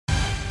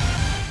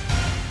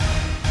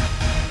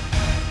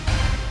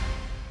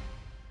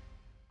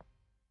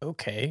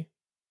Okay.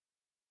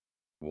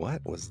 What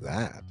was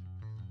that?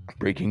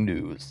 Breaking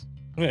news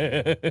We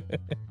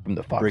from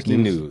the Fox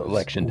Breaking News news.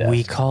 election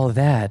desk. call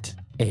that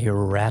a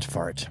rat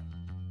fart.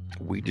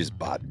 We just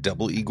bought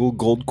Double Eagle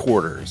gold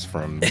quarters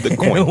from the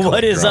coin collector.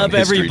 What is on up,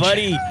 History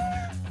everybody?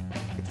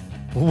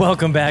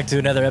 Welcome back to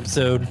another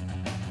episode.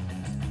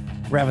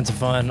 We're having some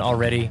fun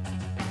already.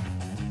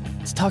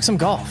 Let's talk some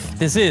golf.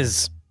 This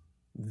is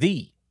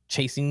the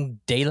Chasing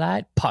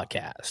Daylight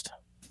podcast.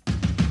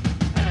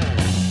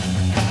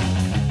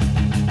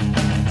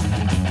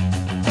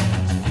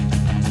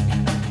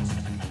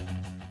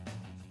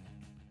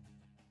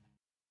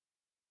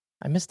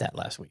 I missed that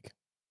last week. It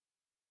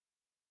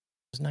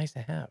was nice to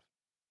have.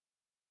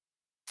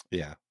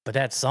 Yeah. But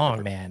that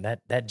song, man,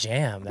 that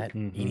jam, that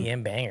Mhm.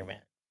 EDM banger,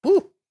 man.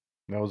 Woo!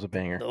 That was a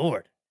banger.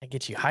 Lord, that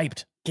gets you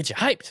hyped. Get you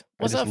hyped.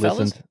 What's I up, just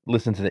fellas?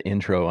 listened to the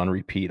intro on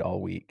repeat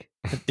all week.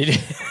 Did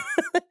you?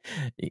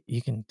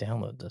 You can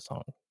download the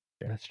song.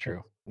 That's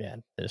true. Yeah,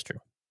 that is true.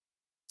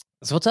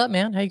 So what's up,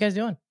 man? How you guys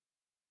doing?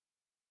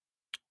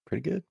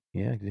 Pretty good.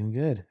 Yeah, doing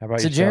good. How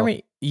about So yourself?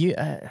 Jeremy,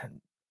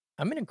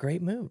 I'm in a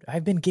great mood.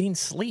 I've been getting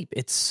sleep.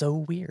 It's so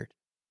weird.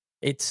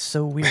 It's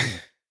so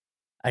weird.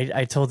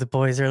 I told the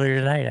boys earlier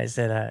tonight. I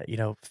said,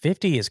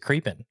 50 is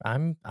creeping.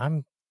 I'm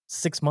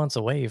 6 months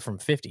away from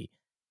 50,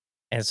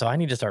 and so I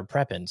need to start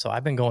prepping. So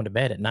I've been going to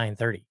bed at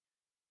 9:30.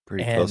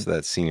 Pretty And- close to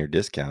that senior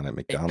discount at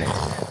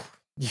McDonald's.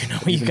 You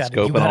You've been got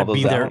scoping all to those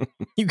be there. out?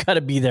 You got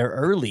to be there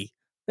early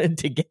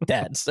to get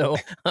that. So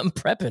I'm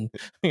prepping.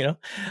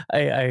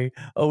 I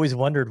always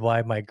wondered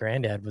why my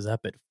granddad was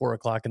up at 4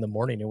 o'clock in the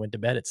morning and went to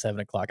bed at 7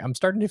 o'clock. I'm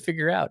starting to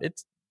figure out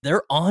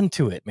they're on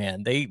to it,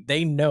 man.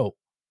 They know.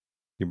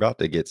 You're about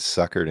to get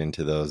suckered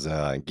into those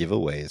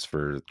giveaways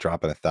for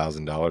dropping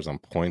 $1,000 on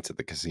points at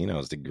the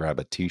casinos to grab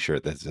a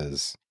T-shirt that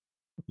says,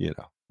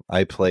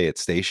 I play at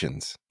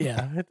stations.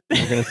 Yeah.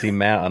 We're gonna see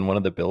Matt on one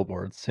of the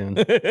billboards soon.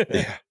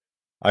 Yeah.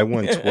 I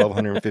won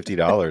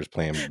 $1,250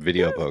 playing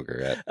video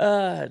poker at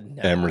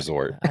No, M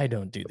Resort. I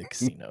don't do the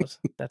casinos.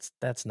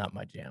 That's not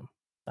my jam.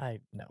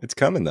 No. It's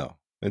coming though.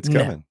 It's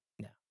No. coming.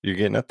 No. You're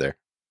getting up there.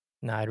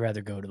 No, I'd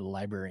rather go to the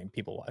library and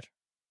people watch.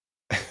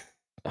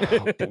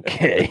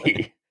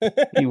 Okay,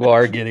 you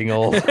are getting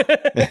old.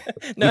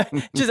 No,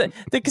 just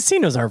the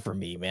casinos aren't for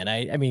me, man.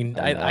 I mean,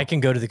 I know. I can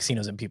go to the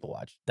casinos and people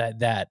watch.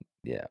 That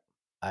Yeah,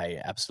 I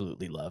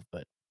absolutely love,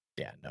 but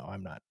yeah, no,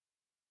 I'm not.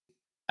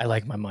 I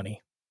like my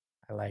money.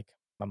 I like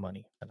my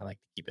money, and I like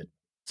to keep it.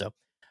 So,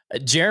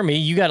 Jeremy,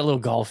 you got a little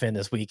golf in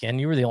this weekend.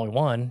 You were the only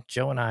one.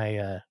 Joe and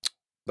I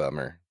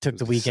Bummer. Took It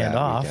the was a weekend sad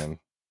off. weekend.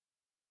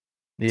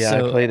 yeah.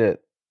 So- I played at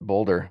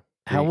Boulder.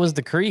 how Creek. was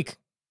the creek?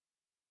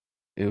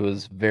 It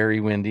was very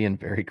windy and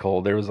very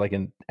cold. There was like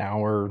an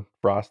hour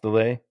frost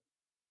delay,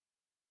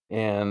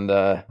 and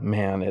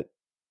man, it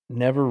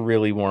never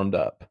really warmed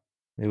up.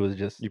 It was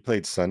just You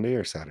played Sunday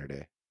or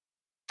Saturday?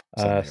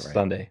 Sunday, right?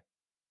 Sunday.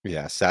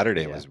 Yeah,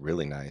 Saturday Yeah. was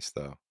really nice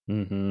though,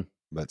 Mm-hmm.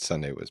 but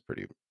Sunday was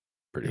pretty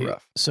Yeah,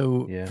 rough.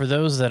 So, Yeah. for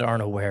those that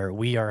aren't aware,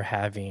 we are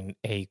having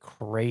a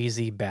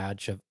crazy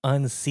batch of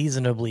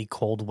unseasonably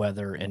cold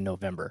weather in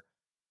November.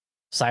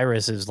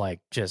 Cyrus is like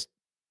just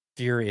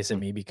furious at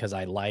me because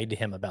I lied to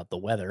him about the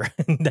weather.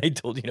 And I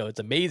told it's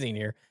amazing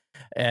here.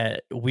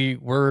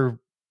 We're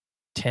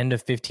 10 to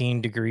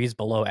 15 degrees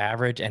below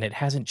average, and it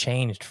hasn't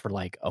changed for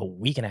like a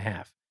week and a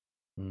half.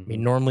 I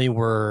mean, normally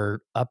we're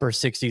upper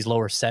 60s,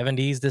 lower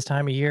 70s this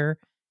time of year,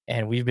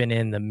 and we've been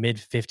in the mid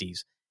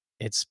 50s.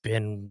 It's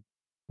been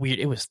weird.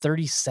 It was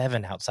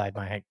 37 outside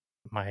my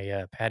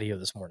patio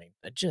this morning.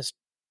 Just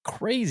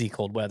crazy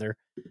cold weather.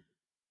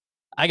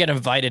 I got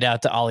invited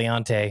out to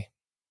Aliante.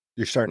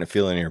 You're starting to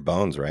feel it in your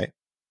bones, right?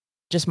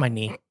 Just my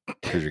knee.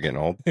 Because you're getting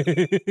old.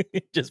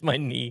 Just my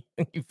knee.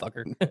 You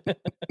fucker.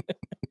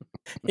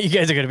 You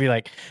guys are going to be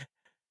like,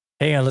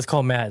 hey, let's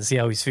call Matt and see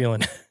how he's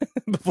feeling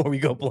before we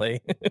go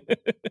play.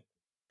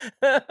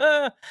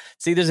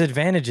 See, there's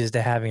advantages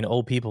to having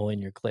old people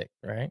in your clique,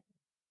 right?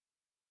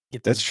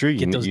 Get That's true.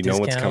 get You those know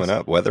what's coming discounts.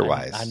 up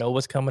weather-wise. I know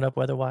what's coming up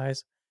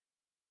weather-wise.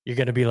 You're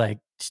going to be like,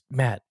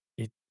 Matt,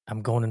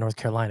 I'm going to North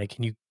Carolina.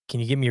 Can you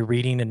give me a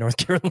reading in North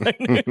Carolina?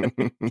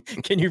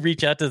 Can you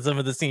reach out to some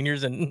of the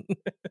seniors and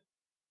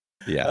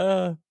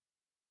Yeah,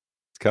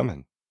 it's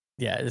coming.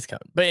 yeah, it's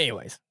coming. But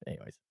anyways.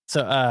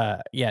 So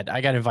yeah,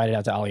 I got invited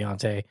out to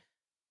Aliante.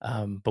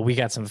 But we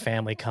got some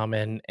family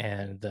coming,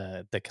 and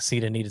the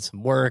casita needed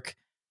some work.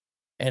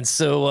 And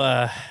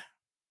so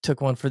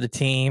took one for the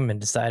team and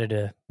decided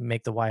to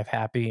make the wife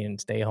happy and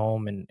stay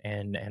home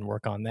and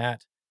work on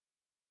that.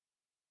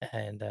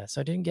 And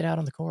so I didn't get out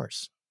on the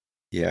course.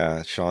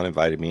 Yeah, Sean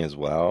invited me as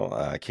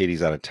well.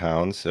 Katie's out of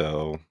town,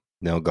 so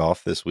no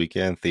golf this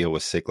weekend. Theo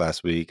was sick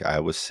last week. I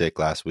was sick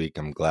last week.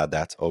 I'm glad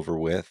that's over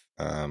with.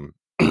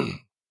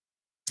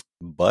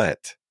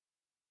 But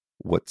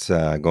what's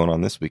going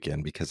on this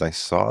weekend? Because I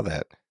saw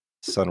that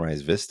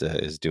Sunrise Vista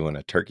is doing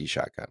a turkey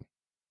shotgun.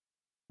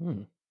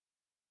 Hmm.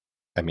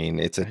 I mean,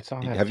 it's I saw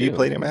that have you too.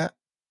 played it, Matt?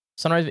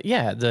 Sunrise,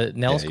 yeah, the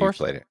Nels Yeah, you course.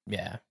 played it.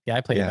 Yeah, I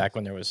played it Yeah. back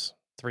when there was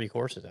 3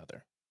 courses out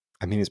there.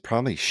 I mean, it's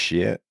probably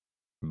shit,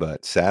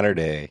 but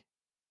Saturday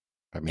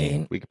I mean,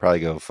 And we could probably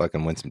go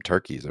fucking win some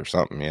turkeys or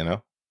something, you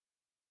know?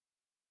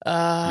 You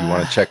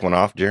want uh, to check one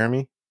off,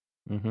 Jeremy?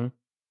 Mm-hmm.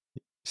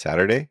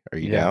 Saturday? Are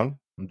you Yeah, down?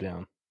 I'm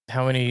down.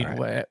 how many? All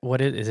right.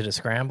 What is it? A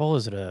scramble?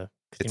 Is it a?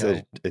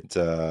 'Cause, It's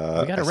we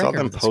got I a saw record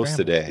them with the post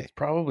scramble. today. It's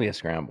probably a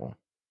scramble.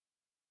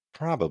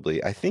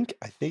 Probably. I think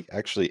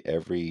actually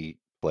every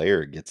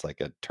player gets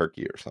like a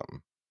turkey or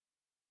something.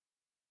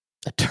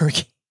 A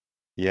turkey.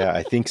 Yeah,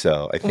 I think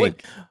so. I What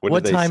think what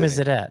what did they time is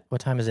say? it at? What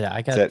time is it at? I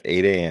It's got. at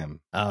 8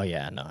 a.m. Oh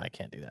yeah, no, I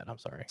can't do that. I'm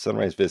sorry.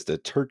 Sunrise Vista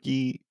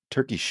turkey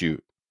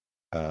shoot.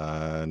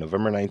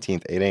 November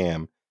 19th, 8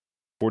 a.m.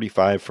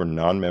 45 for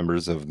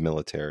non-members of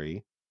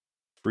military.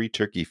 Free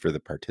turkey for the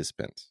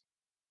participants.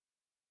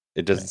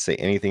 It doesn't say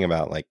anything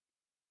about like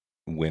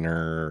winner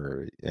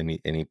or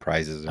any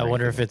prizes. Or I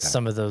wonder anything if like it's that.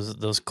 some of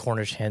those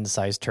Cornish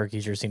hen-sized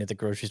turkeys you're seeing at the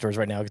grocery stores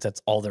right now, because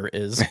that's all there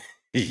is.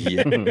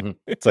 Yeah,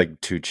 it's like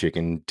 2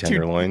 chicken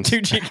tenderloins.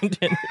 Two chicken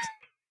tenders.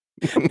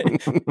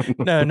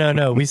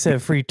 No. We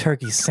said free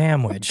turkey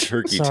sandwich.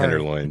 Turkey Sorry.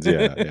 tenderloins.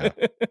 Yeah.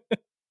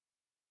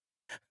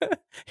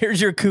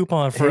 Here's your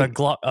coupon for Hey.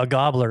 a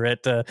gobbler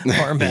at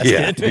Farm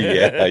Basket.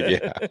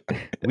 Yeah.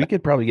 We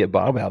could probably get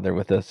Bob out there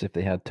with us if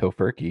they had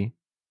tofurkey.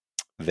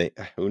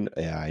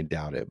 I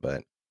doubt it,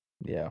 but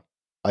Yeah.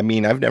 I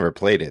mean, I've never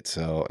played it,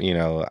 so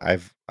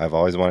I've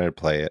always wanted to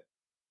play it.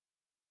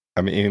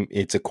 I mean,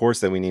 it's a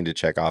course that we need to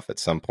check off at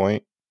some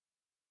point.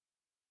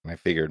 And I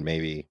figured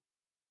maybe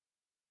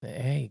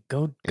Hey,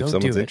 go if do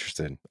someone's it.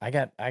 interested. I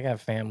got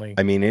family.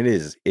 I mean, it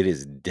is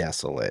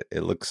desolate.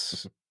 It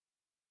looks,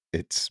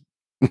 it's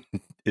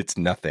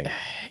nothing.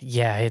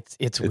 Yeah, it's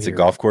It's weird. a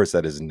golf course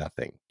that is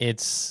nothing. It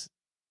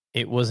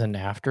was an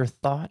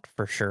afterthought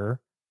for sure.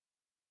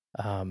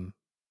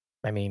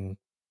 I mean,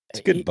 It's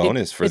a good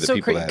bonus for it's the so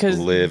people cra- that 'cause,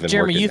 live and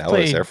Jeremy, work in you've Ellis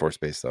played- Air Force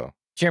Base, though.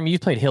 Jeremy, you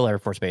played Hill Air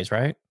Force Base,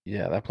 right?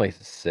 Yeah, that place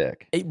is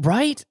sick.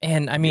 Right?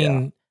 And I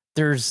mean,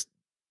 there's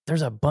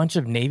a bunch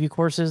of Navy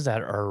courses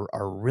that are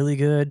really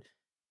good.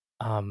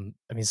 I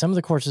mean, some of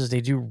the courses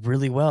they do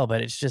really well,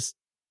 but it's just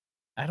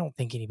I don't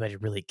think anybody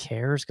really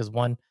cares because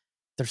one,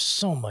 there's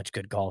so much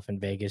good golf in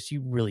Vegas.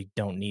 You really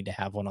don't need to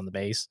have one on the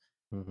base.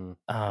 Mm-hmm.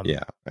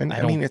 Yeah. And I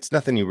I mean, don't- it's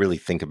nothing you really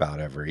think about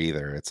ever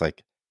either. It's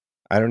like,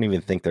 I don't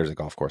even think there's a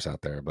golf course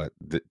out there, but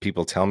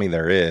people tell me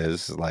there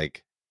is,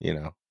 like,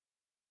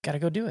 Gotta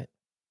go do it.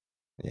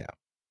 Yeah.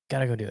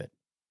 Gotta go do it.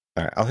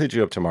 All right. I'll hit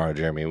you up tomorrow,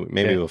 Jeremy.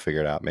 Maybe Okay. we'll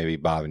figure it out. Maybe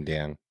Bob and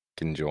Dan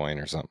can join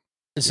or something.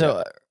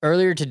 So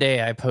earlier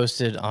today, I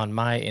posted on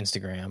my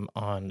Instagram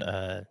on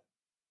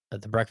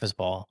the breakfast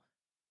ball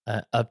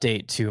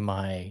update to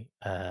my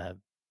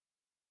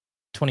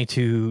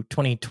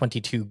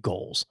 2022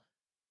 goals.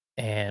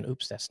 And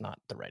oops, that's not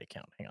the right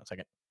account. Hang on a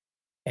second.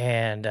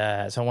 And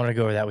so I wanted to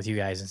go over that with you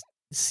guys and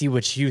see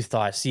what you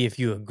thought, see if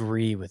you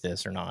agree with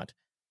this or not.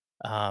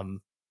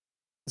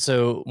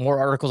 So more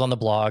articles on the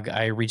blog.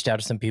 I reached out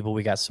to some people.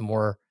 We got some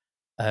more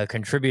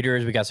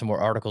contributors. We got some more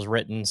articles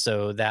written.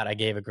 So that I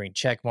gave a green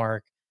check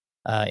mark.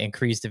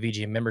 Increased the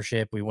VGM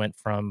membership. We went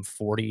from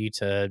 40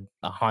 to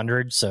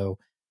 100. So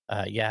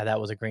yeah, that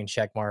was a green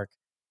check mark.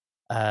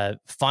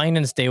 Find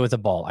and stay with the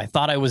ball. I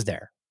thought I was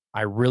there.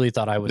 I really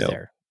thought I was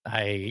there.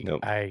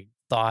 I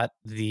thought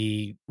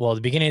the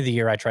beginning of the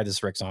year I tried the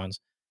Srixons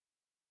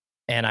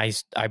and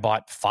I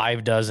bought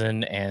 5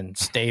 dozen and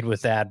stayed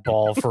with that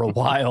ball for a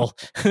while.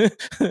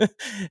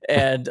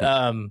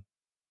 And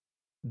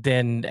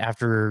then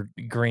after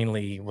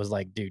Greenlee was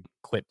like, dude,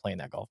 quit playing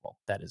that golf ball.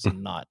 That is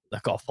not a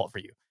golf ball for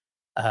you.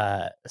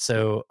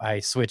 So I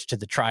switched to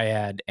the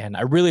Triad and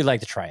I really like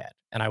the Triad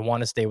and I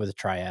want to stay with the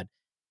Triad.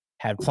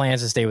 Had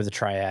plans to stay with the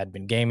Triad,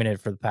 been gaming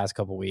it for the past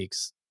couple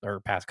weeks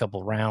or past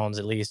couple rounds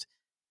at least.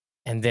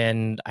 And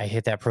then I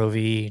hit that Pro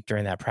V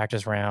during that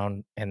practice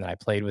round, and then I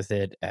played with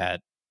it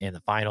in the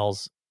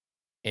finals.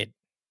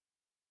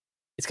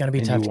 It's going to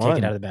be tough to take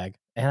it out of the bag,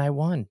 and I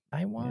won.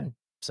 Yeah.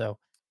 So,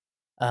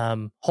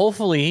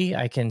 hopefully,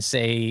 I can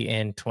say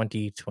in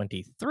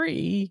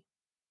 2023,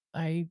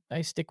 I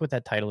stick with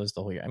that Titleist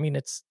the whole year. I mean,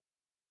 it's.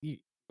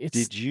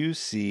 Did you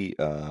see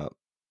what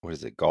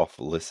is it,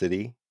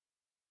 Golflicity?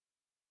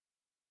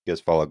 You guys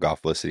follow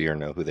Golflicity or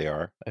know who they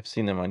are? I've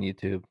seen them on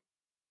YouTube.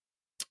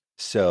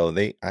 So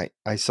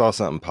I saw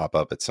something pop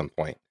up at some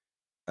point.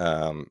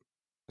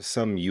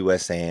 Some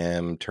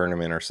USAM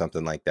tournament or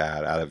something like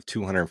that out of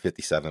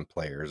 257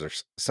 players or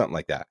something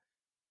like that.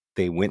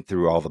 They went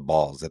through all the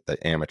balls that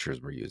the amateurs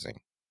were using.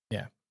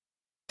 Yeah.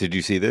 Did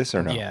you see this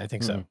or no? Yeah, I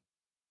think so.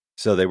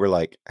 So they were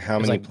like, how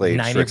many played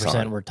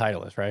 90% were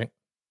Titleist, right?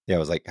 Yeah, it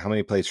was like, how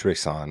many played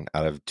Srixon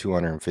out of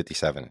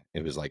 257?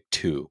 It was like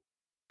 2.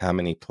 How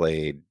many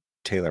played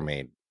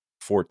TaylorMade?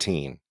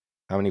 14.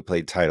 How many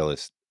played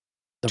Titleist?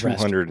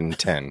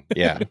 210.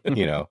 Yeah,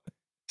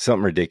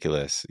 something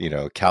ridiculous.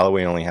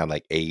 Callaway only had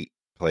like 8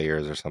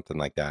 players or something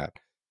like that.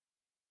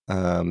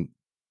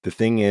 The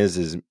thing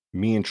is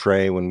me and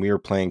Trey, when we were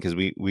playing, because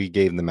we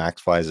gave the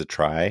Max Flies a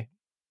try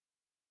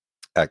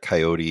at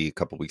Coyote a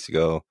couple weeks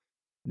ago.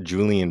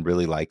 Julian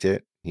really liked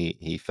it.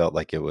 He felt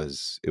like it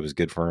was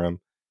good for him.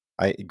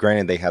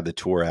 Granted, they had the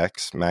Tour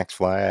X Max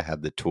Fly. I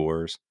had the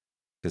Tours.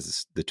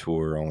 because the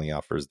tour only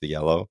offers the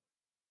yellow.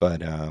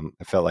 But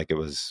I felt like it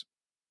was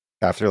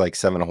after like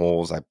 7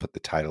 holes, I put the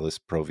Titleist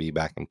Pro V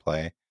back in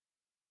play.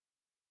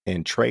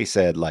 And Trey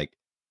said, like,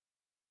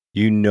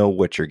 you know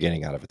what you're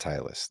getting out of a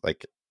Titleist.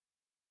 Like,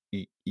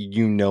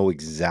 you know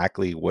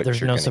exactly what There's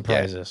you're no going to get.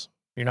 surprises.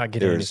 You're not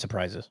getting any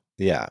surprises.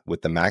 Yeah,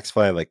 with the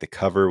Maxfli, like the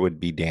cover would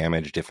be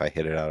damaged if I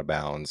hit it out of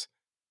bounds.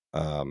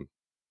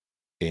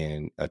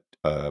 In a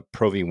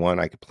Pro V1,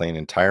 I could play an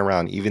entire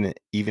round, even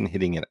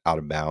hitting it out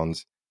of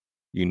bounds.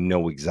 You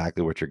know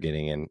exactly what you're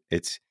getting, and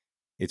it's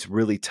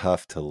really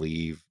tough to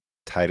leave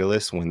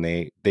Titleist when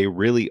they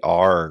really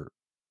are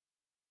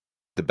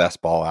the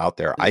best ball out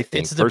there. I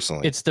think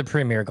personally, it's the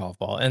premier golf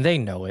ball, and they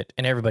know it,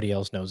 and everybody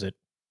else knows it.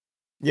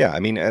 Yeah, I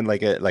mean, and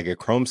like a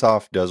Chrome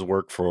Soft does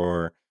work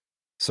for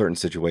certain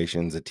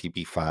situations. A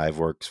TP5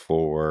 works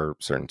for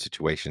certain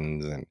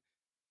situations, and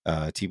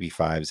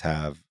TP5s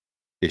have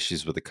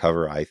issues with the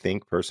cover. I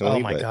think personally, oh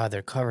my god,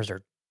 their covers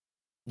are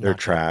they're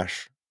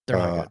trash. They're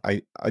not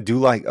good. I do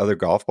like other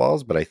golf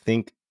balls, but I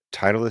think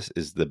Titleist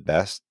is the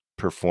best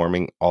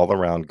performing all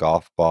around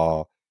golf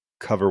ball.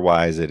 Cover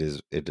wise, it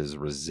is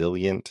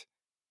resilient,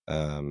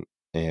 and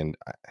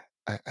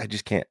I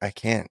just can't. I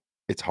can't.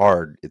 It's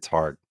hard. It's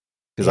hard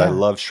because I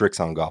love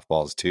Srixon golf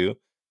balls too,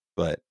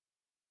 but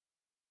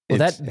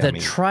the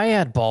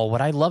Triad ball.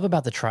 What I love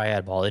about the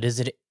Triad ball, it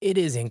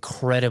is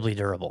incredibly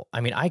durable.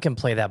 I mean, I can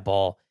play that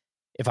ball.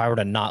 If I were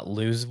to not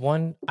lose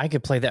one, I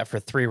could play that for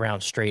 3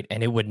 rounds straight,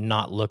 and it would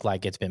not look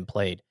like it's been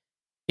played.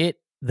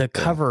 The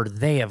cover,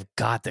 they have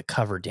got the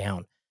cover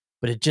down,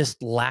 but it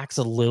just lacks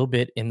a little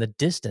bit in the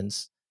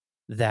distance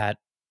that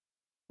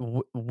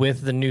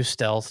with the new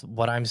Stealth,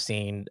 what I'm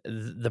seeing,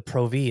 the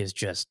Pro V is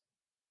just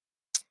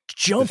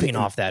jumping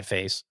off that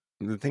face.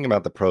 The thing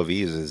about the Pro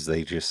Vs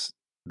is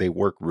they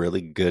work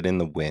really good in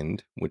the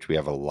wind, which we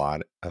have a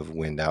lot of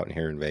wind out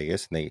here in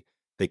Vegas, and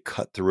they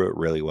cut through it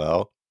really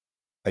well.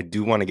 I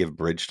do want to give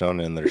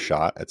Bridgestone another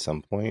shot at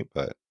some point,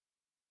 but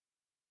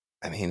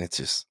I mean, it's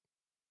just,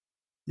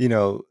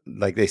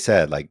 like they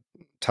said, like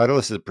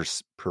Titleist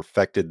has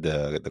perfected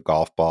the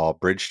golf ball.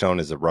 Bridgestone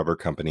is a rubber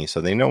company,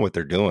 so they know what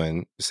they're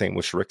doing. Same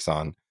with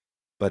Srixon,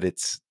 but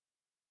it's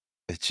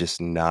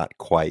just not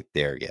quite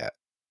there yet.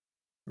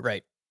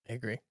 Right, I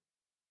agree.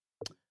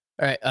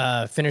 All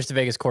right, finish the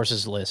Vegas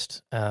courses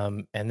list,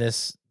 and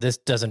this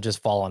doesn't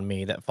just fall on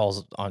me; that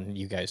falls on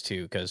you guys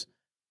too, because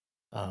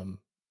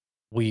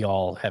we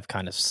all have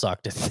kind of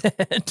sucked at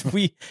that.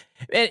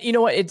 And you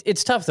know what?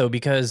 It's tough though,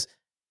 because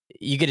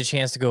you get a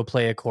chance to go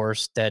play a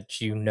course that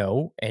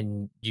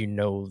and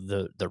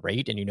the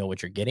rate, and you know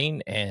what you're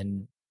getting,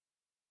 and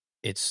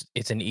it's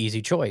an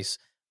easy choice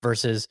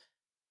versus,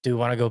 do we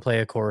want to go play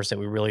a course that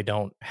we really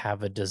don't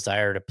have a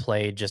desire to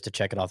play just to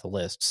check it off the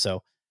list?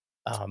 So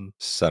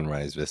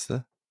Sunrise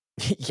Vista.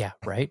 Yeah,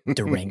 right.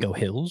 Durango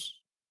Hills.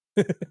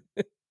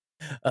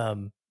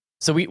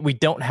 So we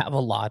don't have a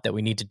lot that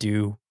we need to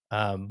do,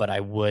 but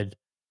I would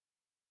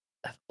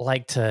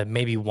like to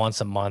maybe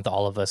once a month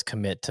all of us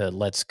commit to,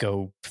 let's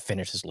go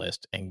finish this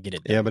list and get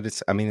it done. Yeah, but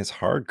it's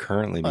hard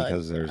currently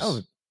because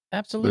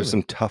absolutely, there's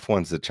some tough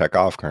ones to check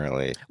off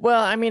currently.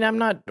 Well, I mean, I'm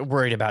not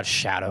worried about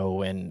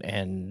Shadow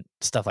and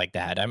stuff like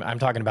that. I'm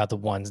talking about the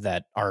ones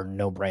that are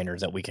no-brainers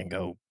that we can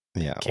go.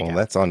 Yeah, well,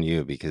 that's on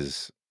you,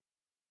 because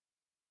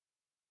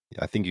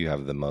I think you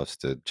have the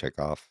most to check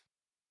off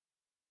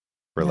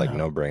for like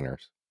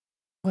no-brainers.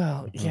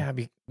 Well, yeah.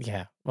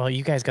 Well,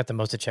 you guys got the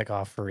most to check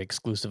off for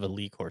exclusive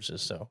elite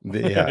courses, so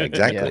yeah,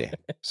 exactly. Yeah.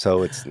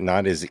 So it's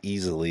not as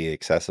easily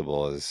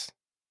accessible as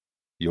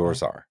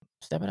yours are.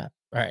 Step it up.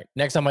 All right.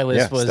 Next on my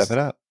list was step it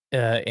up.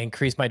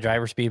 Increase my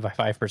driver speed by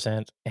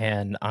 5%,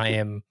 and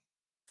I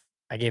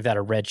gave that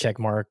a red check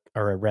mark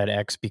or a red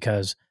X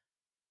because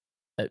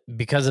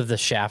of the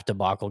shaft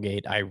debacle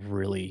gate. I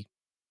really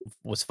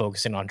was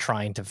focusing on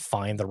trying to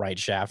find the right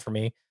shaft for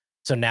me.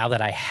 So now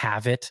that I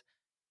have it,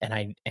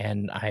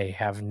 and I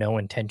have no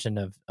intention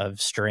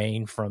of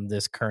straying from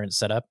this current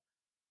setup,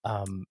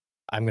 I'm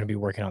going to be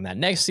working on that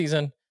next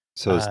season.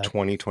 So is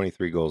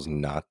 2023 goals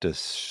not to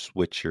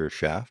switch your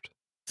shaft?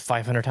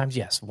 500 times?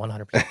 Yes,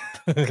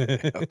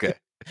 100%. Okay.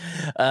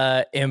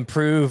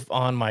 Improve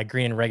on my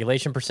green and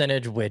regulation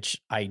percentage, which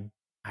I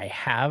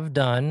have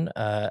done.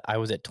 I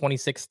was at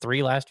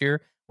 26.3 last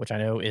year, which I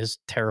know is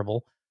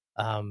terrible.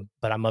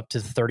 But I'm up to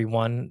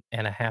 31.5,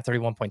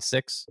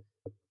 31.6.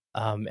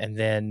 And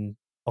then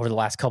over the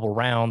last couple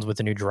rounds with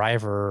the new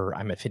driver,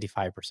 I'm at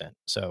 55%.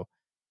 So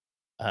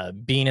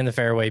being in the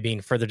fairway, being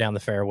further down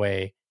the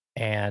fairway,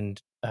 and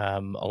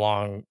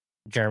along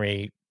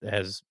Jeremy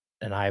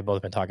and I have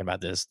both been talking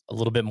about this, a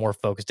little bit more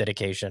focused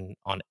dedication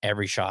on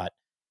every shot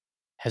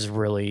has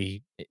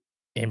really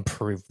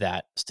improved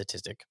that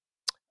statistic.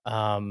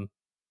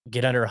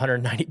 Get under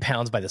 190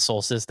 pounds by the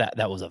solstice.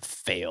 That was a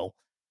fail.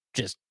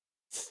 Just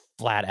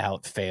flat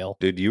out fail.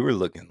 Dude, you were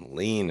looking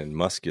lean and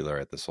muscular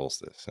at the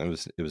solstice.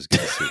 It was good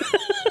to see.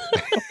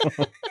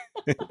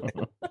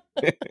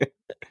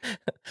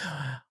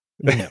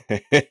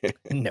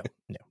 No.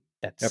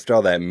 That's after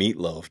all that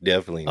meatloaf,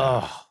 definitely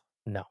not. Oh,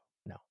 no.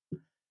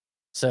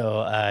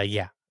 So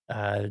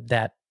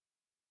that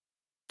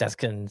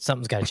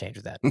something's got to change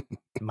with that.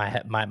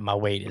 My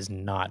weight is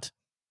not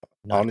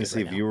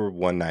honestly, right if now. you were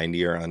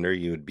 190 or under,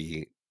 you would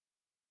be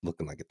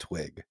looking like a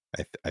twig.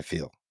 I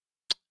feel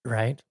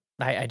right.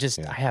 I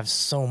have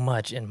so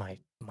much in my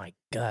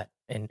gut,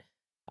 and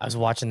I was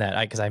watching that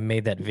because I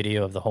made that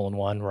video of the hole in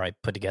one where I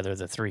put together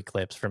the 3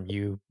 clips from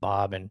you,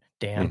 Bob, and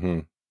Dan. Mm-hmm.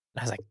 And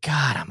I was like,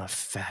 God, I'm a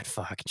fat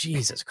fuck.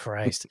 Jesus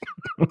Christ.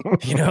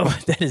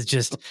 That is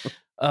just,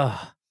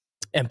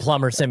 and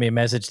Plumber sent me a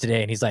message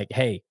today and he's like,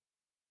 hey,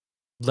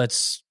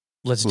 let's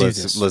do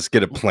this. Let's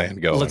get a plan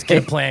going. Let's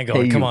get a plan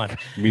going. Come on.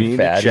 We need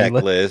a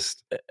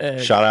checklist.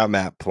 Shout out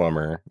Matt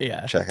Plummer.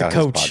 Yeah. Check out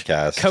his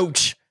podcast.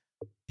 Coach.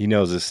 He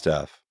knows his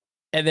stuff.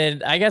 And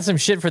then I got some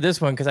shit for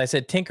this one because I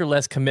said tinker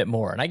less, commit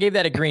more. And I gave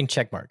that a green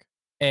check mark.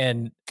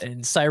 And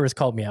Cyrus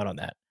called me out on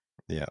that.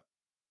 Yeah.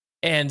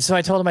 And so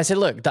I told him, I said,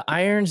 look, the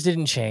irons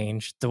didn't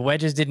change. The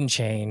wedges didn't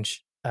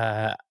change.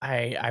 I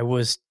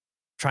was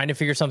trying to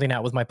figure something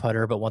out with my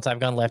putter, but once I've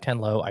gone left-hand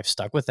low, I've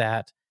stuck with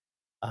that.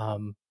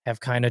 Have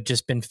kind of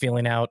just been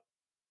feeling out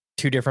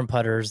 2 different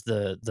putters,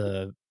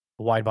 the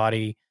wide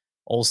body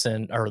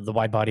Olsen, or the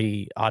wide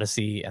body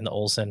Odyssey and the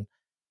Olsen.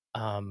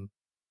 And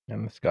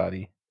the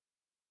Scotty.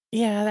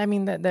 Yeah, I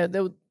mean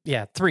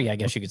that 3, I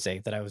guess you could say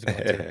that I was going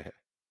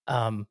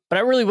through.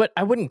 But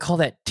I wouldn't call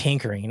that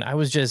tinkering. I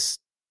was just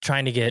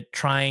trying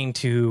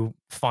to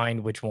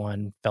find which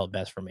one felt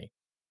best for me.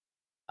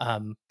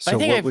 So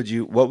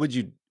what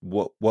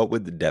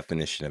would the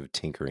definition of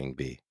tinkering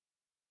be?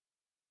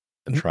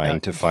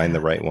 Trying to find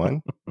the right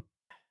one?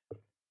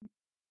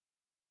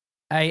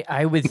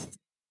 I would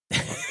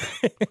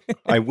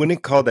I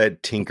wouldn't call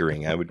that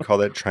tinkering. I would call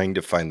that trying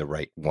to find the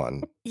right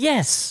one.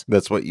 Yes.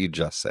 That's what you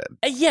just said.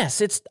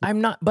 Yes,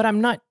 I'm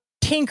not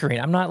tinkering.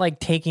 I'm not like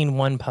taking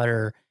one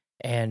putter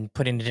and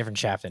putting a different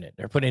shaft in it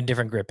or putting a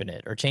different grip in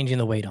it or changing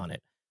the weight on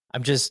it.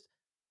 I'm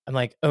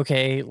like,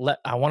 okay,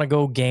 I want to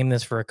go game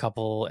this for a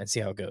couple and see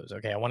how it goes.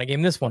 Okay, I want to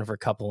game this one for a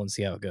couple and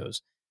see how it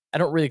goes. I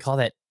don't really call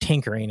that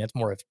tinkering. It's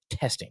more of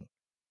testing.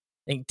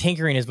 I think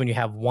tinkering is when you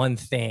have one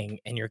thing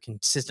and you're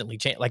consistently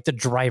changing, like the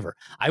driver.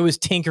 I was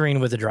tinkering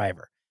with the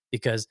driver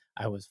because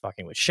I was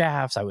fucking with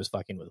shafts. I was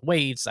fucking with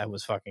weights. I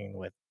was fucking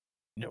with,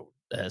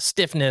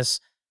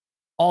 stiffness,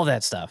 all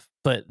that stuff.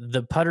 But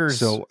the putters.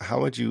 So how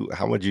would you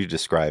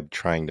describe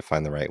trying to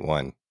find the right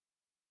one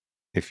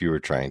if you were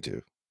trying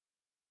to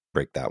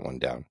break that one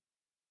down?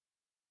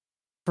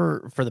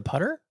 For the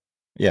putter?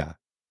 Yeah.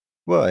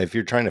 Well, if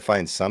you're trying to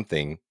find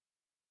something.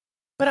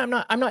 But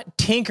I'm not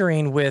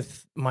tinkering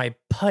with my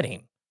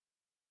putting.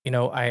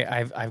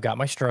 I've got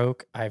my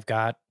stroke. I've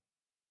got,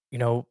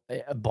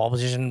 ball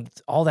position.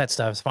 All that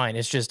stuff is fine.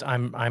 It's just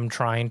I'm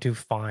trying to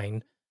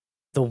find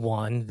the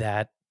one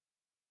that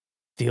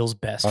feels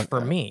best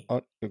for me.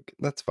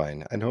 That's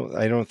fine. I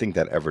don't think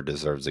that ever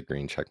deserves a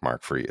green check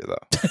mark for you,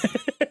 though.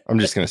 I'm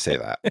just gonna say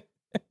that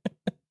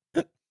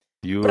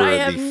you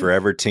are the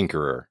forever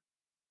tinkerer.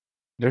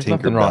 There's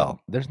nothing wrong.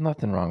 There's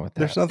nothing wrong with that.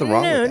 There's nothing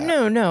wrong with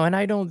that. No, and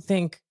I don't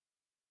think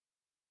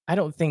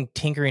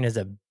tinkering is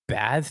a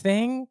bad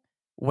thing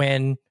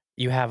when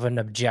you have an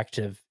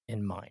objective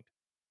in mind.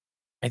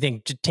 I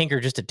think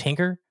just to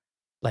tinker,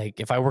 like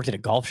if I worked at a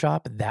golf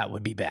shop, that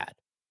would be bad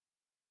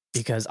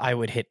because I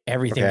would hit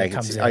everything that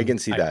comes in. I can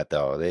see that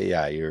though.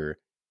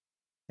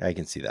 I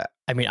can see that.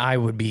 I mean, I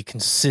would be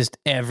consistent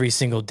every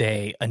single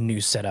day, a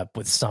new setup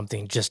with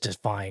something just to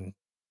find,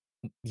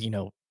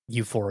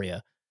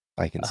 euphoria.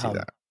 I can see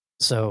that.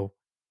 So,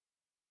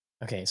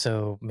 okay,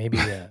 so maybe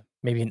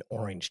an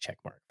orange check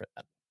mark for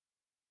that.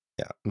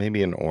 Yeah,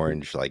 maybe an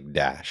orange like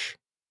dash.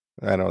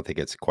 I don't think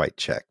it's quite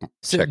check.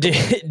 So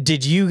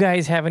did you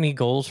guys have any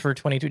goals for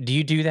 22? Do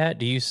you do that?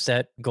 Do you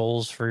set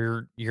goals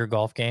for your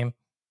golf game?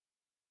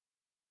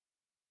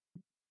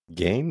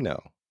 No.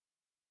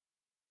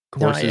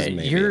 Courses,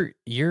 maybe.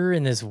 You're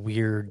in this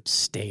weird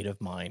state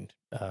of mind.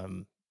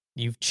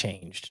 You've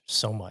changed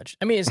so much.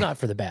 I mean, it's not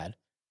for the bad.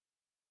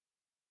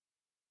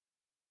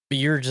 But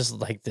you're just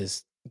like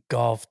this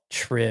golf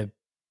trip,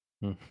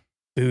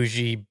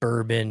 bougie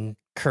bourbon,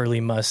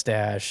 curly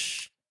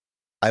mustache.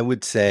 I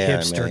would say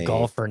hipster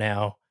golfer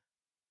now.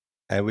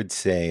 I would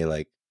say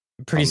like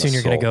pretty soon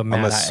you're going to go, Matt,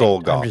 I'm a soul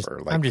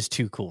golfer. I'm just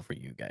too cool for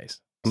you guys.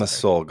 I'm a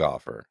soul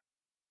golfer.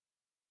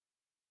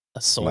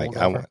 A soul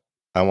golfer.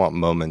 I want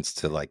moments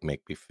to like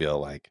make me feel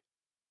like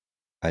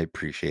I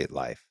appreciate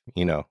life,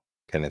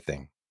 kind of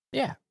thing.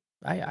 Yeah.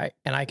 I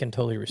can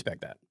totally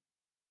respect that.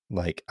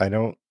 Like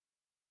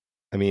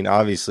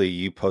obviously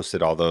you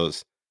posted all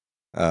those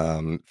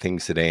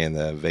things today in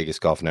the Vegas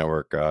Golf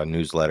Network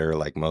newsletter,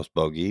 like most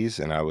bogeys,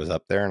 and I was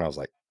up there and I was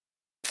like,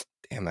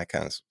 damn,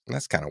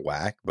 that's kind of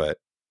whack, but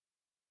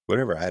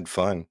whatever, I had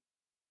fun,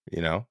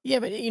 Yeah,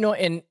 but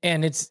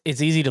and it's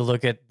easy to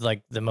look at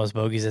like the most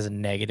bogeys as a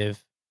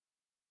negative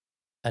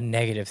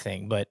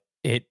thing, but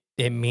it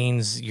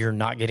means you're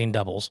not getting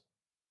doubles.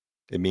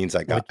 It means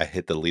I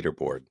hit the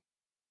leaderboard.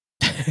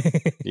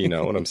 You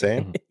know what I'm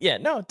saying? Yeah,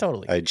 no,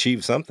 totally. I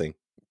achieved something.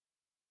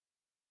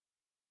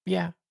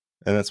 Yeah.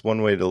 And that's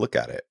one way to look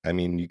at it. I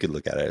mean, you could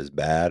look at it as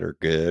bad or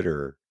good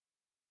or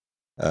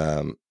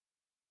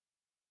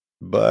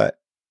but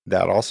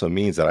that also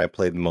means that I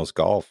played the most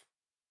golf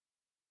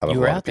out of You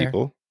a were lot of out there.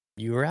 people.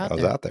 You were I out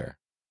was there. out there.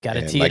 Got to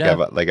And tee it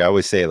up. like I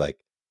always say, like,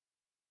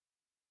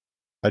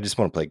 I just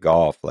want to play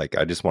golf. Like,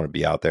 I just want to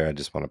be out there. I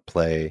just want to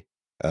play.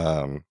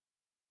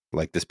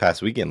 Like this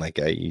past weekend, like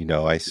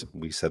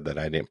we said that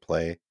I didn't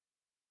play,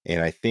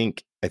 and I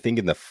think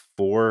in the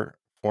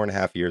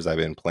 4.5 years I've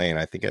been playing,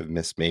 I think I've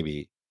missed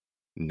maybe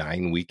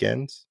 9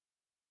 weekends,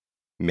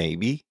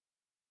 maybe.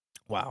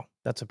 Wow,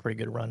 that's a pretty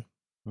good run.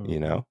 You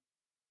know,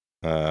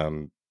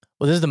 well,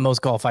 this is the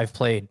most golf I've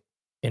played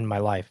in my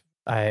life.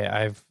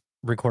 I've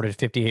recorded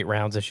 58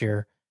 rounds this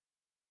year.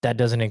 That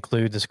doesn't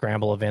include the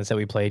scramble events that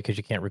we played because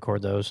you can't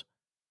record those.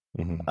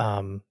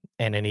 mm-hmm.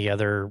 And any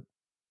other,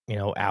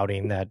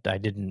 outing that I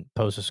didn't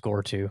post a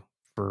score to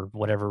for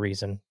whatever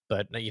reason.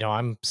 But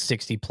I'm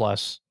 60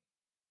 plus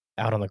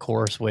out on the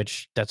course,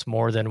 which that's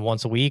more than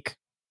once a week.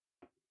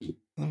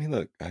 Let me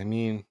look. I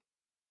mean,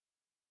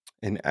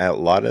 and I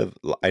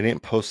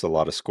didn't post a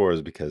lot of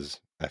scores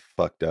because I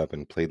fucked up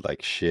and played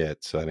like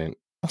shit. So I didn't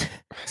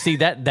see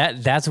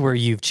that's where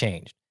you've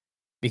changed,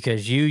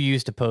 because you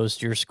used to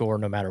post your score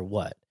no matter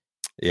what.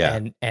 Yeah.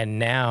 And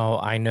now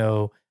I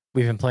know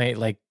we've been playing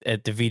like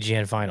at the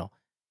VGN final.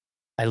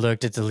 I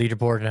looked at the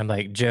leaderboard and I'm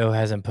like, Joe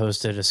hasn't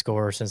posted a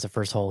score since the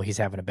first hole. He's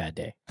having a bad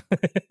day.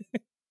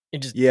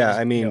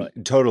 I mean,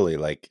 totally.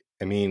 Like,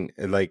 I mean,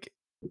 like,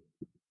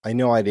 I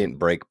know I didn't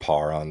break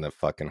par on the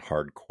fucking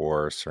hard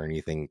course or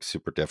anything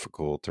super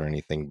difficult or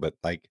anything, but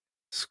like,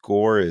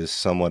 score is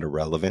somewhat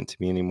irrelevant to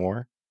me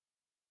anymore.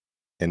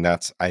 And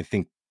that's, I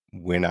think,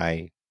 when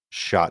I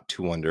shot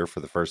 2 under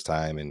for the first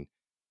time and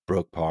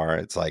broke par,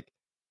 it's like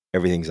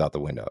everything's out the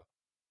window.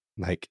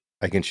 Like,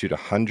 I can shoot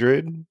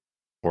 100,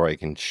 or I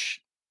can,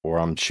 or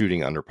I'm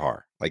shooting under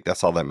par. Like,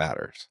 that's all that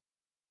matters.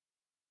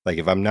 Like,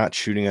 if I'm not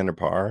shooting under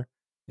par,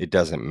 it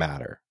doesn't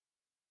matter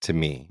to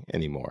me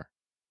anymore.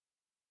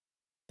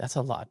 That's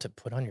a lot to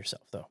put on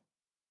yourself, though.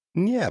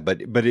 Yeah,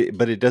 but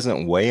it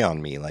doesn't weigh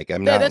on me. Like,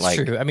 I'm not that's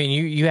like, true. I mean,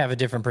 you have a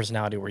different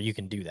personality where you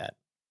can do that.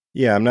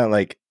 Yeah, I'm not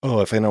like,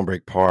 oh, if I don't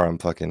break par, I'm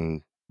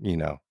fucking,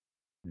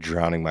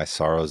 drowning my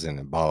sorrows in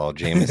a bottle of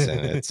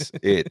Jameson.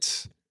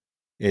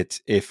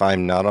 it's if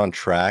I'm not on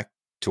track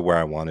to where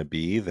I want to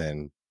be,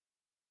 then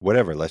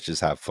whatever, let's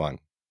just have fun.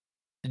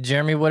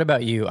 Jeremy, what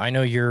about you? I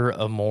know you're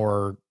a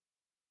more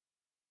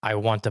I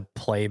want to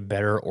play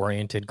better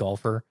oriented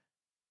golfer.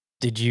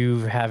 Did you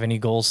have any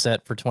goals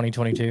set for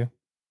 2022?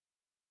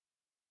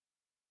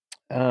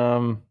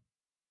 Not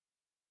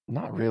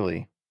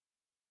really.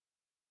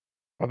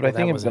 But well, I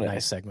think that was a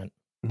nice segment.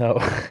 No,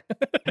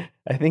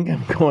 I think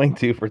I'm going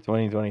to for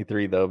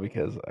 2023 though,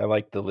 because I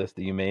like the list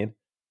that you made.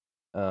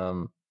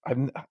 I'll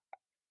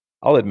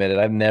admit it.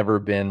 I've never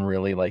been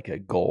really like a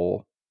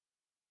goal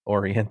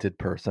oriented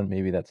person.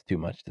 Maybe that's too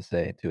much to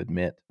say, to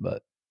admit,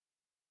 but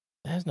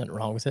there's nothing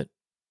wrong with it.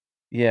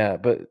 Yeah,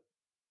 but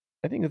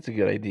I think it's a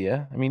good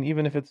idea. I mean,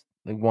 even if it's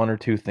like one or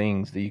two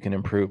things that you can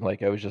improve.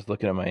 Like I was just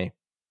looking at my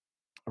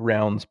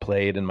rounds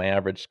played and my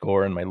average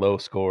score and my low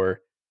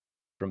score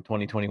from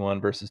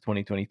 2021 versus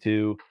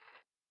 2022,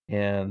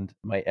 and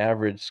my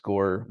average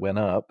score went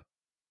up.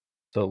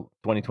 So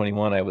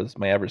 2021,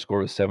 my average score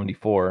was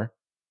 74,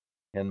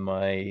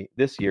 and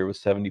this year was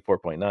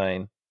 74.9,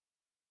 and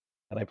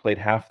I played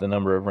half the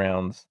number of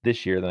rounds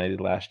this year than I did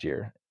last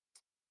year.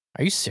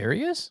 Are you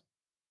serious?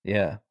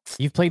 Yeah.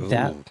 You've played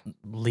that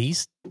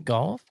least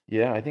golf?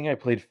 Yeah, I think I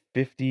played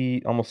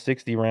 50, almost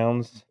 60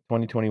 rounds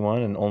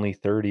 2021 and only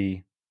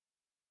 30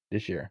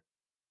 this year.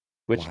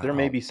 Which there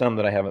may be some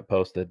that I haven't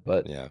posted,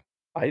 but yeah,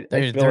 I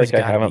feel like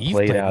I haven't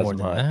played as more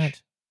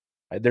much.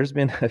 There's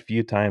been a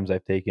few times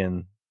I've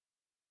taken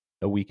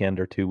a weekend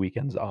or 2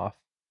 weekends off.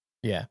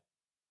 Yeah.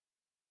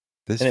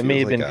 And it may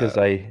have been because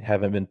I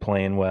haven't been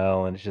playing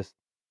well and it's just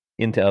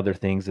into other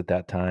things at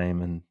that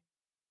time and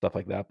stuff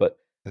like that. But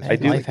I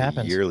do like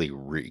a yearly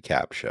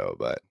recap show,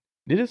 but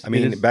it is. I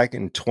mean, back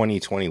in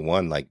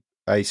 2021, like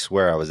I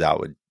swear I was out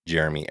with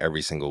Jeremy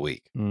every single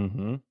week.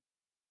 Mm-hmm.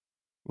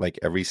 Like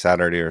every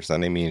Saturday or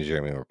Sunday, me and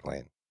Jeremy were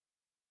playing.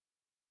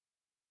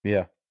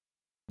 Yeah.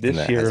 This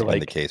year, hasn't been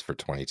the case for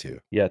 22.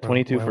 Yeah,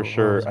 22 for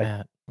sure.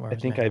 I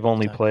think I've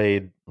only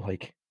played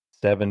like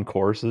 7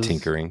 courses.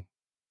 Tinkering.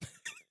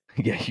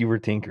 Yeah, you were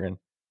tinkering.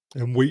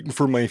 I'm waiting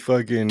for my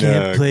fucking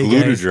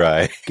glue to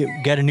dry.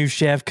 Got a new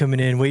shaft coming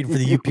in, waiting for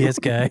the UPS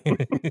guy.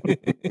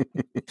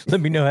 Let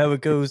me know how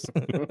it goes.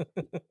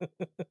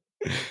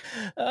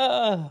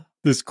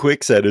 This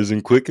quick set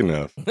isn't quick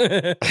enough.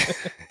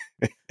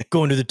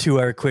 Going to the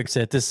 2-hour quick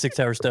set. This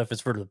 6-hour stuff is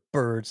for the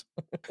birds.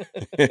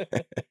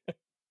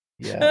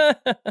 Yeah.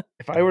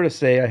 If I were to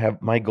say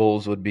my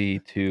goals would be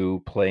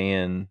to play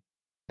in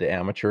the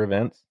amateur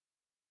events.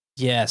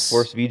 Yes. Of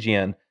course,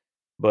 VGN.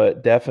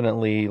 But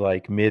definitely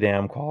like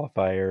mid-am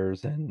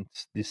qualifiers and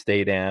the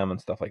state am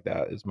and stuff like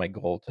that is my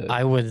goal to.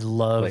 I would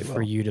love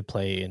for you to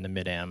play in the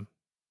mid-am.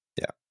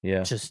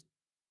 Yeah.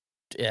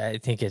 I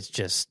think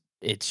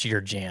it's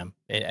your jam.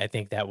 I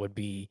think that would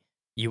be,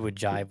 you would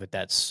jive with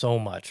that so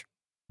much.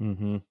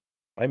 Mm-hmm.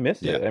 I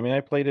missed it. I mean,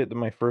 I played it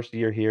my first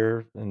year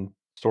here and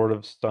sort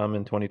of some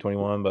in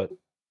 2021, but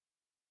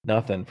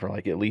nothing for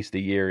like at least a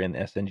year in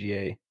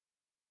SNGA.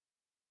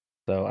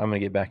 So I'm gonna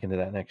get back into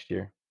that next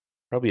year.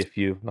 Probably a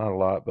few, not a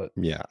lot, but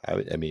yeah.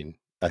 I mean,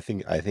 I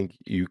think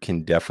you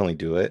can definitely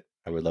do it.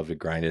 I would love to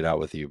grind it out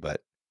with you,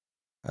 but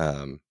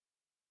Joe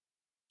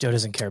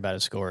doesn't care about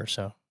his score,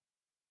 so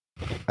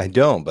I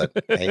don't. But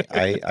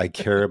I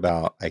care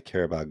about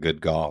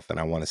good golf, and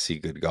I want to see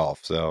good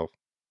golf. So,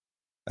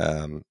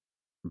 and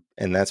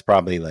that's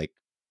probably like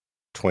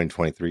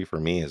 2023 for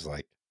me is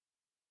like,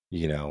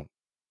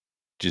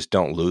 just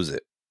don't lose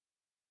it.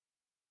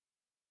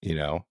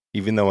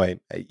 Even though I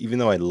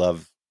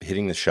love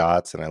hitting the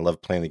shots and I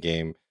love playing the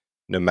game,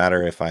 no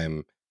matter if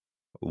I'm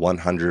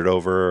 100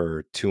 over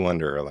or 2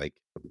 under, like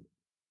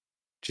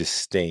just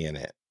stay in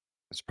it.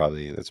 That's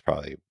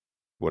probably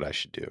what I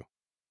should do.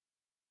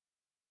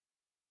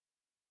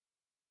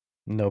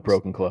 no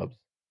broken clubs.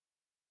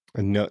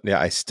 No, yeah,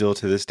 I still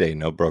to this day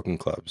no broken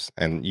clubs,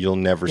 and you'll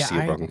never see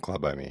a broken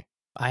club by me.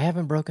 I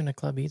haven't broken a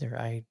club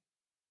either.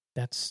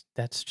 That's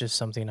just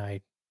something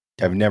I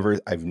I've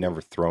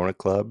never thrown a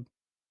club.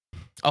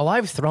 Oh,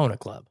 I've thrown a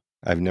club.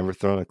 I've never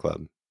thrown a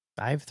club.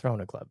 I've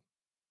thrown a club.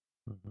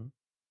 Mm-hmm.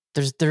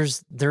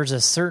 There's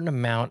a certain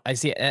amount I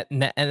see,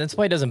 and that's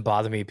why it doesn't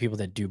bother me people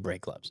that do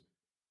break clubs,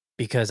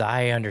 because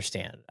I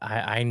understand.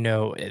 I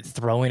know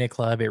throwing a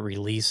club, it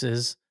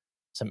releases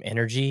some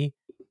energy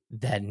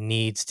that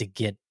needs to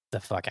get the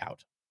fuck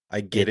out.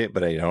 I get it,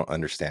 but I don't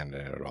understand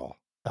it at all.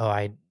 Oh,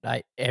 I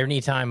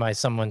anytime I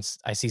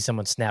see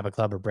someone snap a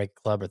club or break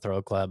a club or throw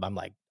a club, I'm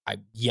like,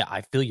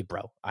 I feel you,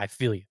 bro. I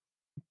feel you.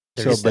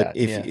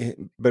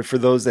 But for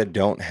those that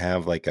don't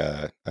have like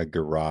a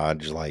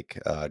garage like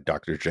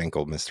Dr.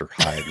 Jekyll, Mr.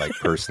 Hyde like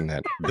person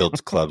that builds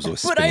clubs with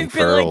spinning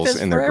ferrules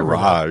in their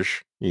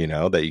garage,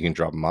 that you can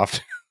drop them off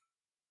to.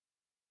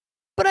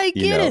 But I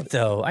get it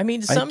though. I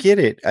mean,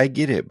 I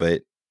get it,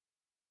 but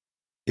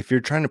if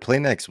you're trying to play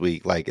next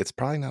week, like it's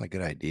probably not a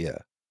good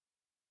idea.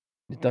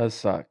 It does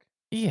suck.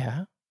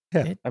 Yeah.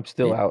 I'm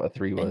still out a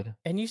 3-wood.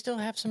 And you still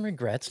have some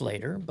regrets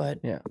later, but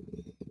yeah.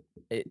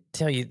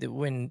 Tell you that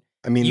when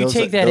you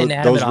take that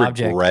inanimate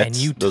object and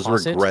you toss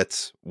those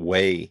regrets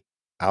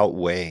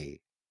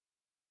outweigh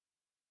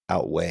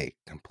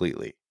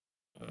completely.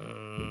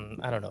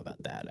 I don't know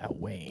about that.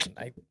 Outweighing.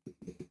 I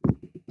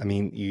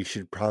mean, you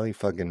should probably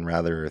fucking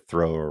rather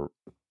throw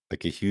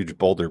like a huge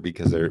boulder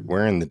because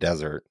we're in the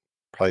desert.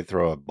 Probably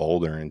throw a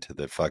boulder into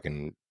the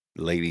fucking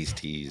ladies'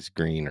 tees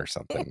green or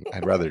something.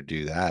 I'd rather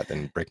do that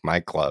than break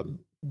my club.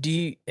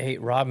 Hey,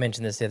 Rob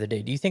mentioned this the other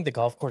day. Do you think the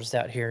golf courses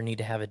out here need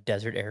to have a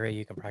desert area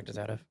you can practice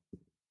out of?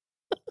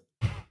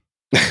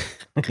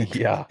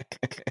 Yeah,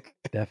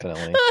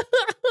 definitely.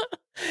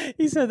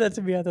 He said that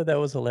to me. I thought that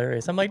was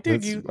hilarious. I'm like,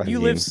 dude, you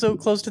live so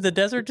close to the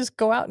desert. Just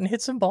go out and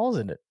hit some balls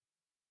in it.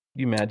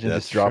 You imagine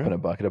just dropping a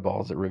bucket of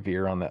balls at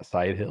Revere on that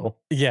side hill?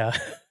 Yeah.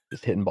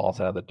 Just hitting balls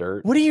out of the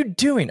dirt. What are you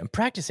doing? I'm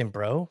practicing,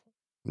 bro.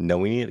 No,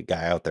 we need a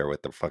guy out there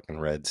with the fucking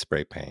red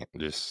spray paint.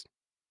 Just,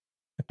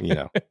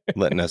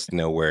 letting us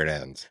know where it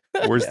ends.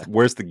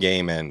 Where's the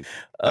game end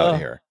out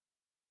here?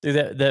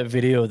 Dude, that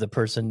video of the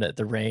person at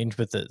the range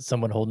with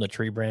someone holding the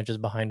tree branches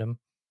behind him,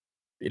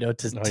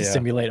 to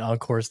simulate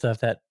encore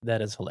stuff.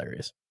 That is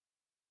hilarious.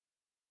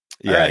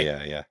 Yeah,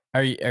 right. Yeah.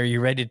 Are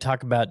you ready to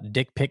talk about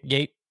Dick Pic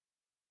Gate?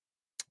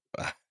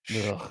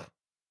 Sure.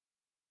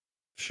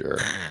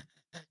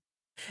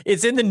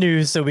 It's in the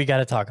news, so we got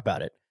to talk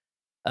about it.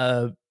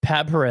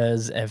 Pat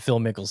Perez and Phil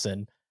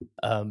Mickelson.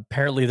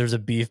 Apparently, there's a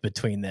beef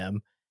between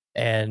them,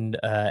 and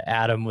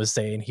Adam was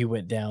saying he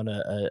went down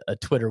a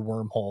Twitter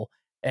wormhole,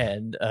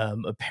 and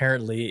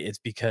apparently it's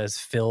because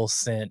Phil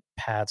sent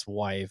Pat's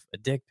wife a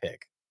dick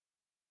pic.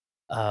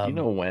 You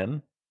know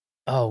when?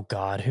 Oh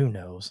God, who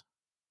knows?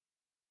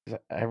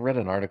 I read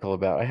an article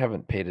about. I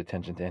haven't paid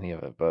attention to any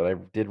of it, but I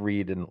did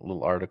read a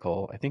little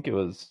article. I think it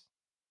was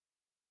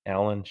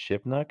Alan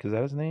Shipnuck. Is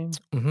that his name?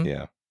 Mm-hmm.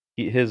 Yeah.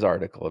 His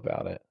article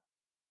about it,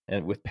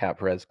 and with Pat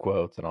Perez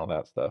quotes and all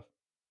that stuff.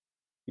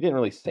 He didn't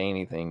really say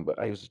anything, but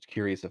I was just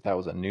curious if that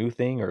was a new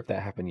thing or if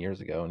that happened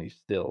years ago and he's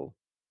still.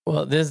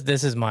 Well,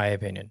 this is my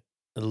opinion.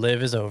 The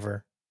live is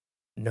over.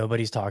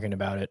 Nobody's talking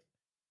about it.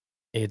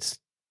 It's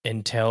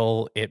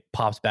until it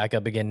pops back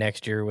up again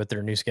next year with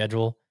their new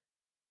schedule.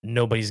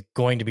 Nobody's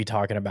going to be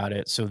talking about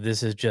it. So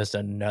this is just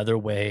another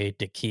way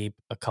to keep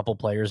a couple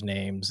players'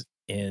 names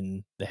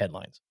in the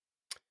headlines.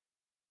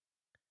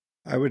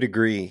 I would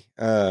agree.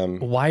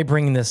 Why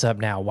bring this up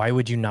now? Why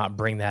would you not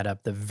bring that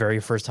up the very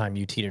first time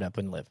you teed it up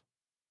in live?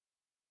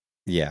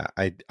 Yeah,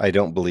 I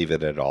don't believe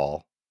it at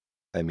all.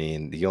 I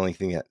mean, the only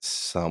thing that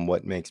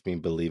somewhat makes me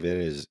believe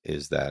it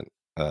is that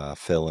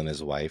Phil and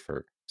his wife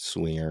are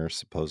swingers,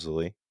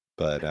 supposedly.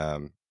 But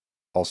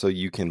also,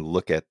 you can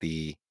look at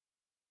the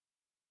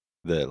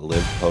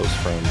live post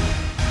from.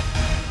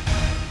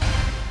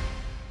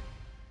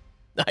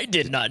 I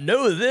did not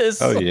know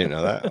this. Oh, you didn't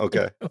know that?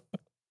 Okay.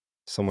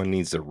 Someone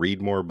needs to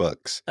read more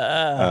books.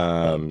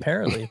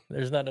 Apparently,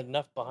 there's not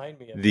enough behind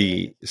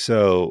me.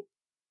 So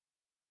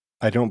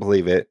I don't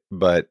believe it,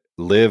 but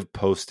Liv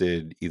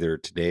posted either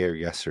today or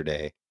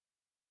yesterday.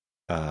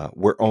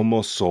 We're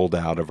almost sold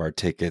out of our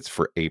tickets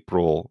for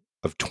April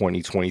of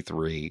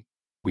 2023.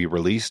 We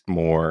released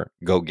more.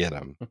 Go get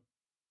them.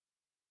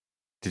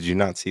 Did you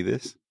not see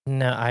this?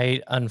 No,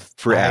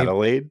 For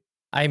Adelaide?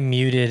 I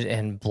muted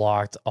and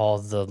blocked all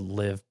the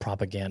live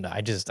propaganda.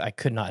 I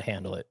could not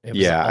handle it. It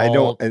was I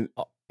don't.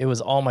 It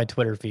was all my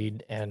Twitter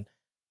feed, and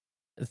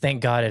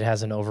thank God it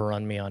hasn't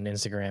overrun me on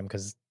Instagram,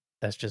 because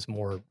that's just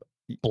more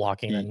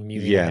blocking and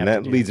muting. Yeah, and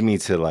that leads me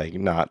to like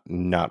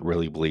not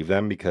really believe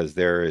them, because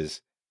there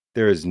is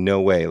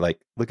no way. Like,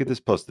 look at this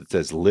post that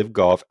says Live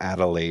Golf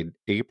Adelaide,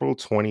 April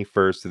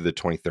 21st through the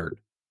 23rd.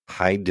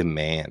 High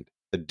demand.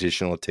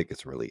 Additional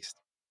tickets released.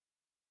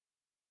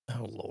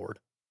 Oh Lord.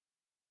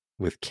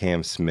 With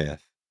Cam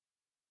Smith,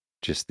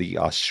 just the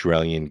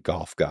Australian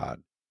golf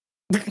god.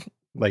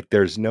 Like,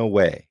 there's no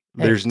way.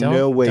 Hey, there's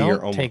no way don't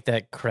you're almost... take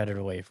that credit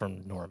away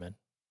from Norman.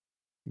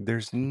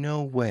 There's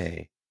no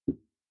way.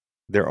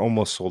 They're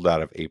almost sold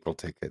out of April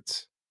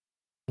tickets.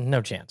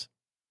 No chance.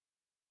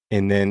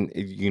 And then,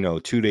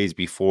 2 days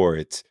before,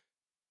 it's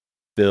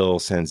Phil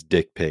sends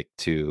dick pic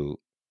to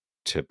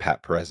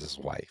Pat Perez's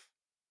wife.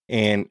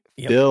 And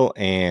Phil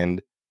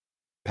and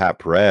Pat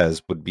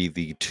Perez would be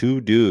the two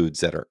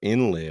dudes that are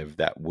in Live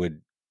that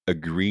would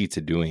agree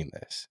to doing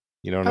this.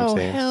 You know what I'm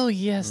saying? Oh, hell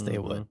yes, they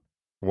would.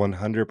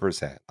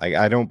 100%. Like,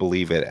 I don't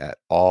believe it at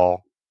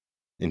all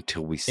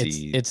until we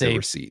see the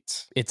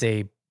receipts. It's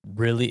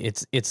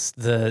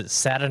the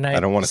Saturday night.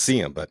 I don't want to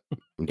see them, but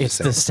it's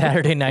the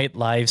Saturday Night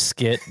Live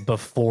skit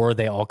before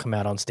they all come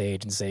out on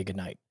stage and say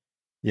goodnight.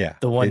 Yeah.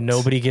 The one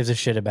nobody gives a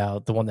shit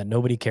about, the one that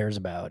nobody cares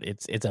about.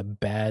 It's a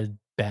bad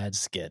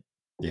skit.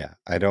 Yeah,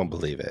 I don't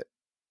believe it.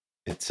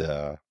 It's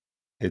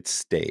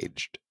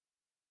staged,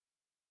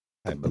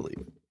 I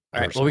believe. All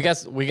right. Well,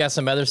 we got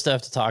some other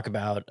stuff to talk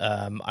about.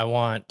 I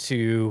want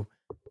to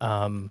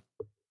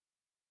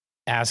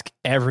ask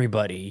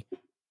everybody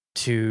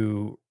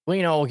to,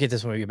 we'll get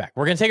this when we get back.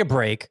 We're going to take a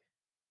break.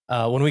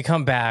 When we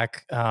come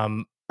back,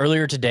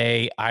 earlier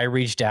today, I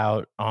reached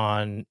out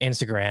on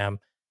Instagram.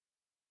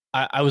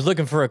 I was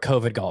looking for a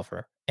COVID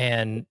golfer,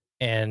 and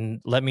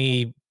let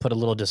me put a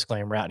little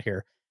disclaimer out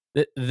here.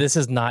 This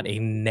is not a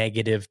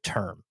negative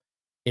term.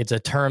 It's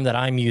a term that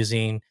I'm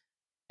using,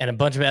 and a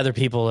bunch of other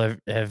people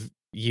have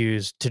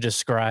used to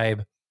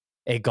describe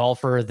a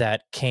golfer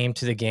that came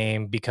to the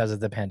game because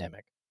of the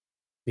pandemic.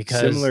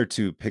 Because similar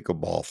to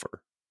pickleballfer.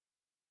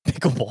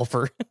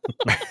 Pickleballfer.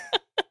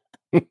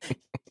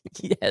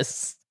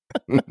 Yes.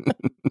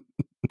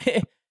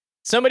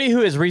 Somebody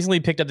who has recently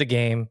picked up the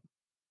game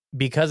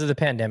because of the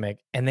pandemic,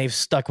 and they've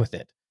stuck with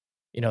it.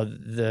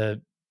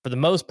 For the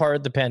most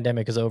part, the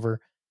pandemic is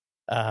over.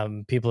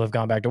 People have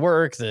gone back to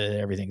work,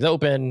 everything's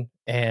open,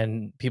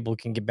 and people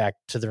can get back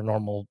to their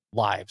normal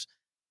lives.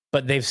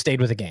 But they've stayed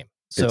with the game.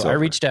 So I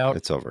reached out.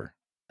 It's over.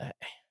 I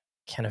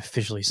can't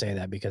officially say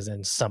that, because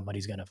then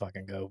somebody's going to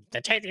fucking go, the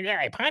Chasing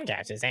Larry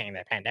podcast is saying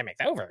the pandemic's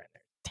over.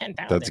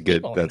 10,000 That's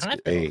good. That's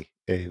hey,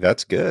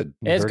 that's good.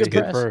 It's good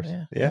press. First.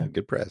 Yeah,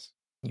 good press.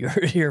 You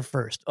heard it here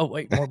first. Oh,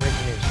 wait, more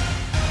breaking news.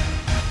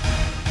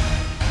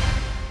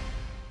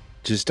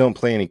 Just don't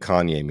play any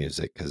Kanye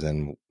music, because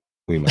then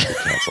we might be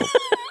canceled.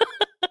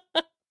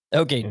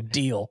 Okay,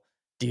 deal.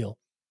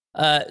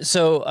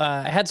 So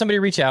I had somebody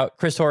reach out.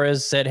 Chris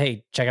Torres said,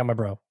 "Hey, check out my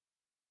bro."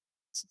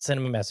 Send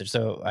him a message.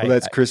 So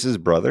that's Chris's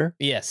brother?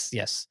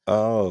 Yes.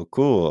 Oh,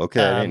 cool.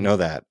 Okay, I didn't know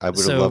that. I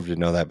would have loved to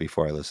know that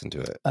before I listened to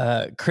it.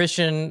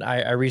 Christian,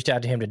 I reached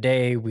out to him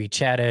today. We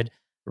chatted,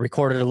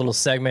 recorded a little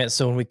segment.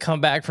 So when we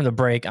come back from the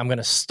break, I'm going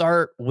to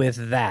start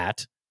with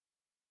that.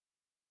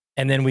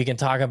 And then we can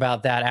talk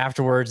about that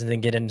afterwards, and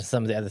then get into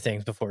some of the other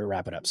things before we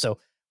wrap it up. So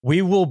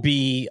we will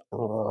be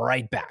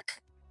right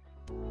back.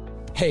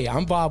 Hey,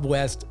 I'm Bob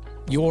West,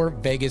 your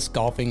Vegas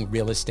golfing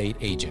real estate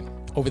agent.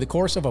 Over the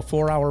course of a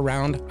 4-hour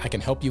round, I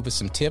can help you with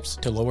some tips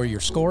to lower your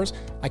scores.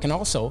 I can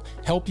also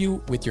help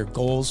you with your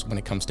goals when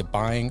it comes to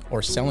buying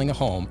or selling a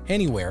home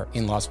anywhere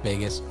in Las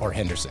Vegas or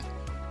Henderson.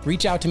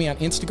 Reach out to me on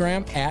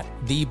Instagram at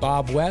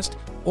 @TheBobWest,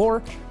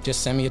 or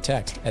just send me a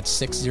text at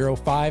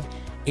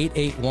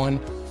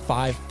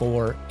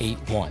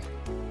 605-881-5481.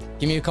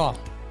 Give me a call.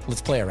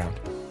 Let's play around.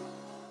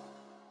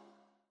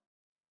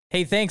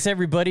 Hey, thanks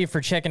everybody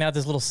for checking out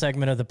this little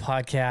segment of the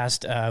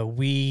podcast.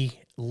 We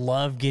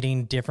love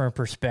getting different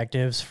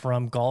perspectives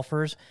from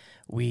golfers.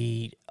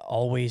 We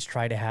always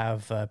try to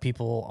have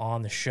people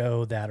on the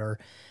show that are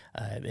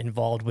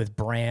involved with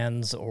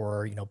brands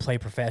or, play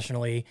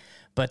professionally.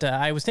 But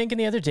I was thinking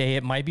the other day,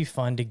 it might be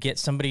fun to get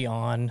somebody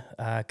on,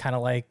 kind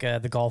of like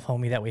the golf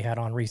homie that we had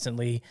on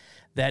recently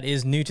that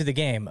is new to the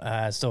game.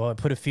 So I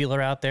put a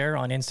feeler out there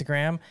on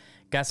Instagram,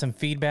 got some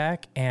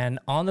feedback, and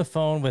on the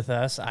phone with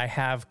us, I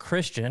have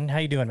Christian. How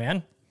you doing,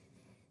 man?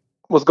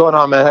 What's going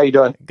on, man? How you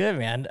doing? Good,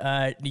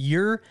 man.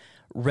 You're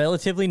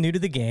relatively new to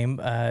the game.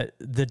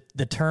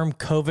 The term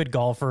COVID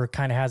golfer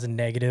kind of has a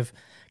negative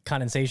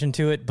connotation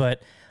to it,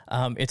 but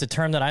it's a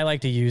term that I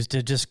like to use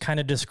to just kind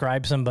of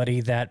describe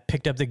somebody that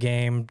picked up the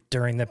game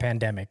during the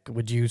pandemic.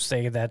 Would you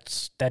say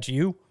that's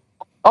you?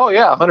 Oh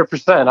yeah,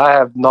 100%. I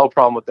have no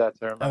problem with that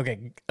term.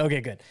 Okay,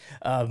 good.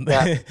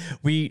 Yeah.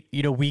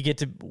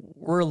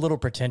 We're a little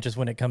pretentious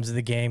when it comes to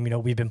the game.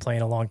 We've been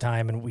playing a long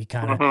time, and we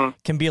kind of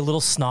Mhm. can be a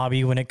little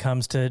snobby when it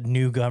comes to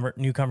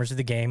newcomers to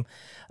the game.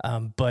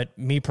 But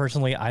me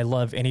personally, I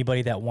love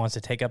anybody that wants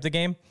to take up the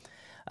game.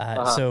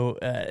 So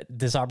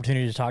this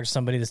opportunity to talk to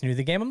somebody that's new to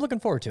the game, I'm looking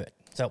forward to it.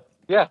 So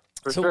Yeah,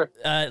 for sure.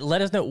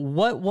 Let us know,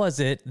 what was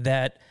it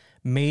that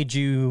made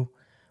you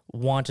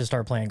want to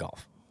start playing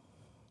golf?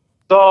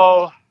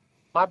 So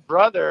my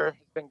brother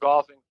has been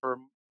golfing for,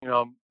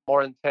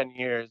 more than 10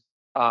 years.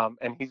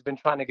 And he's been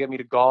trying to get me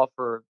to golf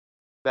for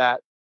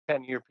that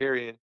 10-year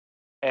period.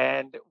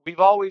 And we've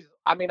always,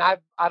 I've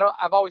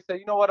always said,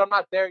 you know what, I'm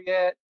not there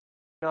yet.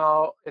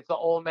 It's an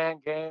old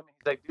man game.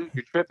 He's like, dude,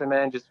 you're tripping,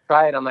 man. Just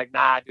try it. I'm like,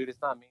 nah, dude,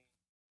 it's not me.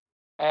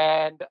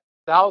 And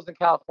that was in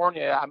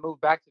California. I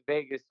moved back to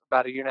Vegas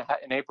about a year and a half.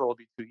 In April will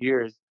be 2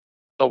 years.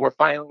 So we're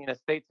finally in a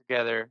state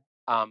together.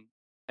 And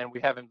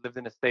we haven't lived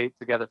in a state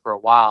together for a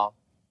while.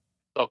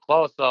 So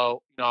close.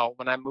 So,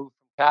 when I moved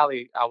from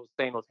Cali, I was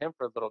staying with him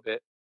for a little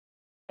bit.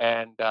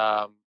 And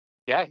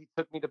yeah, he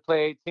took me to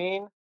play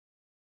 18.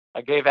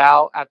 I gave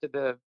out after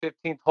the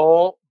 15th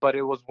hole, but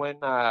it was when he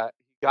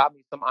got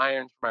me some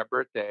irons for my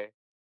birthday.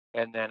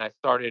 And then I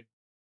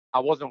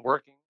wasn't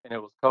working and it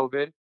was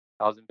COVID.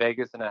 I was in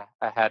Vegas and I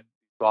had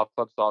golf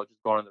clubs, so I was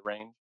just going to the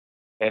range.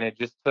 And it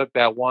just took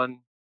that one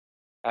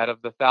out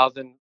of the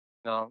thousand,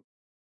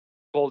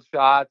 gold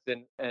shots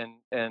and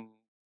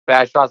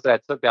bad shots that I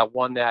took, that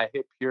one that I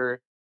hit pure,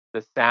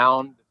 the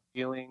sound, the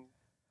feeling,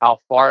 how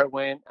far it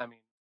went. I mean,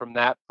 from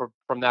that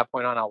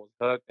point on, I was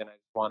hooked, and I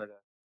just wanted to.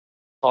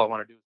 All I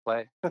want to do is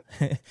play.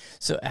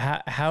 So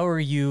how are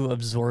you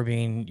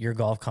absorbing your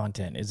golf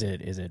content? Is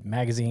it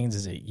magazines?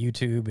 Is it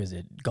YouTube? Is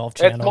it Golf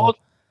Channel? It's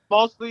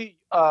mostly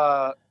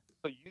so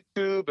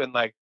YouTube and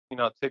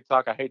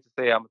TikTok. I hate to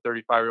say I'm a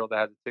 35-year-old that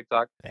has a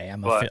TikTok. Hey,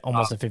 I'm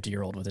almost a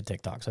 50-year-old with a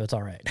TikTok, so it's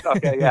all right.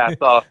 Okay, yeah.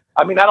 So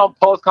I don't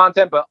post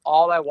content, but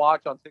all I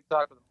watch on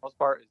TikTok for the most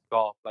part is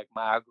golf. Like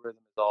my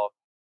algorithm is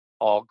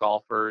all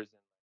golfers,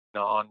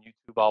 and on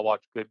YouTube I'll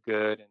watch Good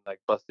and like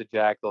Busted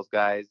Jack, those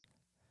guys.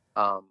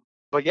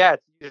 But yeah,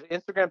 it's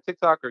Instagram,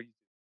 TikTok, or YouTube.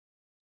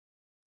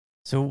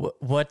 So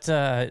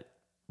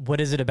what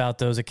is it about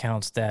those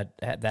accounts that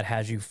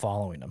has you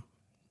following them?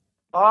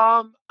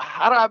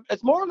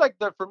 It's more like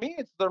for me,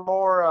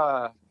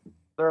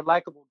 they're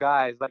likable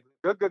guys, like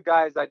good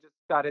guys. I just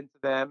got into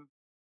them.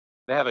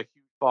 They have a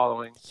huge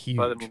following. Huge.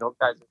 But I mean,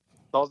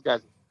 those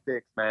guys are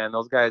sticks, man.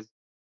 Those guys,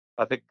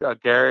 I think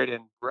Garrett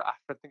and I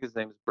think his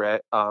name is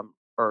Brett,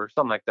 or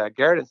something like that.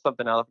 Garrett and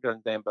something else, I forget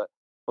his name, but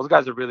those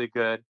guys are really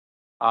good.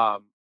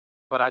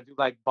 But I do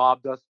like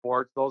Bob Does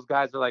Sports. Those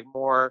guys are like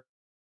more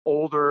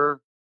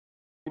older,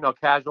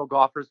 casual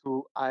golfers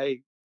who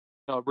I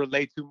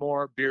relate to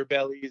more, beer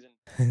bellies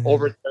and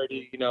over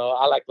 30.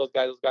 I like those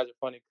guys. Those guys are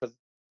funny because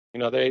I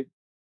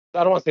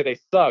don't want to say they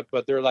suck,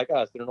 but they're like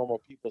us. They're normal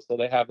people, so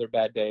they have their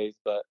bad days.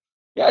 But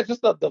yeah, it's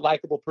just the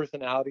likable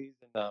personalities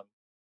and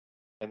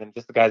then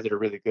just the guys that are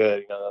really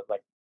good.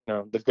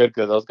 The good.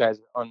 Those guys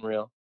are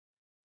unreal.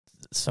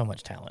 So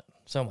much talent,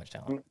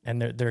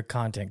 and their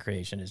content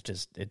creation is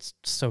it's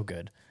so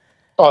good.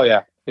 Oh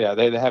yeah.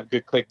 They have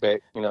good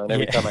clickbait. And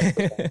every time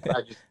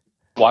I just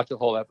watch a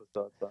whole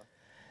episode.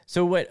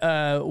 So what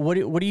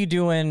are you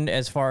doing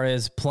as far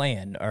as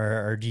playing,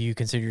 or do you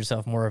consider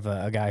yourself more of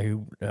a guy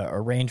who a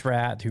range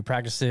rat who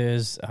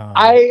practices?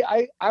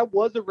 I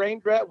was a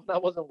range rat when I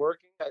wasn't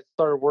working. I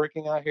started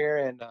working out here,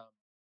 and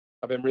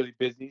I've been really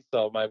busy,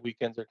 so my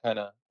weekends are kind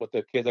of with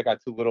the kids. I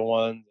got two little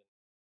ones.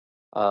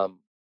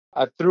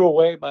 I threw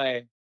away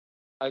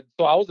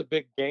so I was a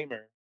big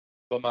gamer,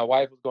 but my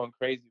wife was going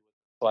crazy with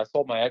it. So I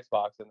sold my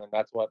Xbox, and then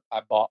that's what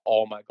I bought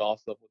all my golf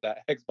stuff with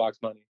that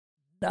Xbox money.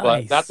 Nice.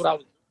 But that's what I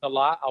was doing a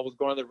lot. I was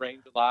going to the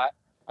range a lot.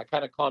 I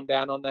kind of calmed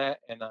down on that,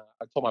 and I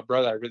told my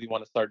brother I really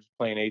want to start just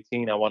playing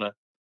 18. I want to,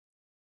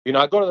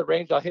 I go to the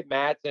range, I'll hit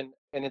mats, and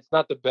it's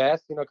not the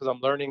best, because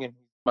I'm learning. And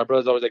my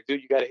brother's always like,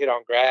 dude, you got to hit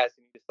on grass,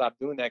 and you need to stop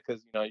doing that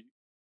because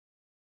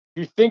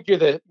you think you're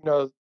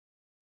the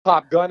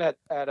top gun at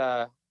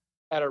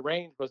a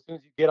range, but as soon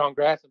as you get on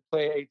grass and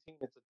play 18,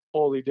 it's a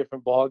totally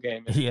different ball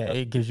game. And, yeah,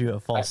 it gives you a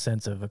false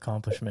sense of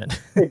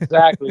accomplishment.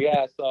 Exactly.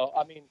 Yeah. So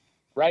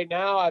right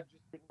now I've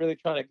just been really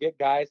trying to get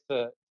guys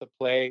to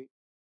play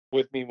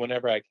with me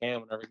whenever I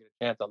can, whenever I get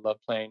a chance. I love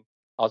playing.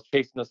 I was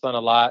chasing the sun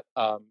a lot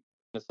in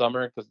the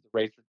summer because the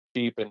rates are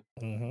cheap, and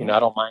I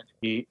don't mind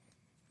the heat.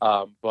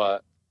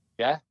 But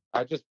yeah,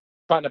 I just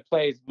trying to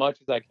play as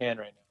much as I can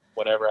right now,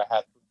 whatever I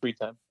have free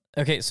time.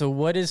 Okay, so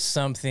what is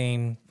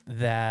something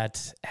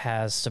that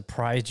has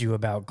surprised you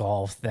about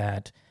golf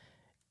that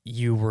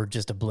you were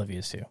just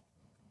oblivious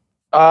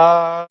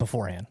to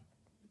beforehand?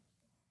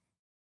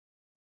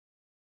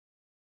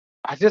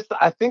 I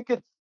think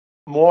it's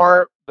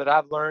more that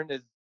I've learned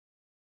is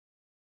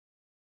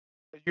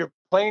you're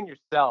playing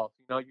yourself.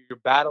 You're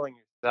battling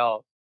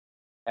yourself,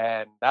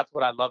 and that's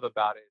what I love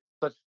about it.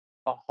 It's such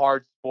a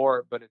hard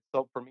sport, but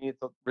for me, it's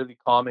really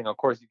calming. Of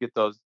course, you get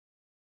those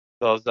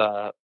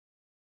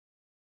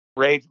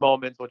rage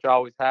moments, which I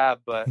always have,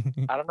 but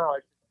I don't know.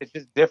 It's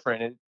just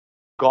different.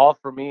 Golf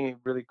for me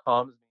really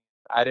calms me.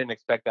 I didn't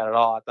expect that at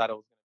all. I thought it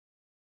was,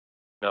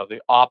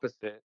 the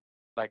opposite,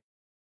 like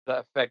the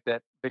effect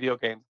that video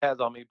games has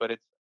on me, but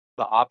it's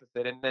the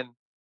opposite. And then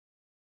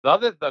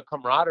the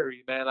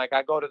camaraderie, man. Like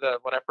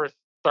when I first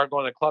started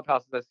going to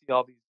clubhouses, I see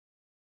all these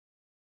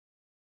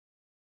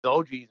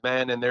OGs,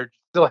 man, and they're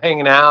still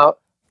hanging out.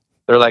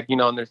 They're like, in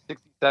their 60s,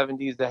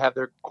 70s. They have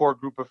their core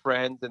group of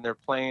friends, and they're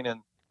playing,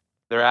 and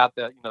they're out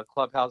the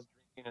clubhouse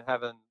drinking and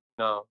having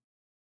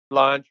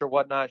lunch or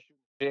whatnot, shooting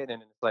shit.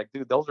 And it's like,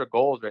 dude, those are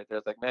goals right there.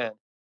 It's like, man,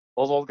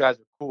 those old guys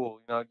are cool,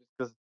 just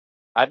because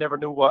I never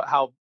knew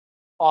how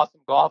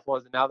awesome golf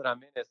was, and now that I'm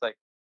in it, it's like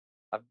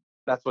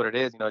that's what it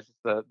is. It's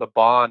just the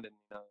bond and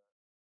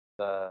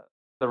the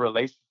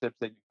relationships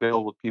that you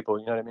build with people.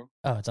 You know what I mean?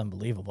 Oh, it's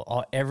unbelievable.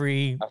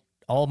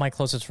 All my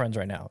closest friends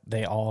right now,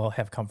 they all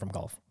have come from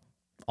golf.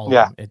 All of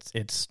them.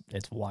 It's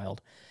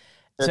wild.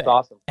 It's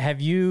awesome. Have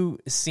you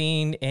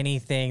seen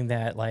anything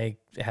that like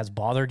has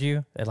bothered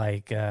you? That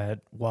like,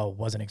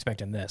 wasn't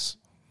expecting this.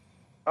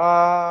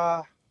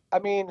 I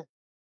mean,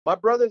 my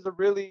brother's a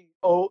really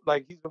old,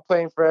 like he's been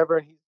playing forever,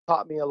 and he's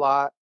taught me a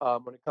lot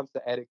when it comes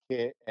to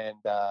etiquette. And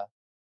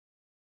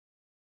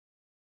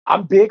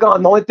I'm big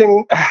on the only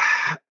thing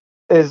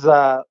is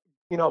when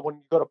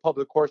you go to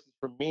public courses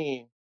for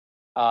me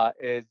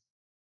is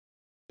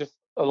just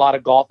a lot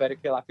of golf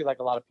etiquette. I feel like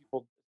a lot of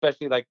people,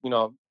 especially like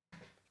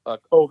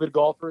COVID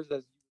golfers,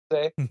 as you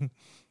say,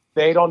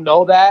 they don't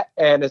know that,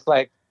 and it's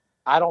like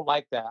I don't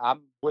like that.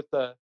 I'm with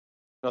the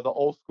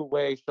old school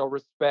way: show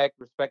respect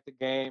the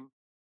game,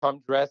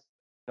 come dressed,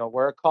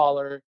 wear a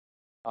collar,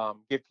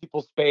 give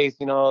people space.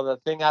 The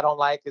thing I don't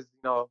like is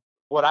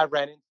what I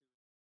ran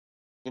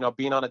into,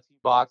 being on a tee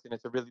box and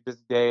it's a really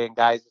busy day and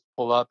guys just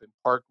pull up and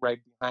park right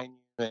behind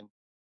you and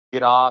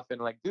get off,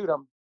 and like, dude,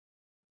 I'm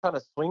trying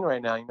to swing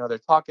right now. They're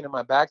talking in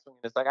my backswing.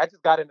 It's like I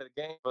just got into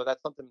the game, but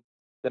that's something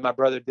that my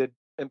brother did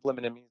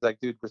implement in me. He's like,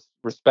 dude,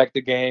 respect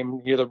the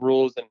game, hear the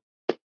rules, and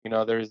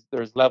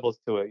there's levels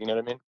to it. You know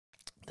what I mean?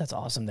 That's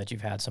awesome that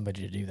you've had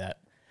somebody to do that.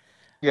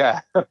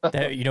 Yeah.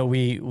 That,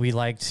 we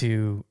like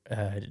to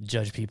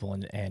judge people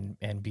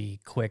and be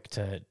quick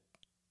to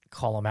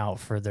call them out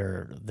for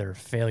their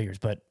failures,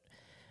 but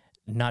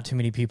not too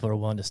many people are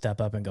willing to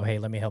step up and go, hey,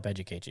 let me help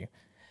educate you.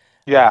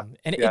 Yeah.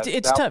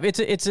 It's tough.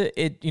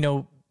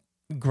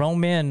 Grown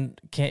men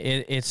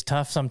it's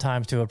tough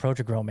sometimes to approach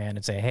a grown man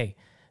and say, hey,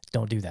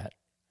 don't do that.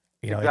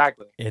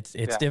 Exactly.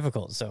 It's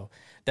difficult. So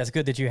that's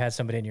good that you had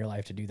somebody in your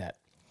life to do that.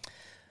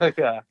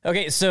 Yeah.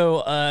 Okay,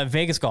 so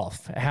Vegas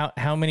golf.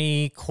 How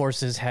many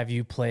courses have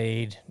you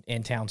played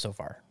in town so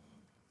far?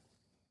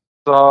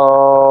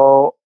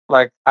 So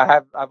like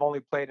I've only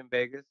played in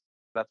Vegas.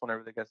 That's when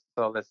everything gets.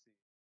 So let's see.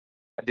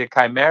 I did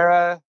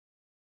Chimera,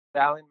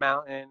 Stallion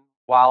Mountain,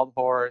 Wild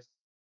Horse,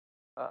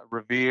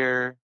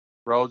 Revere,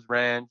 Rose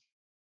Ranch,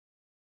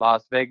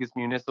 Las Vegas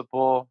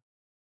Municipal,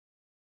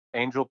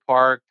 Angel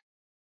Park,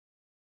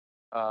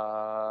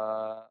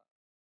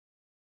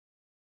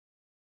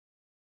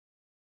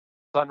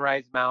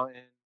 Sunrise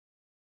Mountain,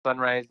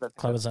 Sunrise. That's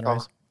Club at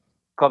Sunrise.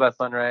 Club at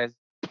Sunrise.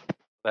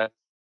 That's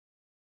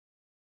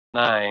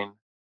 9.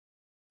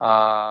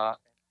 That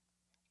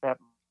might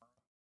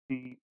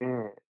be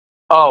it.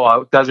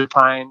 Oh, Desert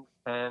Pine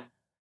 10.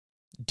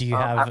 Do you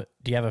have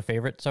a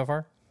favorite so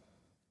far?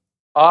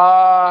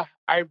 I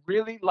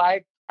really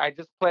like. I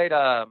just played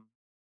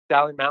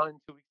Stallion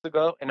Mountain 2 weeks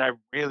ago, and I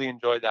really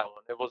enjoyed that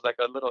one. It was like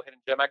a little hidden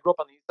gem. I grew up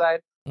on the east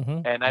side,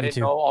 and I didn't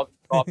know all the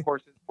golf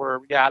courses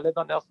were. Yeah, I lived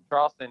on Nelson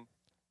Charleston,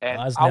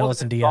 and I was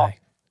Nelson DI.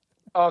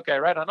 Okay,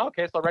 right on.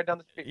 Okay, so right down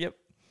the street. Yep.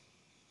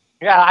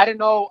 Yeah, I didn't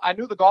know. I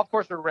knew the golf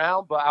course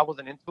around, but I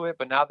wasn't into it.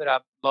 But now that I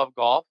love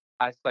golf,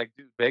 I was like,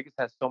 dude, Vegas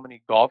has so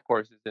many golf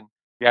courses, and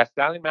yeah,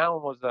 Stallion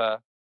Mountain was a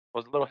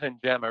little hidden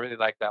gem. I really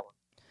like that one.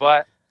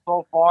 But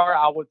so far,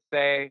 I would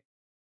say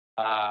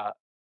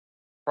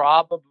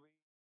probably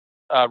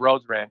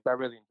Rose Ranch. I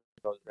really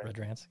enjoy Rose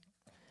Ranch.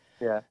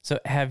 Yeah. So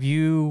have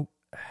you,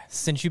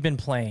 since you've been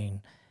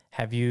playing,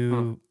 have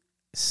you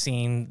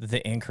seen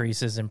the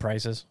increases in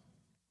prices?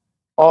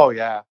 Oh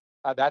yeah,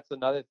 that's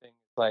another thing.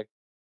 It's like,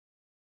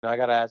 I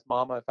gotta ask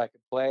Mama if I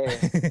could play,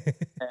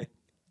 and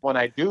when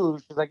I do,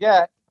 she's like,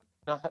 "Yeah,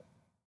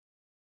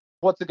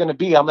 what's it gonna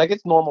be?" I'm like,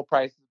 "It's normal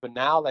prices." But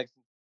now, like,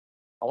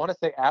 I want to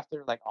say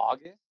after like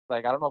August,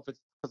 like I don't know if it's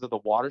because of the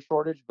water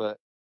shortage, but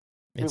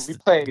it's we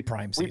played the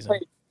prime season.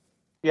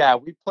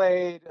 We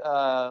played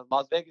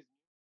Las Vegas.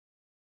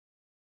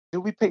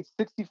 Dude, we paid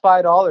 $65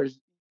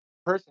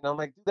 per person. I'm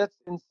like, dude, that's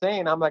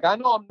insane. I'm like, I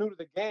know I'm new to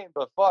the game,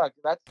 but fuck,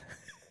 that's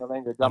the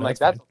language. I'm like,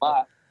 that's a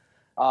lot.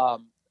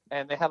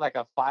 And they had like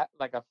a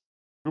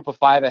group of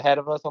 5 ahead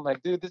of us. I'm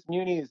like, dude, this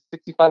muni is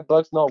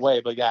 $65. No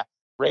way. But yeah,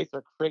 rates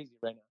are crazy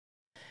right now.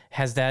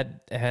 Has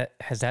that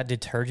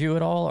deterred you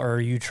at all, or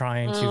are you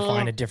trying to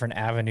find a different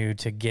avenue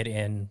to get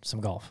in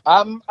some golf?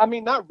 I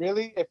mean, not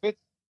really. If it's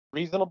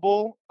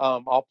reasonable,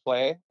 I'll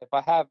play. If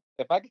I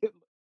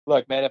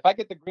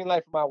get the green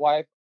light from my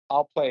wife,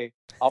 I'll play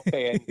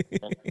anything.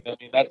 I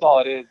mean, that's all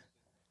it is.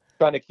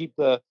 Trying to keep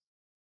the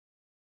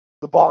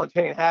the ball and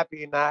chain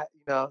happy, and not,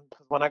 because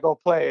when I go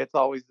play, it's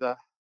always the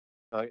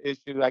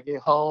issue. I get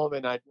home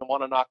and I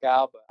want to knock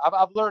out, but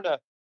I've learned to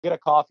get a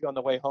coffee on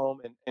the way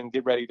home and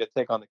get ready to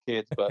take on the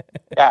kids. But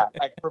yeah,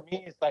 like for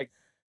me, it's like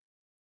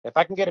if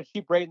I can get a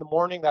cheap rate in the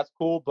morning, that's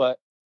cool. But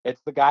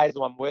it's the guys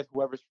who I'm with,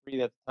 whoever's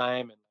free at the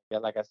time, and yeah,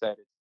 like I said,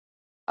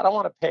 I don't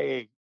want to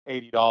pay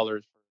 $80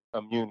 for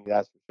a muni,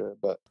 that's for sure.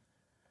 But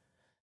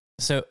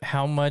so,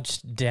 how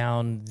much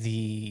down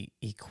the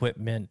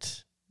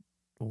equipment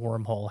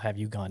wormhole have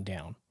you gone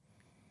down?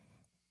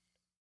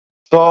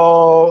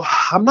 So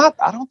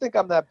I don't think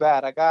I'm that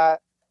bad.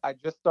 I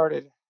just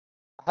started.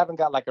 I haven't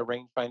got like a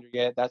rangefinder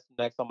yet. That's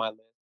next on my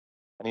list.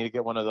 I need to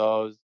get one of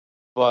those.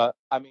 But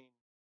I mean,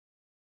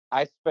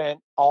 I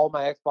spent all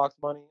my Xbox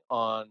money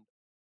on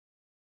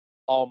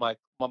all my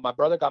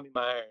brother got me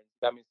my irons,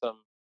 got me some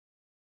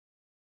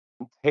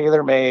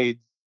TaylorMade.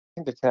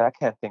 I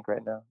can't think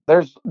right now.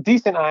 There's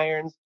decent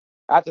irons.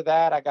 After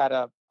that,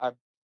 I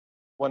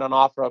went on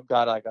offer. I've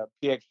got like a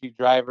PXG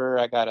driver.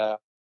 I got a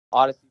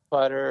Odyssey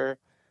putter.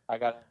 I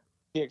got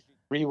a PXG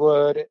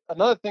 3-wood.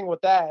 Another thing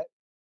with that,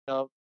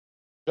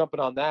 jumping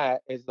on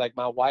that is like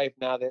my wife.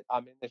 Now that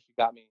I'm in this, she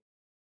got me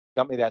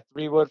that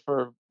 3-wood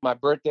for my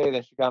birthday.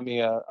 Then she got me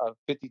a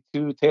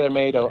 52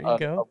 TaylorMade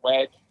a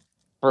wedge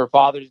for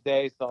Father's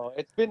Day. So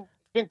it's been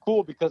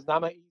cool because now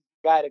I'm an easy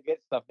guy to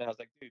get stuff now. It's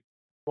like, dude,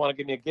 you want to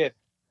give me a gift?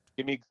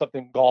 Give me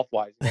something golf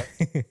wise.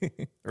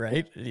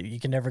 Right? You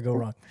can never go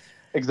wrong.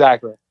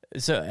 Exactly.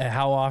 So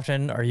how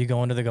often are you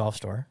going to the golf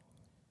store?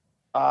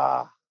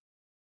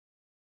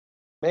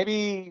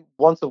 Maybe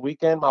once a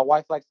weekend. My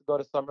wife likes to go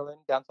to Summerlin,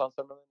 downtown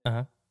Summerlin.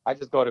 Uh-huh. I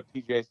just go to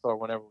PJ store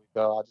whenever we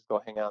go. I'll just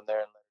go hang out there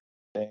and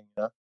let her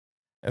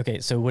thing, Okay,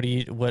 so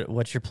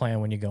what's your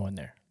plan when you go in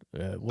there?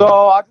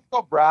 So I just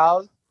go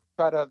browse,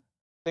 try to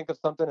think of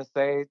something to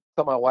say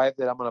to my wife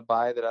that I'm gonna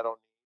buy that I don't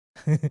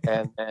need,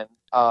 and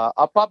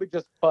I'll probably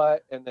just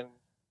putt and then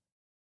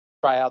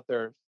try out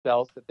their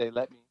stealth that they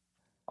let me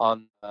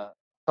on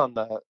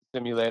the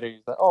simulator.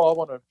 He's like, oh, I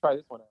want to try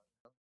this one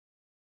out.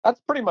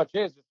 That's pretty much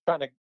it. Just trying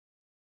to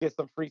get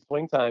some free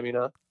swing time,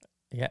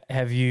 Yeah.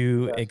 Have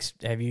you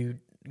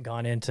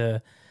gone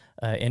into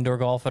indoor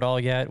golf at all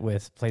yet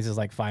with places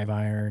like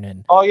 5-iron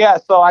and? Oh yeah,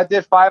 so I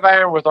did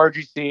 5-iron with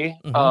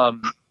RGC.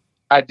 Mm-hmm.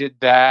 I did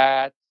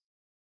that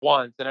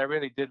once, and I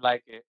really did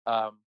like it.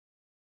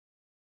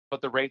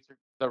 But the rates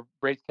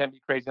can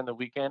be crazy on the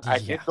weekend. Yeah. I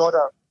did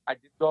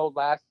go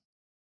last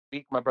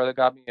week. My brother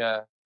got me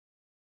a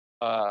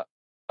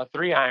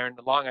 3-iron,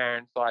 the long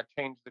iron, so I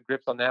changed the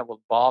grips on that with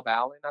Bob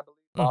Allen, I believe.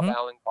 Bob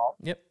Allen Golf.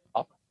 Yep.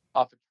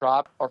 Off of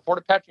Trop or Fort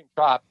Apache and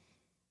Trop,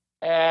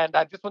 and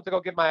I just went to go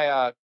get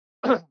my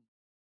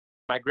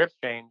my grips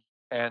changed,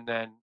 and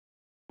then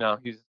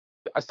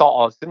I saw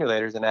all the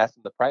simulators and asked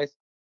him the price.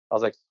 I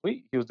was like,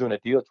 sweet. He was doing a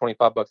deal at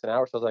 $25 an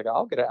hour, so I was like,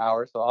 I'll get an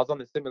hour. So I was on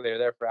the simulator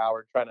there for an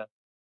hour trying to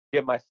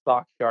get my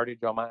stock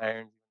yardage on my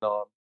irons, even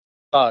though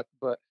I'm stuck.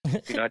 But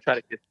I try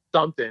to get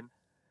something.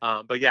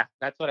 But yeah,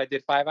 that's what I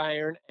did: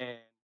 5-iron and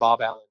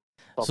Bob Allen.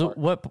 So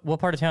what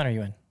part of town are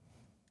you in?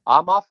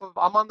 I'm on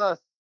the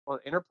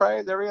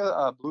Enterprise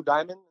area, Blue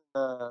Diamond,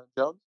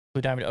 Jones.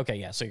 Blue Diamond. Okay,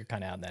 yeah. So you're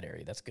kind of out in that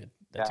area. That's good.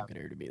 That's a good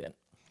area to be then.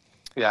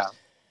 Yeah.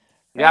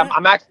 Yeah,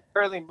 I'm actually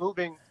currently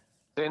moving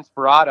to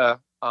Inspirada.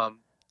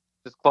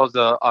 Just closed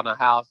on a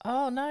house.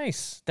 Oh,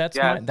 nice. That's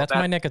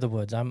my neck of the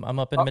woods. I'm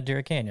up in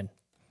Madera Canyon.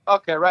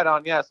 Okay, right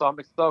on. Yeah, so I'm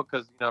stoked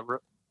because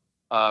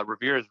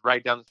Revere is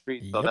right down the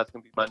street, so that's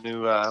gonna be my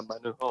new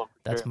home.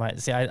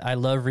 That's I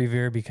love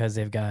Revere because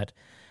they've got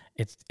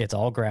it's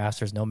all grass.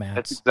 There's no mats.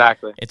 That's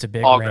exactly. It's a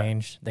big all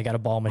range. Grass. They got a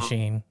ball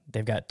machine. Mm-hmm.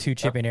 They've got 2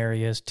 chipping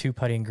areas, 2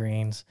 putting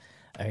greens.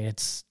 I mean,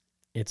 that's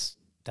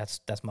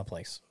my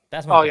place.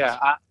 That's my place.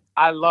 Yeah,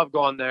 I love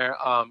going there.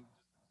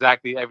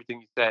 Exactly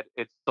everything you said.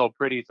 It's so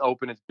pretty. It's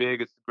open. It's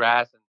big. It's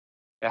grass, and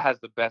it has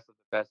the best of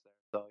the best there.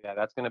 So yeah,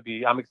 that's gonna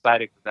be. I'm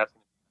excited because that's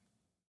gonna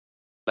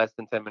be less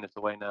than 10 minutes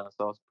away now.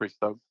 So I was pretty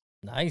stoked.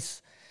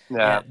 Nice.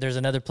 Yeah. There's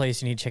another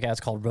place you need to check out. It's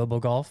called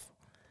RoboGolf.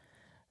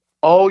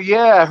 Oh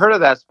yeah, I heard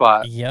of that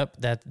spot. Yep,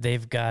 that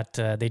they've got.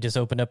 They just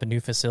opened up a new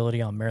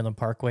facility on Maryland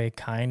Parkway,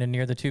 kind of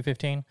near the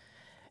 215.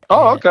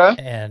 Oh, okay.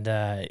 And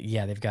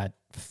they've got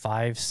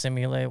 5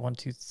 simulators,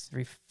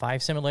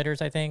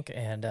 I think,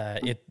 and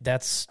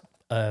that's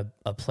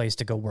a place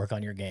to go work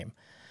on your game.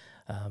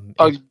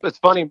 It's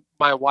funny.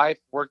 My wife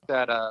worked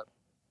at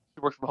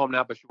she works from home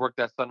now, but she worked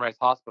at Sunrise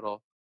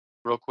Hospital,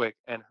 real quick,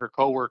 and her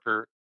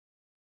coworker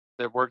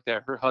that worked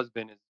there, her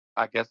husband is,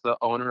 I guess, the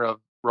owner of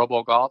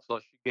RoboGolf, so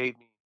she gave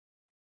me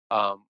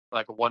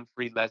like a 1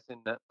 free lesson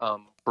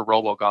for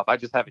RoboGolf. I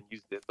just haven't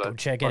used it, but go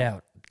check it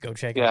out. Go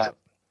check it out.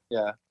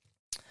 Yeah.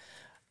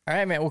 All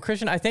right, man. Well,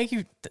 Christian, I thank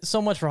you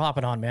so much for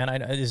hopping on, man.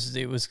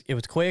 It was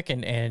quick,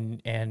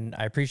 and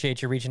I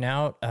appreciate you reaching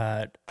out.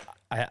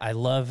 I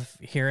love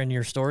hearing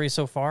your story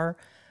so far.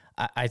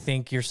 I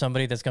think you're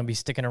somebody that's going to be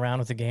sticking around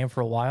with the game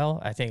for a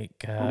while. I think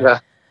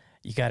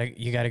you got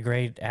a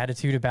great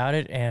attitude about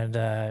it,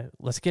 and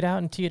let's get out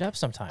and tee it up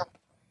sometime.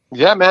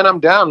 Yeah, man, I'm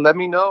down. Let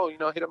me know.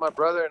 Hit up my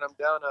brother, and I'm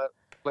down to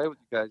play with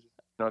you guys.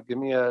 Shoot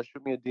me a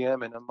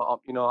DM, and I'm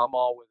all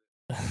with it.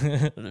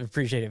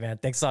 Appreciate it, man.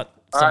 Thanks a lot.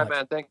 All right,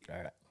 man. Thank you.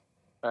 All right.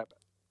 All right.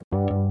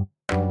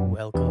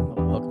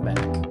 Welcome back.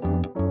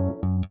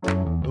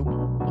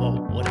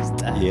 Oh, what is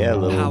that? Yeah,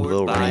 little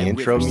Powered by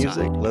intro Riverside.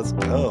 music. Let's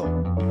go.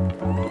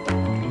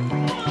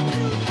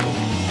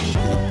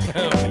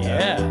 Oh,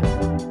 yeah.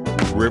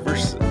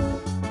 Rivers.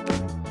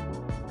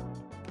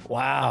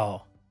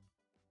 Wow.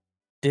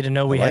 Didn't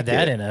know we I had like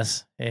that it. in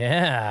us.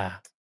 Yeah.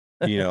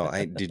 You know,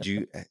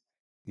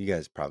 you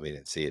guys probably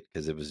didn't see it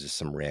because it was just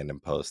some random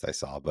post I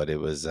saw, but it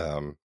was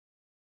have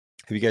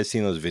you guys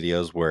seen those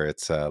videos where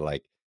it's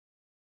like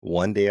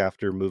one day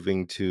after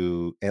moving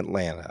to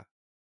Atlanta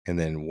and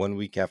then 1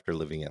 week after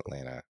living in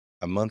Atlanta,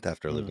 a month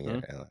after living in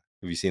Atlanta?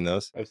 Have you seen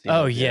those? I've seen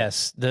Oh, those, yeah.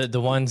 yes.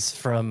 The ones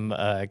from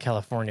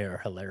California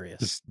are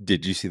hilarious.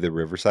 Did you see the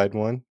Riverside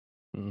one?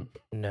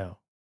 No.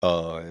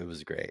 Oh, it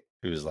was great.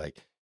 It was like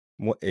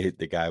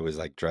the guy was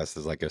like dressed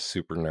as like a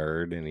super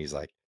nerd, and he's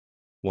like,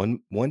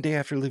 one day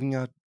after living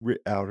out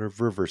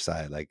of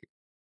Riverside, like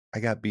I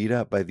got beat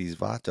up by these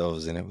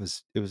vatos, and it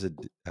was a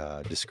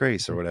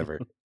disgrace or whatever.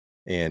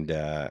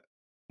 And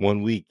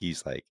 1 week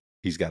he's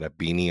got a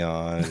beanie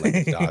on, like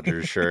a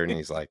Dodgers shirt, and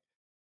he's like,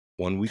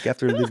 1 week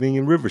after living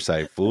in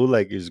Riverside, fool,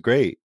 like it was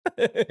great.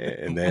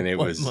 And then it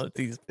was,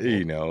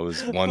 it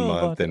was 1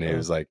 month, and it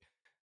was like,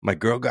 my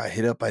girl got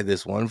hit up by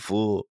this one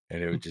fool,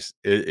 and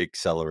it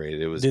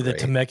accelerated. It was Dude, great. the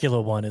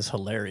Temecula one is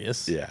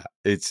hilarious. Yeah,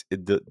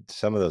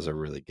 some of those are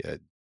really good.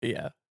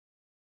 Yeah.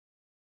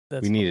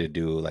 We need to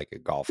do like a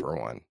golfer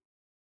one.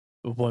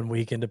 1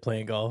 week into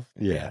playing golf.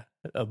 Yeah.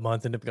 A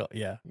month into golf.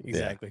 Yeah,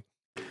 exactly.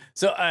 Yeah.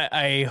 So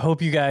I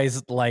hope you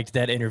guys liked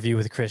that interview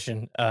with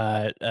Christian.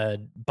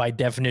 By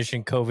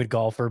definition, COVID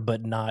golfer,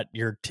 but not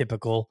your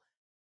typical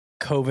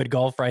COVID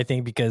golfer, I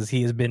think, because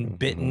he has been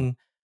bitten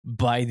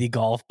by the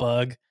golf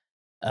bug.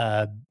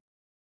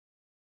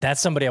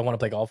 That's somebody I want to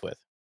play golf with,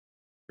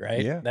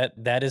 right? Yeah.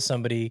 That is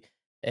somebody,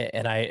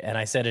 and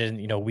I said it,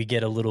 and we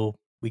get a little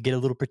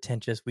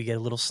pretentious, we get a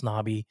little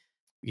snobby,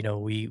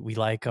 we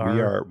like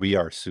our we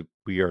are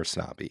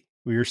snobby.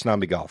 We are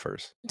snobby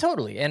golfers.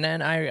 Totally, and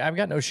then I've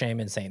got no shame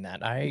in saying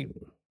that. But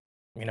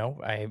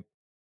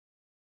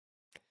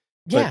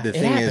the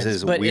thing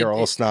is we are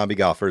all snobby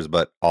golfers,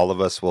 but all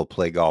of us will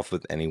play golf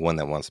with anyone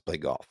that wants to play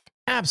golf.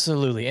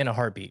 Absolutely, in a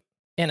heartbeat.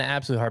 In an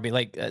absolute heartbeat.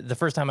 Like the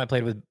first time I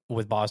played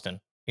with Boston,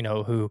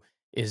 who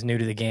is new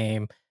to the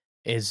game,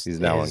 he's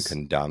now on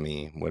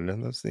Kendami. What are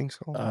those things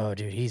called? Oh,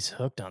 dude, he's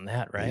hooked on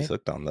that, right? He's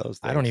hooked on those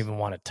things. I don't even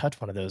want to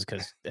touch one of those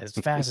because as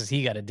fast as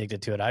he got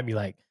addicted to it, I'd be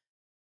like,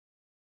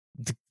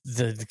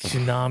 the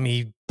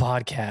Tsunami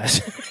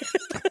podcast.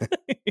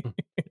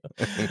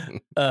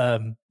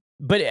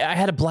 But I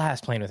had a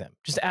blast playing with him.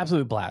 Just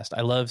absolute blast.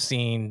 I love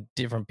seeing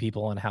different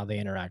people and how they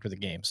interact with the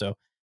game. So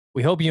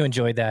we hope you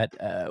enjoyed that.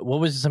 What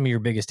was some of your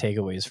biggest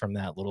takeaways from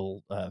that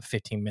little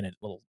 15-minute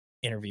little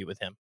interview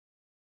with him?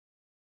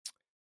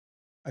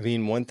 I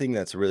mean, one thing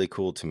that's really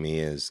cool to me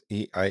is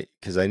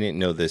because I didn't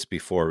know this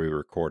before we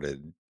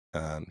recorded.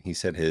 He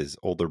said his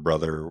older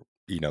brother,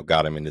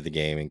 got him into the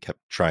game and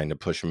kept trying to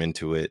push him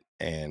into it,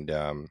 and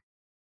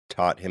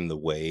taught him the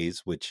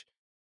ways, which,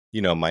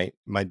 my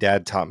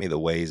dad taught me the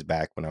ways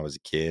back when I was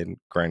a kid.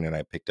 Granted,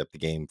 I picked up the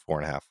game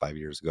 4.5, 5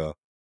 years ago.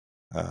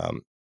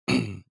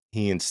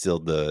 He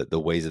instilled the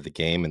ways of the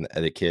game and the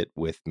etiquette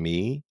with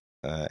me,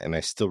 and I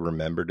still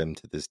remembered him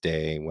to this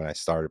day when I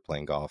started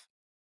playing golf.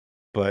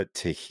 But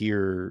to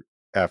hear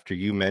after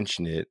you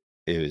mentioned it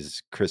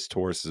was Chris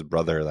Torres's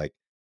brother, like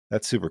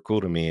that's super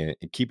cool to me. And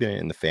keeping it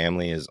in the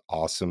family is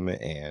awesome.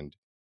 And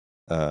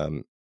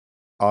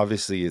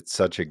obviously, it's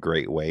such a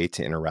great way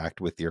to interact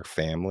with your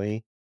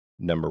family.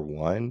 Number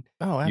one,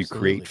 absolutely. You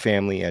create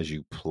family as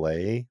you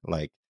play.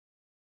 Like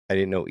I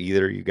didn't know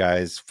either of you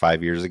guys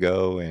 5 years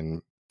ago,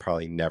 and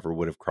probably never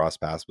would have crossed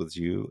paths with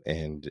you.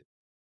 And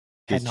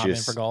had not been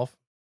for golf.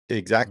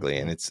 Exactly,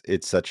 and it's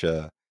such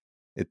a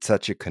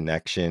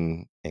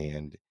connection,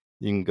 and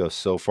you can go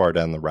so far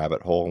down the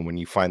rabbit hole. And when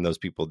you find those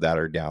people that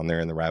are down there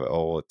in the rabbit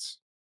hole, it's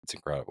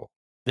incredible.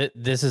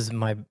 This is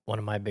one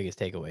of my biggest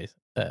takeaways.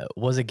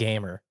 Was a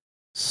gamer,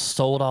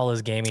 sold all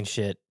his gaming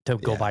shit to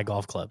go buy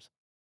golf clubs.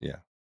 Yeah.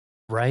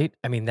 Right?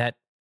 I mean,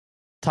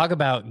 talk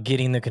about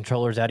getting the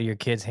controllers out of your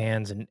kids'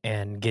 hands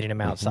and getting them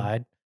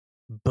outside.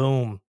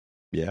 Boom.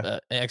 Yeah.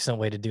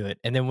 Excellent way to do it.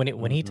 And then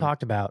when he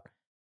talked about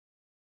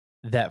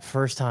that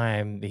first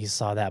time he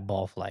saw that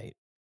ball flight,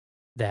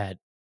 that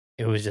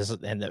it was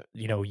just, and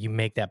you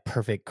make that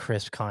perfect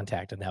crisp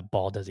contact and that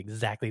ball does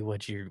exactly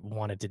what you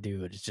want it to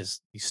do. It's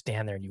just, you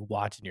stand there and you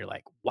watch and you're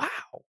like, wow.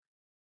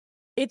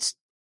 It's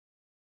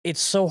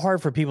so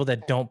hard for people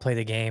that don't play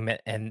the game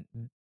and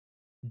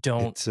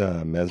don't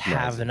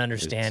have an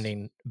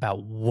understanding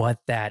about what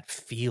that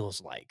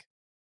feels like.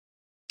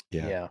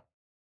 Yeah.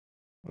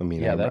 I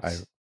mean,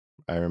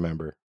 I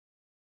remember.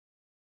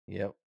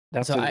 Yep.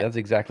 That's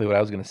exactly what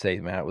I was going to say,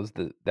 Matt.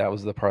 That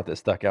was the part that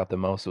stuck out the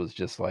most. Was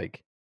just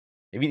like,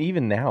 I mean,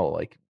 even now,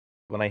 like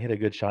when I hit a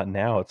good shot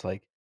now, it's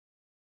like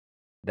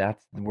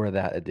that's where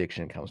that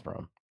addiction comes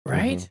from,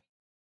 right?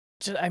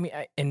 Just, I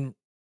mean,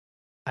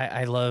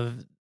 I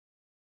love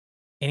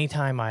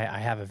anytime I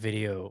have a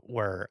video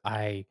where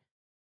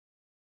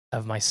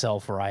of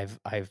myself where I've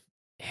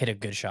hit a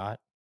good shot,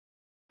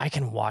 I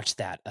can watch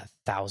that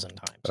 1,000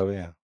 times. Oh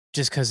yeah.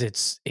 Just because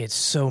it's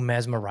so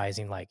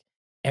mesmerizing. Like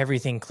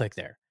everything clicked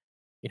there.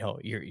 You know,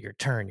 your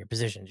turn, your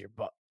positions,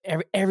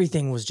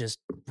 everything was just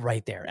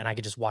right there, and I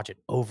could just watch it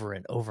over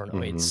and over and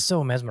over. It's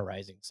so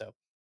mesmerizing. So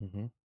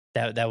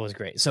that was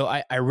great. So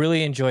I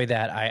really enjoyed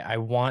that. I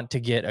want to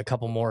get a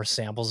couple more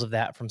samples of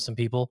that from some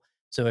people.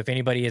 So if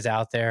anybody is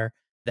out there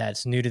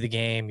that's new to the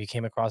game, you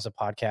came across a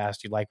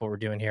podcast, you like what we're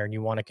doing here, and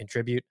you want to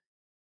contribute,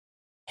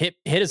 hit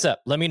us up.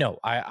 Let me know.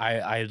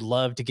 I'd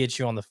love to get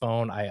you on the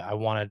phone. I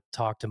want to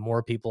talk to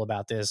more people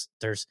about this.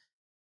 There's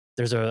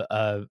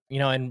a you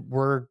know, and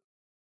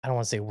I don't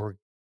want to say we're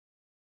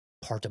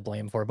part to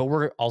blame for it, but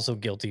we're also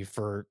guilty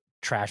for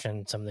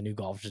trashing some of the new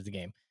golfers to the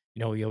game.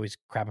 You know, we always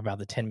crap about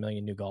the 10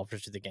 million new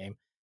golfers to the game.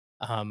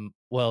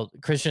 Well,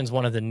 Christian's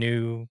one of the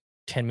new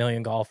 10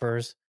 million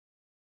golfers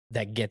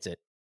that gets it,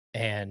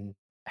 and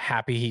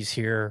happy he's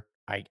here.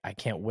 I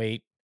can't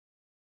wait.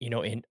 You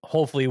know, and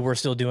hopefully we're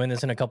still doing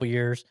this in a couple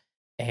years,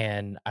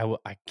 and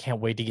I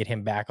can't wait to get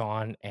him back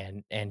on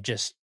and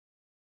just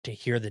to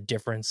hear the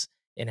difference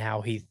in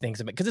how he thinks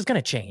of it, because it's going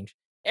to change.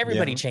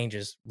 Everybody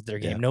changes with their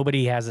game.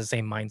 Nobody has the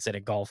same mindset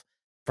at golf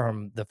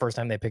from the first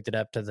time they picked it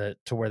up to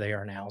where they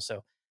are now.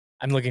 So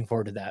I'm looking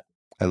forward to that.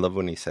 I love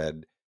when he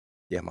said,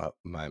 "Yeah,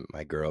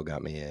 my girl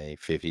got me a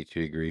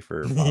 52 degree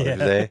for Father's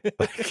Day."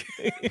 Like,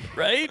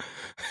 right?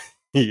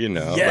 You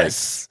know,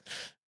 yes.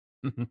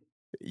 Like,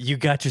 you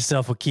got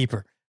yourself a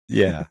keeper.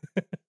 Yeah.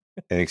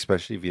 And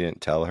especially if you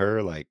didn't tell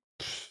her, like,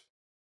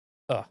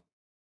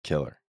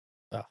 kill her.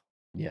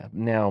 Yeah.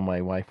 Now my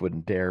wife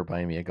wouldn't dare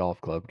buy me a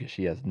golf club because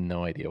she has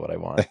no idea what I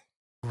want.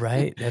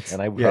 Right. That's and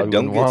I probably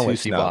don't wouldn't get want too what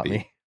she bought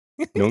snobby.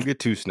 me. Don't get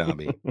too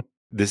snobby.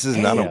 This is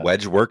not a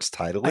Wedgeworks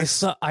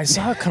Titleist. I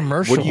saw a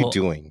commercial. What are you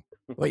doing?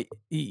 Wait,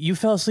 you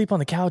fell asleep on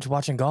the couch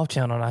watching Golf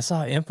Channel, and I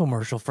saw an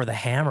infomercial for the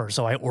hammer,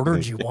 so I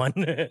ordered you one.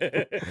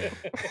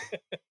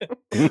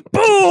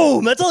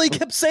 Boom! That's all he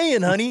kept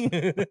saying, honey.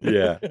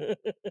 Yeah.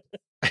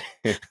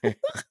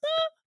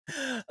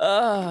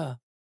 All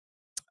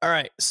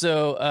right.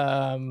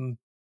 So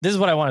this is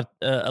what I want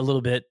a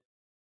little bit.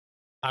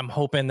 I'm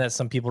hoping that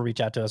some people reach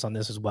out to us on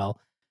this as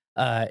well.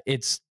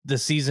 It's the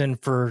season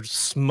for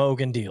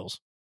smoking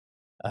deals.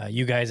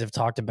 You guys have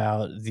talked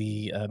about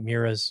the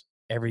Miras.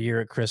 Every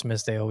year at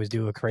Christmas, they always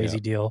do a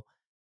crazy deal.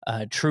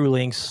 True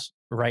Links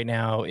right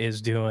now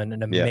is doing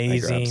an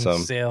amazing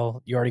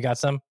sale. You already got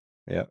some?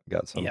 Yeah,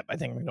 got some. Yep, I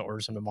think I'm going to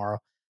order some tomorrow.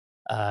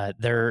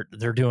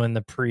 They're doing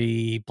the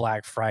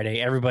pre-Black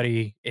Friday.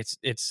 Everybody,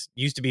 it's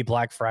used to be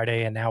Black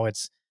Friday, and now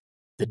it's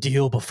the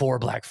deal before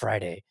Black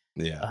Friday.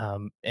 Yeah.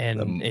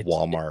 And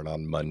Walmart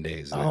on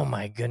Mondays. Oh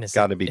my goodness.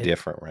 Got to be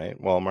different, right?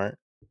 Walmart.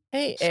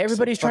 Hey,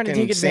 everybody's trying to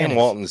take advantage. Sam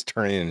Walton's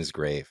turning in his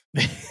grave.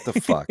 What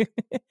the fuck?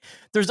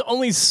 There's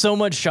only so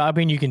much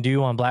shopping you can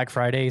do on Black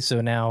Friday,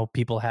 so now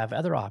people have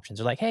other options.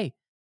 They're like, hey,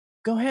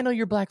 go handle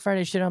your Black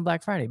Friday shit on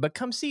Black Friday, but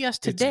come see us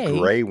today. It's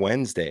Gray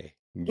Wednesday.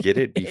 Get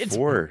it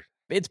before.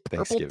 It's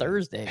Purple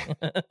Thursday.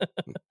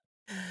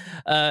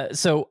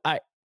 So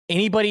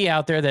anybody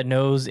out there that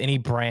knows any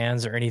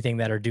brands or anything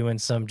that are doing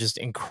some just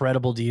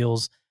incredible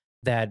deals,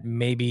 that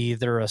maybe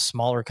they're a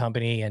smaller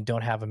company and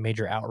don't have a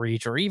major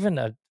outreach, or even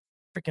a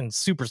freaking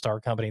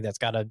superstar company that's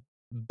got a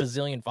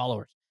bazillion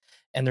followers,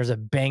 and there's a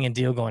banging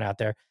deal going out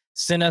there,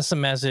 send us a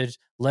message.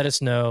 Let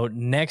us know.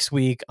 Next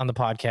week on the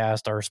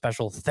podcast, our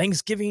special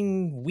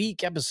Thanksgiving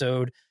week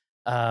episode,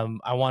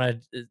 I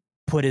want to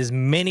put as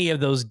many of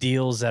those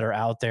deals that are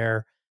out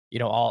there. You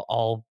know,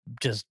 I'll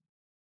just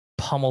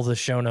pummel the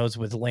show notes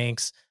with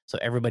links so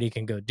everybody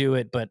can go do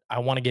it. But I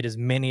want to get as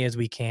many as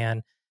we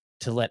can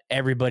to let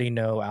everybody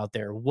know out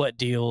there what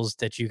deals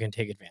that you can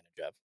take advantage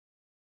of.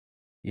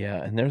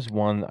 Yeah, and there's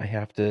one I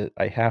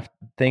have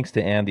thanks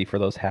to Andy for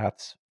those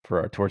hats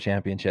for our tour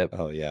championship.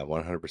 Oh yeah,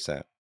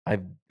 100%.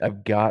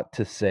 I've got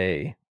to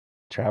say,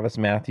 Travis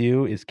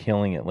Matthew is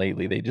killing it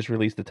lately. They just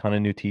released a ton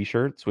of new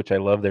t-shirts, which I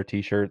love their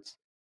t-shirts.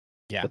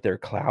 Yeah. But their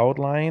cloud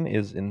line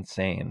is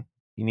insane.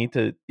 You need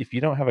to, if you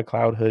don't have a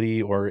cloud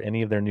hoodie or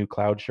any of their new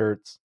cloud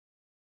shirts,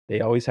 they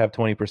always have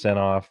 20%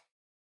 off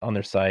on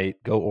their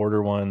site. Go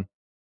order one.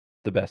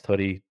 The best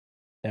hoodie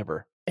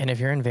ever. And if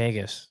you're in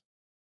Vegas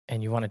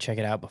and you want to check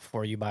it out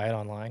before you buy it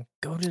online,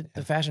 go to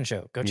the fashion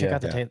show. Go check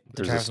out the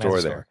Travis Matthew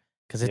store,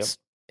 because it's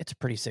a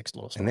pretty sick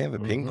little store. And they have a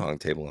ping pong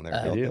table in there.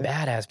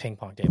 Badass ping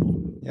pong table.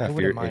 Yeah,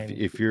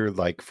 if you're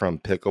like from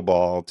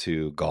pickleball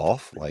to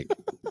golf, like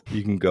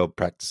you can go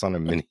practice on a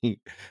mini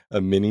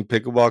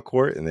pickleball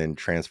court and then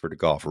transfer to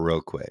golf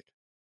real quick.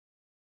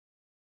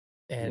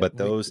 But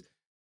those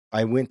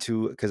I went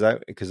to because I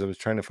was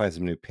trying to find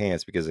some new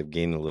pants because I've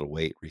gained a little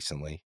weight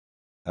recently.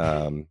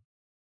 And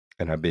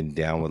I've been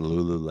down with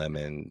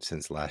Lululemon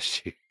since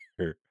last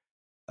year.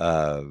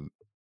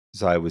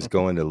 So I was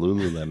going to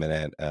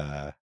Lululemon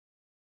at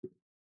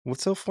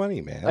what's so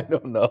funny, man? I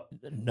don't know.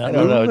 I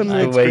don't know.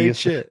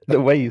 The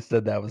way you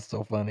said that was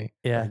so funny.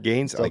 Yeah, I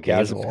gained some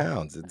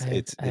pounds.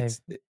 It's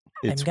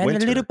I've gotten a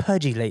little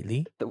pudgy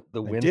lately.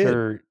 The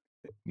winter,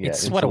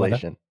 It's sweater weather.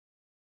 insulation.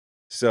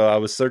 So I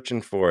was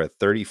searching for a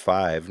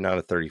 35, not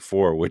a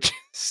 34, which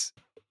is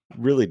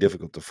really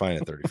difficult to find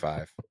a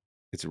 35.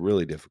 It's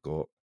really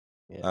difficult.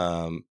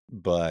 Yeah.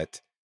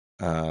 But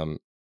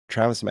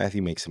Travis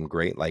Matthew makes some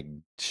great like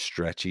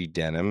stretchy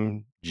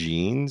denim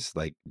jeans,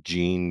 like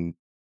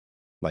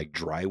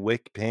dry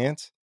wick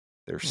pants.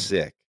 They're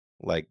sick.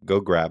 Like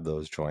go grab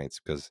those joints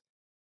because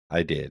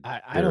I did.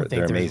 I don't think they're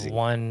there's amazing.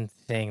 one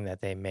thing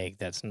that they make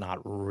that's not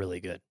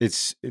really good.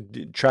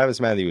 Travis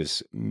Matthew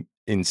is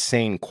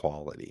insane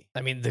quality.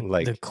 I mean,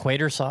 the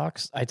Quater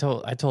socks. I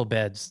told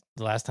Beds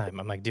the last time.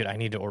 I'm like, dude, I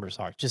need to order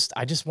socks.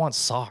 I just want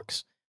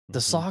socks.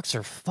 The socks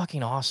are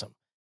fucking awesome.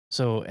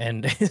 So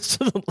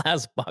so the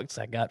last box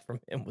I got from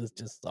him was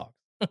just socks.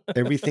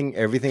 everything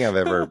I've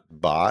ever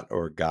bought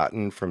or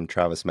gotten from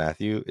Travis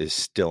Matthew is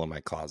still in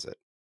my closet.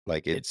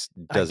 Like it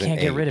doesn't. I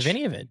can't get age. rid of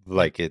any of it.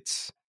 Like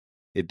it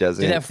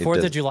doesn't. Dude, that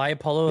 4th of July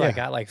polo I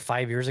got like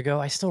 5 years ago.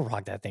 I still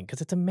rock that thing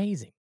because it's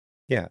amazing.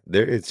 Yeah,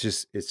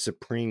 it's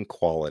supreme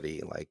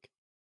quality. Like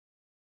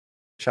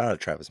shout out to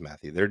Travis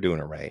Matthew. They're doing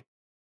it right.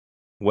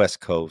 West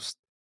Coast,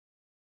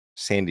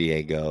 San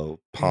Diego,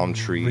 palm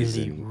trees.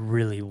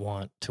 Really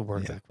want to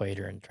work with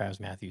Quater and Travis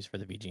Matthews for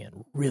the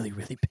VGN. Really,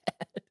 really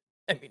bad.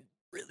 I mean,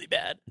 really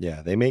bad.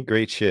 Yeah, they make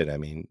great shit. I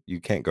mean,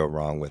 you can't go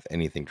wrong with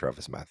anything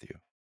Travis Matthew.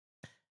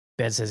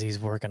 Bed says he's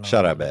working on.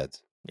 Shout out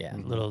Beds. Yeah,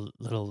 little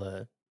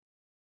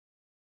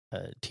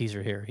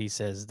teaser here. He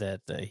says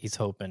that he's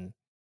hoping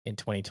in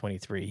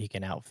 2023 he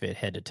can outfit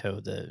head to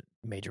toe the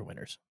major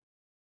winners.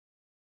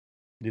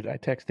 Dude, I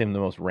text him the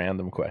most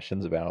random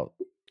questions about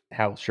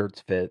how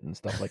shirts fit and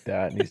stuff like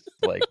that, and he's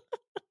like,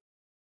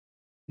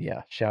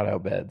 "Yeah, shout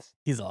out Beds.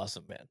 He's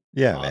awesome, man.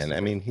 Yeah, awesome. man.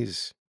 I mean,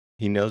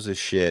 he knows his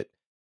shit.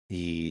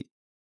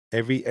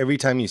 Every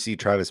time you see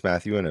Travis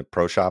Matthew in a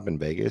pro shop in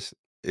Vegas,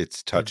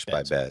 it's touched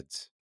by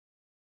Beds.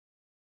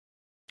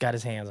 Got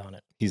his hands on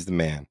it. He's the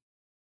man.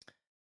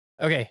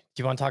 Okay,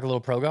 do you want to talk a little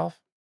pro golf?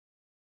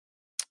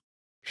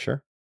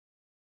 Sure.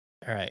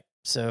 All right.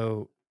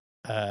 So,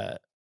 our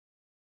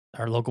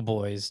local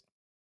boys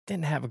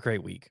didn't have a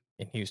great week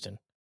in Houston.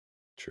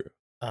 True.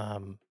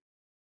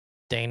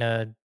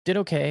 Dana did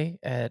okay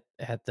at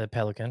the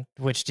Pelican.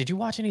 Which, did you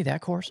watch any of that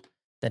course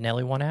that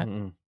Nelly won at?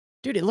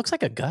 Dude, it looks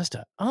like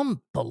Augusta.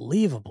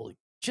 Unbelievable.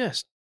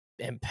 Just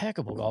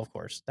impeccable golf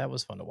course. That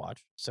was fun to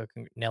watch. So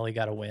Nelly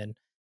got a win.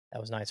 That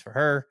was nice for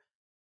her.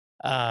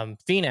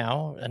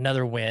 Finau,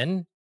 another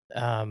win.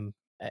 I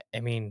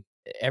mean,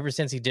 ever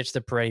since he ditched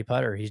the Peretti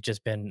putter, he's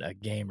just been a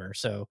gamer.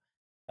 So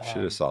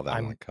should have saw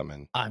that one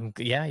coming.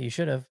 Yeah, you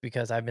should have,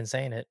 because I've been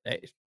saying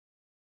it.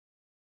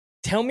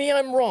 Tell me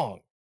I'm wrong.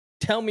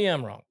 Tell me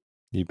I'm wrong.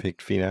 You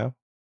picked Finau?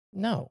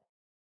 No.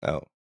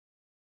 Oh.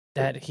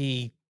 I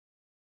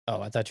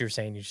thought you were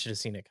saying you should have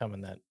seen it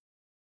coming. That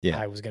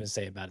I was going to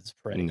say about his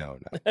Peretti. No.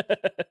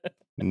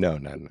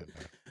 No.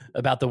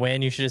 About the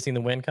win, you should have seen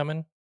the win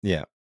coming?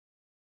 Yeah.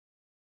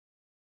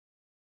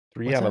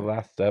 3 out of the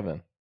last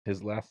 7.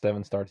 His last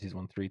 7 starts, he's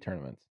won 3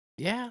 tournaments.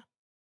 Yeah.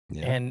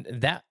 And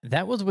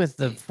that was with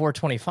the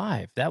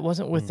 425. That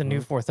wasn't with the new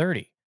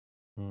 430.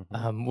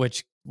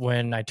 Which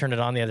when I turned it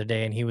on the other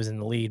day and he was in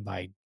the lead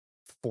by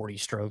 40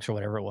 strokes or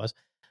whatever it was,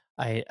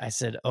 I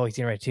said, "Oh, he's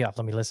getting ready to tee off.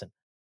 Let me listen."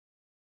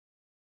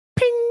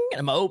 Ping!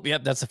 And I'm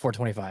yep, that's the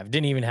 425.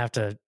 Didn't even have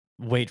to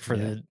wait for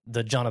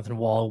the Jonathan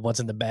Wall what's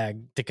in the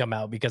bag to come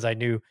out, because I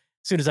knew as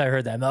soon as I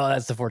heard that,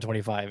 that's the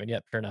 425. And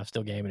yep, sure enough,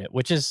 still gaming it,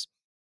 which is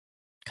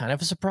kind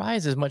of a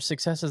surprise, as much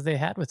success as they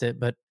had with it.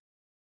 But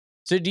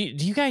so do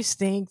you guys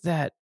think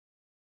that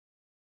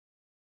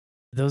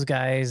those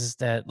guys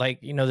that,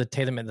 like, the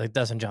TaylorMade, like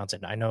Dustin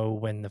Johnson, I know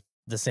when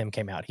the sim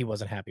came out, he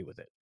wasn't happy with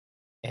it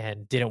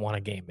and didn't want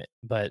to game it,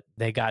 but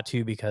they got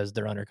to because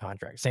they're under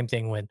contract. Same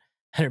thing when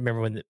I remember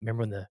when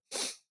the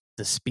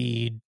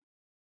Speed,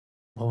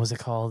 what was it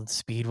called?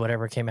 Speed,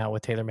 whatever came out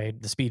with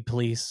TaylorMade, the Speed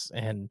Police,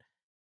 and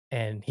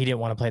he didn't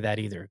want to play that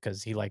either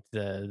because he liked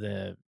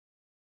the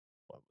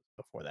what was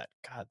before that?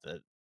 God,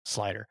 the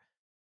slider.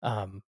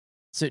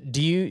 So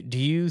do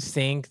you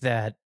think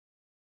that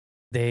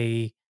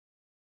they,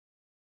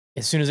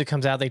 as soon as it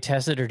comes out, they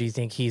test it, or do you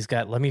think he's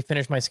got, let me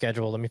finish my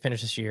schedule, let me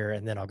finish this year,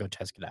 and then I'll go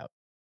test it out?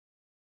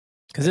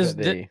 Because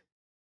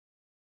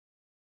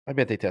I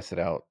bet they test it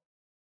out.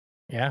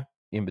 Yeah,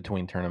 in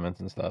between tournaments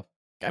and stuff.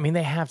 I mean,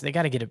 they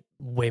got to get it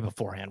way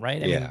beforehand,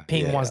 right? I mean,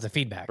 Ping wants the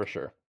feedback for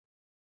sure.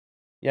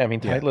 Yeah, I mean,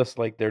 Titleist,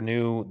 like the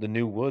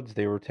new woods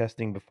they were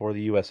testing before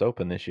the U.S.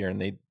 Open this year,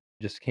 and they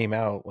just came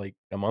out like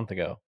a month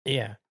ago.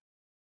 Yeah.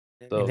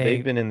 So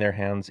they've been in their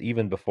hands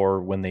even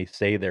before when they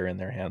say they're in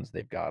their hands,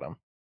 they've got them.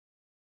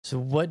 So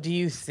what do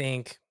you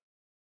think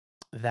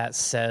that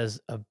says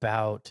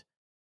about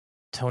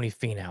Tony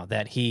Finau,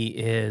 that he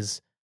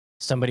is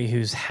somebody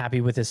who's happy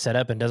with his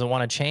setup and doesn't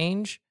want to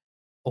change?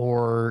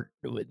 Or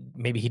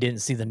maybe he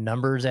didn't see the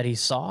numbers that he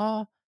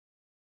saw?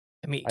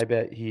 I mean, I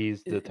bet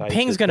he's the type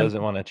that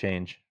doesn't want to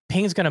change.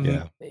 Ping's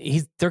gonna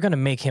they're gonna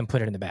make him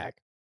put it in the bag.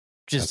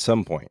 Just at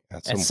some point.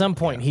 At some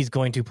point, he's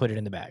going to put it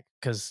in the bag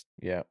because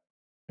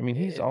I mean,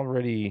 he's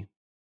already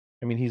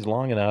I mean, he's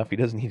long enough. He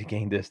doesn't need to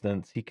gain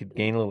distance. He could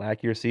gain a little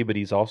accuracy, but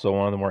he's also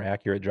one of the more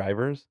accurate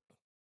drivers.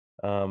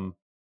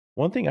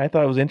 One thing I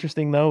thought was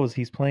interesting though was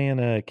he's playing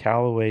a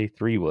Callaway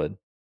 3-wood,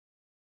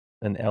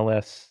 an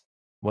LS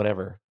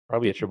whatever,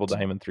 probably a triple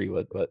diamond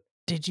 3-wood. But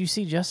did you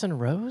see Justin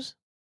Rose?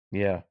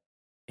 Yeah,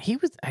 he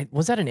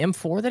was that an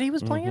M4 that he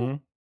was playing? Mm-hmm.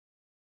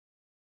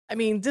 I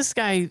mean, this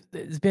guy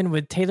has been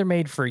with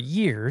TaylorMade for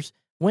years.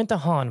 Went to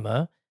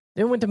Hanma,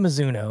 then went to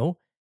Mizuno.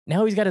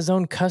 Now he's got his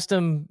own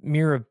custom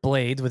Mira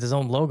blades with his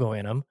own logo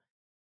in them,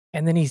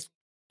 and then he's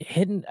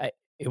hitting.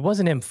 It was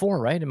an M4,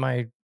 right?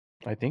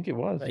 I think it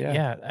was. Yeah.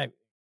 Yeah.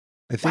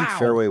 I think Wow.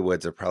 fairway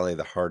woods are probably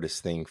the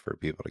hardest thing for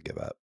people to give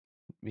up.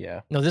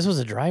 Yeah. No, this was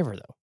a driver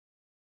though.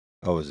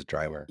 Oh, it was a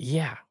driver.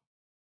 Yeah,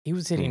 he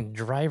was hitting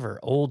driver,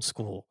 old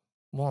school.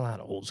 Well, not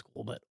old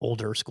school, but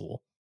older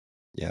school.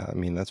 Yeah, I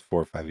mean, that's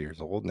 4 or 5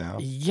 years old now.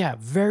 Yeah,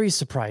 very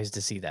surprised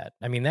to see that.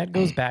 I mean, that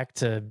goes back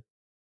to,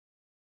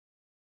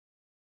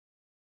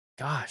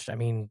 gosh, I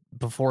mean,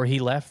 before he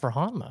left for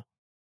Hanma.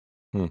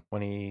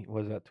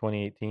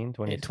 2018,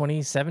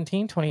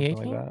 2017, 2018?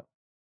 Like that.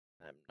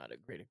 I'm not a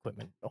great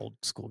equipment, old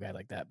school guy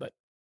like that, but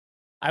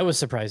I was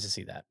surprised to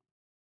see that.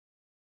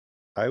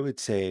 I would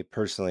say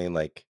personally,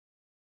 like,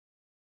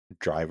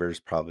 driver's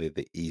probably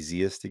the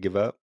easiest to give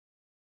up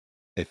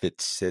if it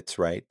sits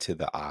right to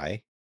the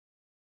eye.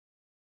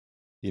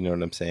 You know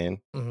what I'm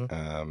saying?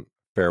 Mm-hmm.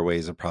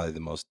 Fairways are probably the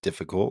most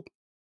difficult.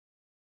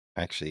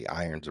 Actually,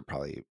 irons are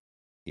probably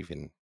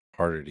even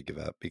harder to give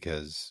up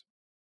because,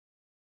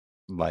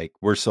 like,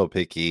 we're so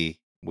picky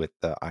with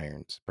the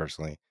irons.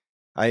 Personally,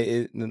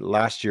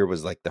 last year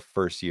was like the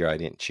first year I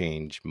didn't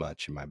change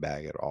much in my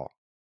bag at all.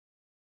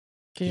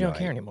 Because you don't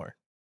care anymore.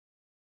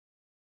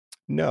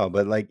 No,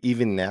 but like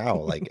even now,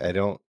 like I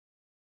don't.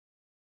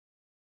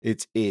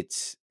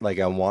 It's like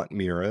I want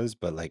Miras,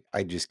 but like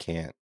I just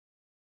can't.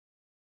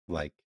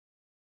 Like,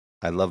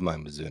 I love my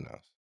Mizunos.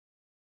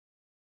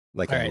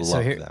 Like, I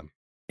love them.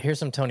 Here's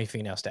some Tony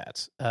Finau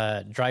stats.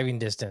 Driving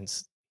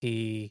distance.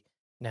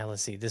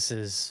 Let's see. This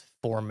is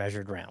 4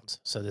 measured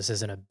rounds, so this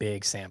isn't a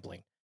big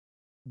sampling.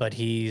 But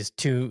he's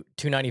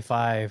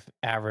 295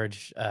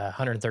 average,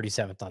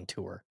 137th on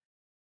tour.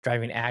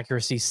 Driving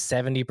accuracy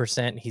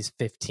 70%. He's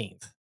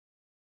 15th.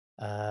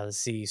 Let's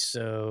see.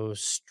 So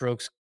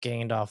strokes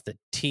gained off the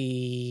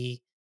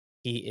tee,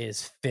 he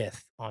is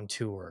 5th on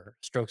tour.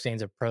 Strokes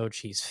gained approach,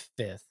 he's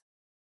 5th.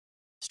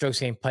 Strokes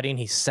gained putting,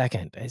 he's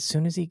 2nd. As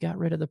soon as he got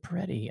rid of the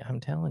Peretti, I'm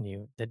telling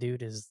you, the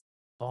dude is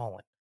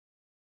balling.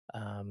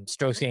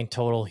 Strokes gained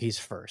total, he's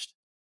 1st.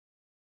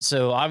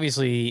 So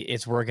obviously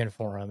it's working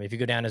for him. If you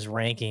go down his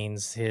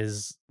rankings,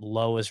 his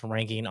lowest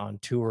ranking on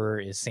tour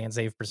is sand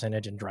save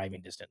percentage and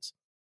driving distance.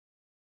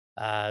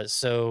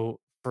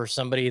 So for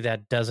somebody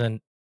that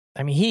doesn't,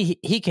 I mean,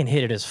 he can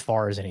hit it as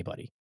far as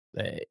anybody.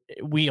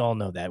 We all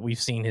know that.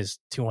 We've seen his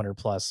 200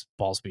 plus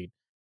ball speed.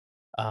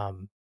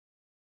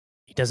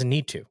 He doesn't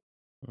need to.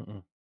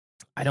 Mm-mm.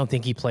 I don't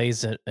think he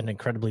plays an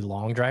incredibly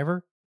long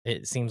driver.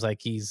 It seems like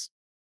he's,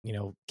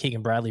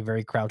 Keegan Bradley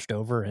very crouched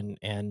over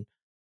and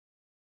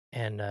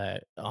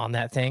on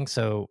that thing.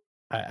 So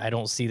I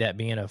don't see that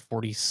being a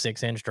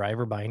 46-inch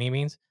driver by any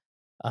means.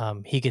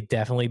 He could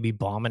definitely be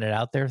bombing it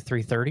out there,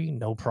 330,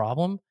 no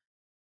problem.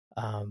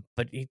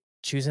 But he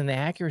choosing the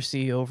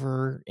accuracy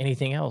over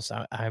anything else.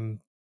 I'm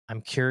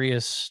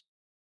curious.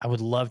 I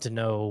would love to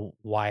know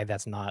why the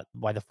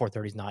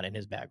 430 is not in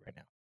his bag right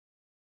now.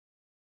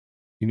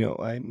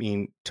 I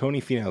mean,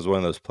 Tony Finau is one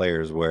of those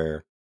players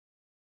where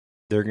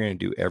they're going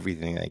to do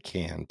everything they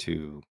can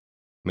to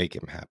make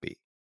him happy.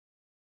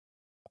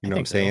 You know what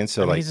I'm saying?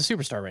 So like, he's a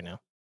superstar right now.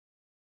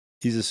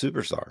 He's a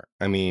superstar.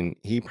 I mean,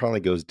 he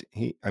probably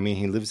he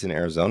lives in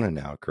Arizona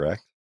now,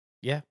 correct?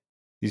 Yeah.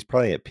 He's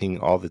probably at Ping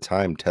all the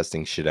time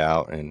testing shit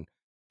out and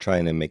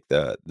trying to make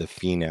the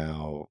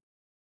Finau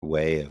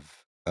way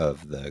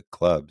of the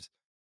clubs.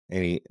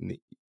 And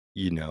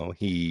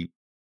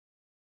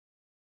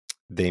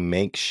they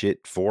make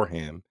shit for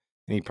him,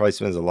 and he probably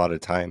spends a lot of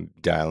time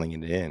dialing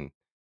it in.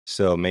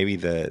 So maybe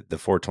the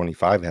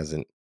 425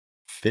 hasn't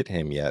fit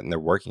him yet, and they're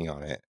working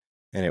on it,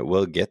 and it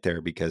will get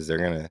there because they're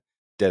going to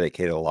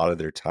dedicate a lot of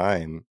their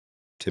time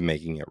to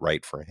making it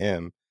right for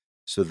him.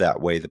 So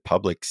that way the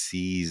public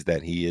sees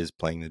that he is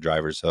playing the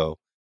driver, so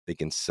they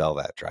can sell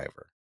that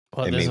driver.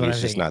 Well, and maybe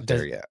it's just not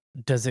there yet.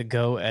 Does it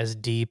go as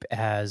deep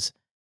as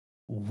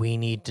we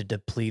need to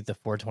deplete the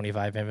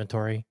 425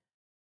 inventory?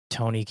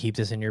 Tony, keep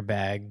this in your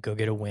bag, go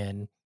get a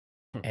win,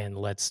 and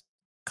let's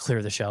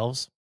clear the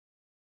shelves?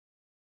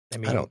 I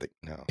mean, I don't think,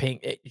 no.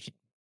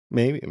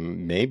 Maybe.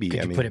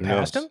 Could you put it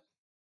past him?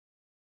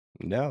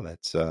 No,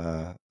 that's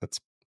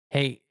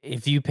Hey,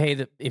 if you play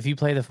the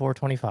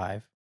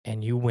 425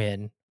 and you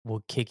win,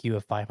 we'll kick you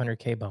a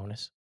 $500K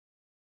bonus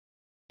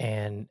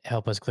and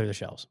help us clear the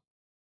shelves.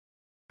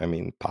 I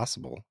mean,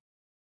 possible.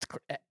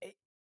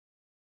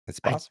 It's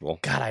possible.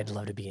 God, I'd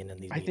love to be in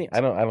these meetings.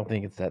 I don't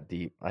think it's that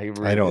deep. I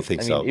don't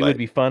think so. It would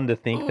be fun to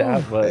think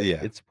that, but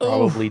it's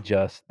probably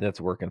just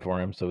that's working for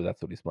him, so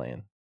that's what he's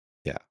playing.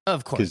 Yeah,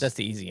 Of course, that's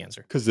the easy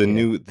answer. Because the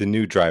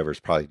new driver's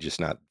probably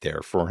just not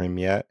there for him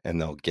yet, and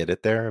they'll get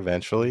it there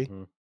eventually.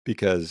 Mhm.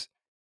 Because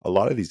a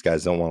lot of these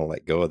guys don't want to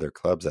let go of their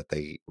clubs that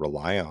they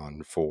rely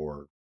on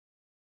for,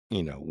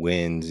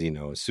 wins,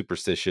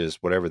 superstitious,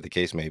 whatever the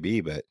case may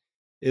be. But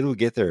it'll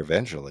get there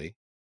eventually.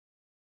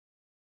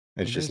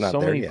 It's just There's not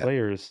so there many yet.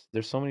 players.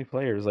 There's so many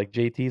players. Like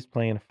JT's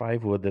playing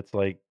 5-wood that's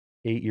like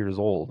 8 years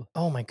old.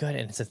 Oh my god,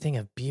 and it's a thing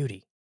of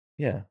beauty.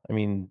 Yeah, I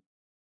mean,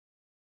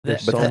 That-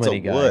 there's But so that's many a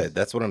guys. wood.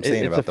 That's what I'm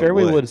saying It's about the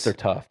fairway woods. woods. They're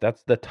tough.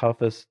 That's the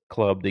toughest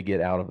club to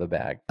get out of the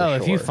bag. For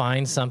if you sure.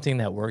 find something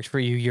that works for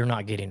you, you're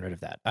not getting rid of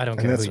that. I don't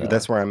care. And who you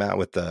that's are. where I'm at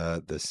with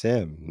the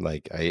sim.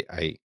 Like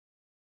I'm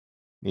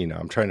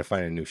trying to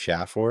find a new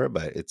shaft for it,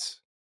 but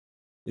it's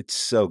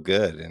so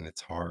good and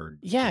it's hard.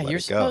 Yeah, to let you're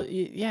it go. supposed.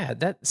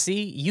 Yeah,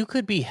 you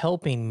could be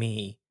helping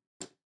me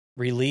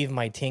relieve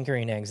my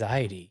tinkering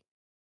anxiety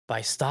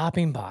by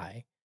stopping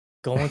by,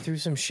 going through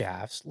some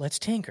shafts. Let's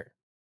tinker.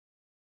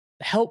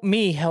 Help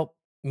me.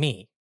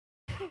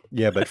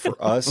 Yeah, but for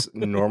us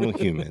normal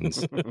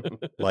humans,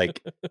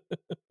 like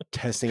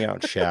testing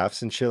out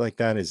shafts and shit like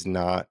that is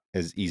not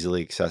as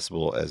easily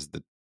accessible as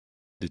the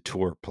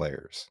tour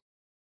players.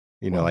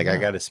 Well, I no.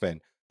 got to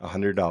spend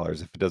 $100.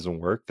 If it doesn't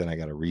work, then I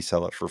got to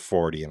resell it for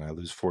 40 and I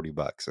lose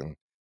 $40, and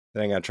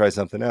then I got to try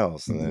something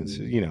else. And then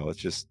it's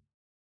just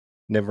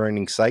never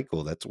ending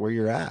cycle. That's where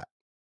you're at.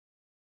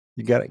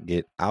 You got to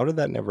get out of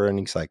that never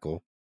ending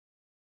cycle.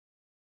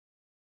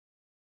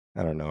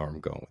 I don't know where I'm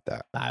going with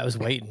that. I was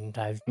waiting.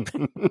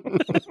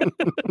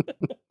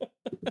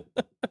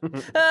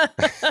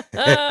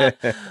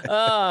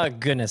 Oh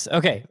goodness.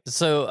 Okay,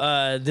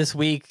 so this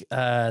week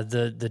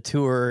the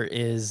tour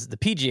is the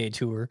PGA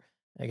Tour.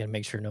 I gotta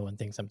make sure no one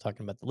thinks I'm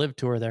talking about the Live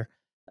Tour there.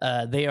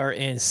 They are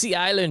in Sea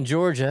Island,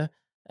 Georgia,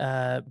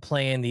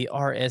 playing the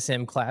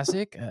RSM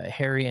Classic.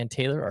 Harry and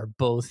Taylor are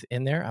both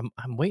in there.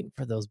 I'm waiting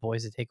for those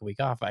boys to take a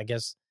week off. I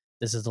guess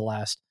this is the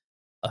last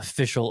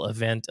official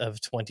event of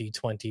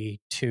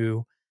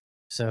 2022.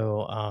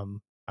 So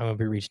I'm gonna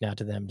be reaching out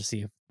to them to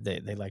see if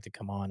they'd like to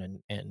come on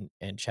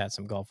and chat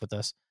some golf with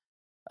us.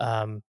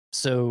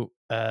 So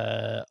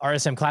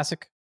RSM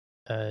Classic,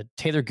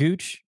 Taylor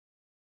Gooch,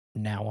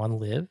 now on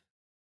Live,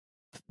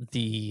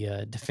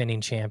 the defending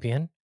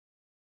champion.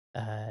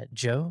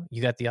 Joe,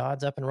 you got the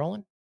odds up and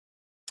rolling?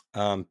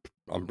 I'm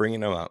bringing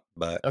them up,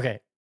 but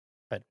Okay.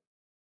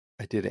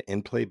 I did an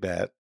in-play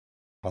bet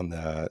on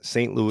the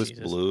St. Louis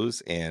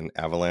Blues and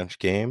Avalanche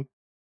game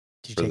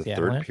Did you for take the the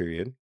third Avalanche?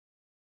 period.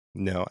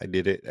 No, I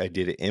did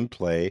it in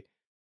play,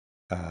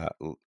 less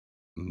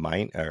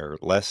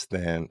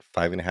than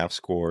 5.5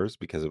 scores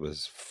because it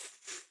was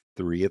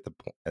 3 at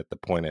the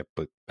point I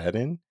put bet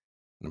in,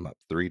 and I'm up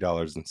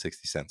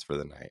 $3.60 for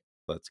the night.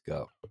 Let's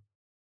go.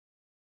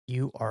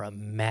 You are a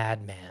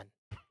madman.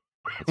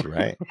 That's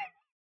right.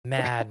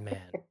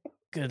 Madman.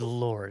 Good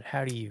Lord.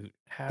 How do you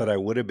But I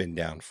would have been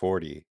down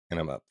 40 and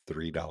I'm up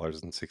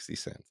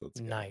 $3.60. Let's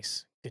go.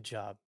 Nice. Good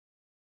job.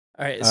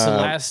 All right. So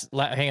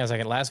hang on a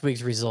second. Last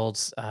week's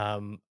results.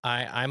 I'm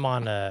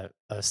on a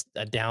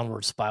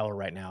downward spiral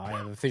right now. I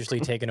have officially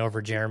taken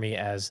over Jeremy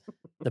as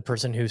the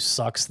person who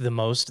sucks the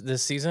most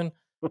this season.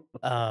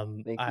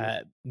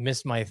 I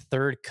missed my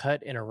third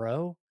cut in a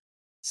row.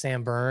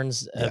 Sam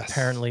Burns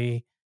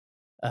apparently,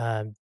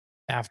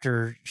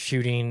 after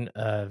shooting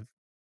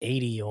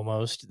 80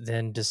 almost,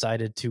 then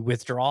decided to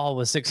withdraw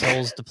with 6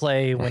 holes to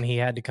play when he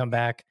had to come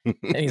back.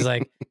 And he's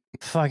like,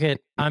 fuck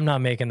it. I'm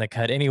not making the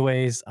cut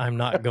anyways. I'm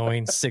not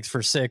going 6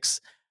 for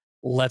 6.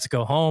 Let's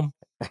go home.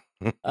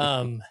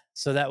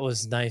 So that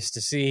was nice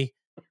to see.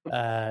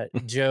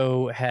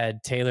 Joe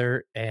had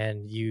Taylor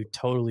and you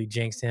totally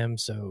jinxed him.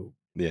 So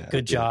yeah,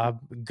 good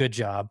job. Good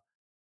job.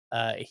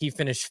 He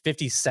finished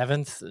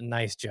 57th.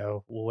 Nice,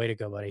 Joe. Well, way to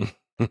go, buddy.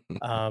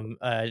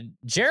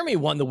 Jeremy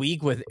won the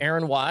week with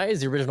Aaron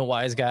Wise, the original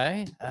Wise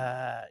guy.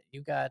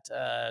 You got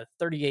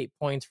 38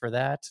 points for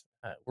that.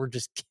 We're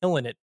just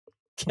killing it.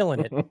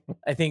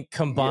 I think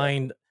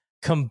combined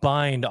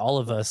all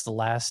of us the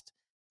last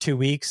 2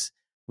 weeks,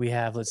 we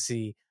have, let's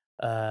see,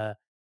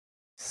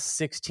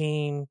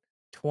 16,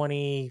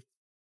 20,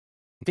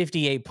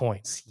 58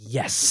 points.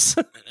 Yes.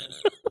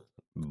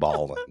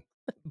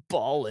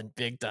 Balling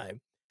big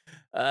time.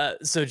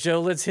 So Joe,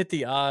 let's hit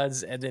the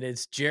odds, and then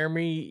it's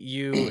Jeremy,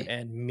 you,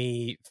 and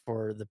me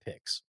for the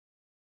picks.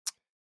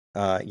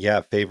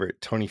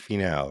 Favorite Tony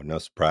Finau, no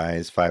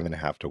surprise,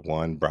 5.5 to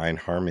 1. Brian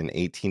Harman,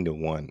 18 to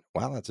 1.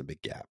 Wow, that's a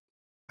big gap.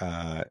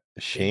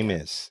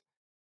 Seamus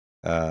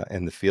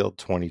in the field,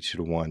 22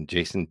 to 1.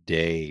 Jason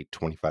Day,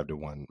 25 to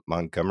 1.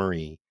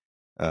 Montgomery,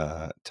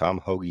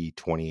 Tom Hoagie,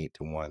 28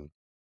 to 1.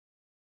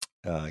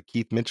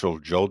 Keith Mitchell,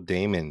 Joel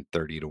Damon,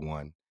 30 to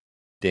 1.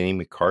 Danny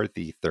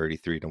McCarthy,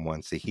 33 to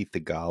 1. Sahith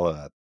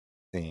Theegala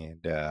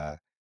and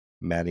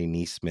Matty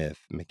Neesmith,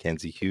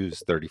 Mackenzie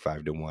Hughes,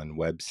 35 to 1.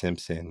 Webb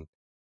Simpson,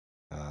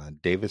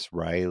 Davis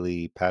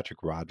Riley, Patrick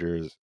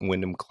Rogers,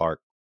 Wyndham Clark,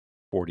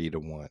 40 to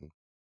 1.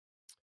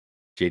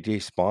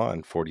 JJ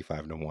Spawn,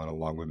 45 to 1,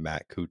 along with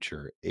Matt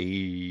Kuchar.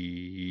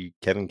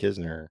 Kevin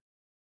Kisner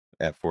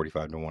at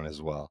 45 to 1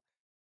 as well.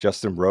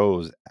 Justin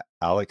Rose,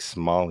 Alex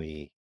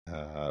Smalley,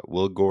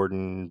 Will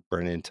Gordon,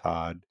 Brennan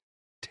Todd,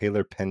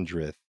 Taylor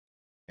Pendrith,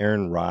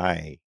 Aaron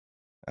Rye,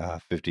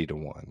 50 to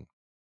 1.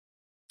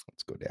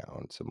 Let's go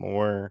down some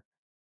more.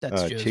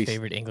 That's Joe's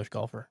favorite English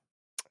golfer.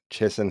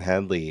 Chesson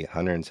Hadley,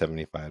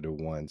 175 to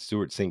 1.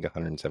 Stuart Sink,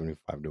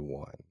 175 to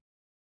 1.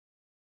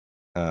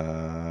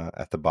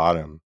 At the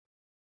bottom,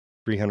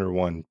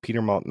 301.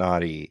 Peter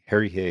Maltnati,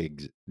 Harry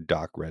Higgs,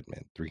 Doc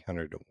Redmond,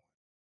 300 to 1.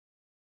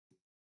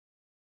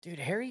 Dude,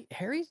 Harry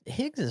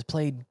Higgs has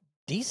played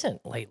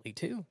decent lately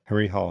too.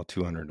 Harry Hall,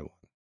 200 to 1.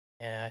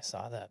 Yeah, I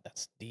saw that.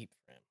 That's deep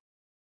for him.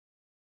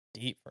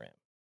 Deep for him.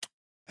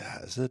 Yeah,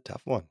 this is a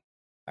tough one.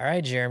 All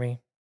right, Jeremy,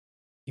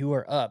 you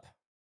are up.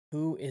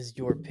 Who is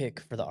your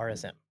pick for the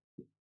RSM?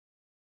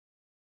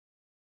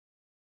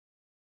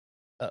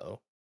 Uh-oh.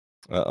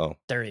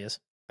 There he is.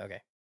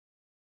 Okay.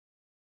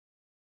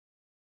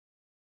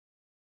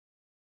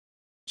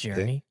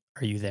 Jeremy,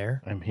 are you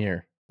there? I'm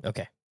here.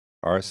 Okay.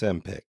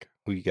 RSM pick.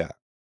 Who you got?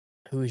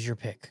 Who is your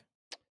pick?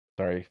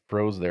 Sorry,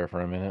 froze there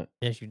for a minute.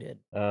 Yes, you did.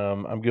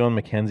 I'm going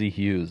Mackenzie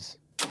Hughes.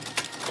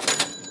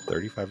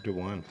 35 to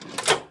 1.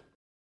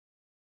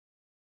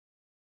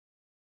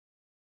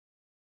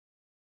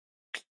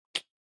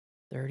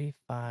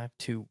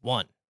 $35-1.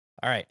 All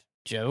right,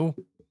 Joe.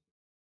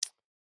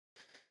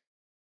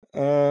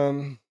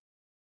 I'm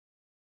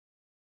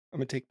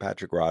gonna take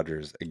Patrick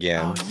Rogers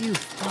again. Oh, you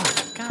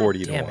fuck! God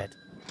 40 damn to 1. it!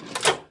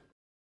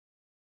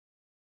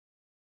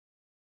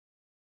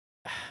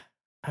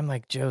 I'm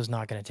like, Joe's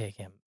not gonna take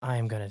him. I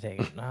am gonna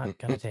take him. Not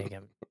gonna take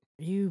him.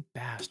 You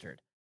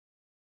bastard.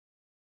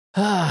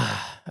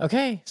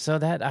 Okay, so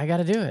that I got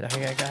to do it.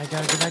 I got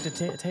to go back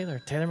to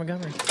Taylor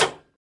Montgomery.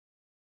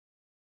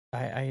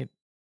 I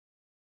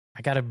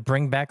got to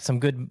bring back some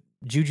good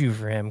juju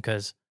for him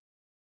because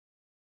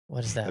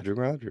what is that? Patrick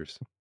Rogers.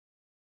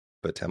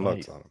 Put 10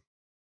 bucks on him.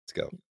 Let's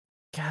go.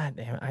 God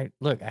damn it!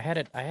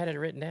 I had it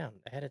written down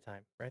ahead of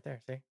time. Right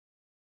there. See,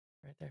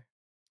 right there.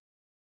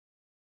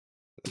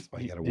 That's why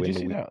you got to win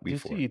the week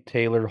before. Did you see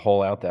Taylor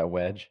hole out that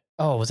wedge?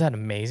 Oh, was that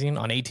amazing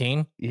on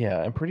 18?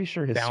 Yeah, I'm pretty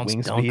sure his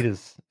swing speed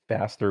is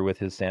faster with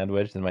his sand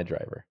wedge than my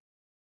driver.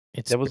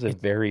 That was a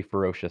very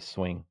ferocious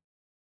swing.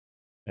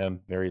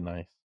 Very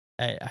nice.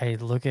 I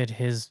look at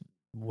his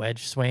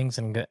wedge swings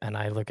and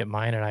I look at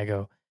mine and I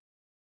go,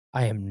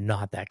 I am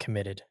not that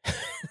committed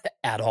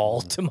at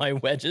all to my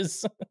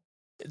wedges.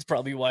 It's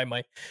probably why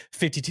my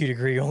 52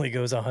 degree only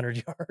goes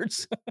 100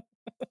 yards.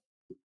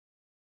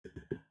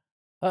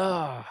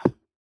 All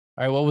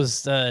right, what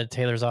was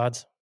Taylor's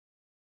odds?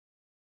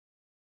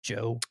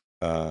 Joe?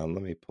 Let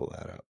me pull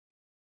that up.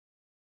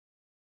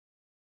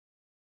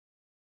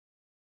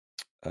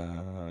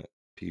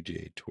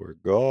 PGA Tour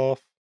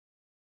Golf.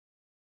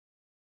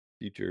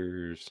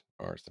 Features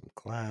are some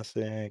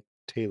classic.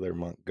 Taylor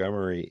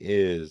Montgomery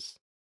is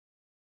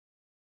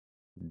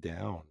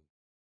down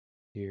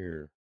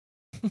here.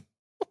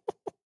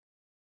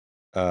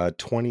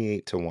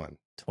 28 to 1.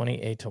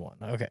 28 to 1.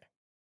 Okay.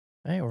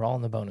 Hey, we're all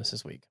in the bonus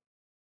this week.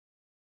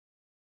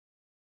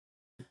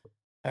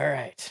 All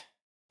right.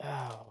 Oh,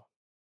 I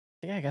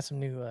think I got some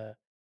new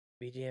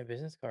BGN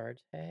business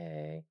cards.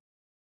 Hey.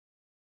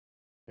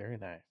 Very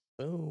nice.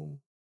 Boom.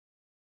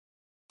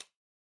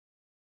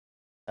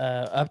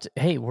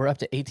 We're up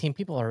to 18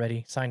 people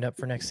already signed up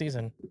for next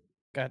season.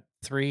 Got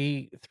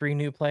three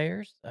new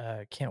players.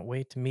 Can't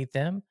wait to meet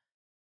them.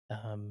 I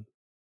don't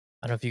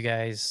know if you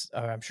guys,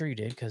 I'm sure you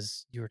did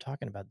because you were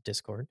talking about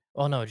Discord.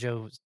 Oh no,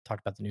 Joe talked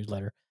about the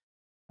newsletter.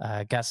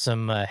 Got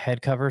some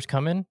head covers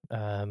coming.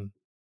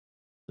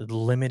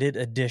 Limited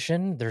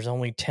edition. There's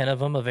only 10 of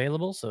them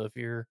available. So if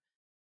you're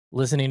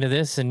listening to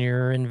this and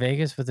you're in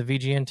Vegas with the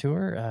VGN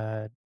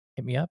tour,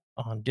 hit me up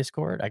on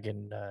Discord. I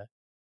can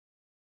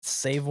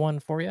save one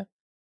for you.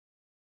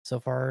 So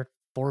far,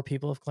 4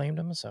 people have claimed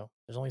them, so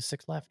there's only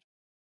 6 left.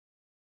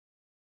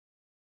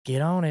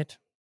 Get on it.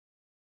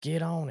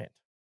 Get on it.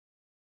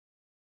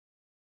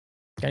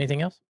 Got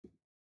anything else?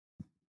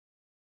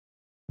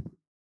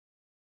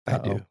 I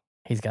do.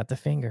 He's got the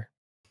finger.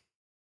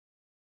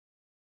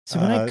 So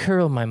when I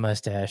curl my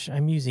mustache,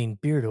 I'm using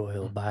beard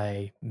oil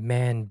by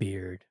Man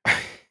Beard.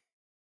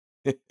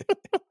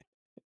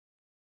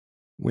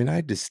 When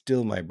I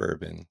distill my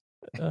bourbon.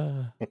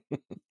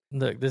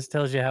 Look, this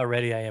tells you how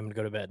ready I am to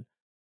go to bed.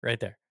 Right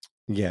there.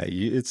 Yeah,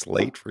 it's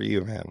late for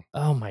you, man.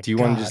 Oh my God. Do you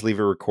want to just leave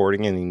it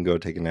recording and you can go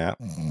take a nap?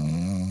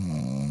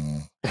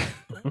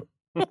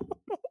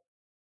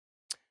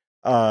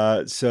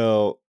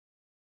 So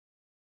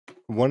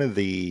one of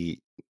the,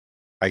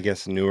 I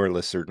guess, newer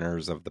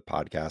listeners of the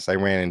podcast, I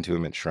ran into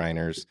him at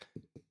Shriners.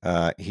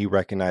 He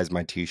recognized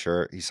my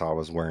t-shirt. He saw I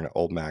was wearing an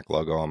Old Mac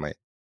logo on my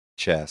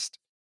chest.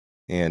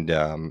 And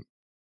gonna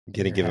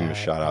give him a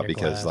shout out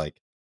because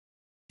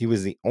he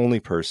was the only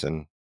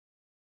person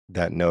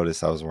that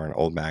noticed I was wearing an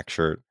Old Mac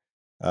shirt.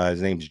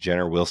 His name's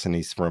Jenner Wilson.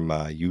 He's from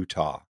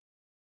Utah.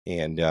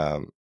 And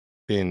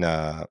been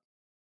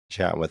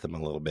chatting with him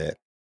a little bit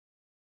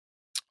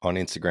on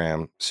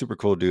Instagram. Super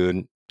cool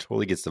dude.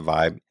 Totally gets the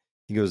vibe.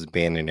 He goes to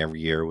Bandon every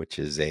year, which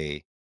is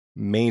a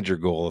major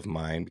goal of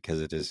mine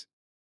because it is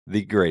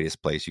the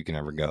greatest place you can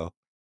ever go.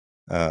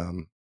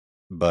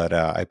 But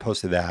I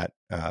posted that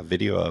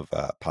video of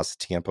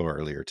Pasatiempo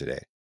earlier today.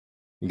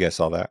 You guys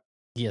saw that?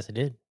 Yes, I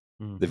did.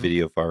 The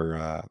video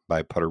for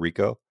by Puerto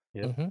Rico.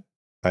 Yep. Mm-hmm.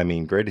 I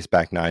mean, greatest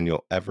back nine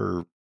you'll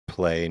ever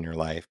play in your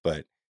life.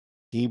 But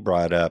he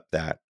brought up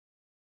that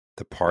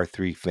the par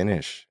 3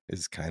 finish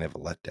is kind of a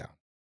letdown.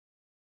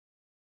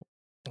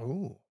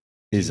 Ooh.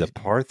 Is a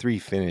par 3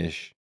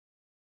 finish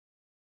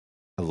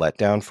a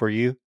letdown for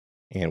you?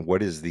 And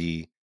what is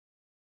the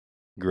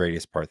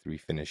greatest par 3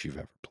 finish you've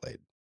ever played?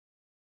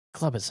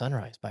 Club at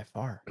Sunrise by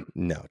far.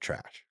 No,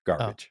 trash.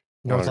 Garbage.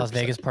 North Las 100%.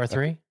 Vegas par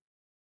 3.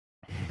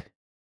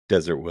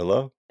 Desert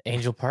Willow?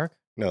 Angel Park.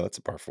 No, that's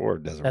a par 4.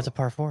 Desert That's a Willow.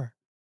 par 4.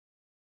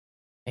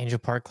 Angel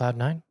Park Cloud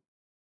 9.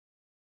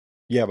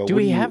 Yeah, but Do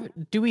we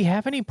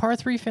have any par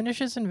 3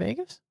 finishes in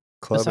Vegas?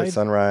 Club at besides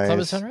Sunrise? Club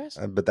at Sunrise?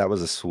 But that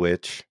was a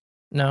switch.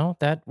 No,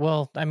 that's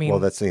Not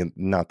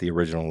the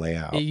original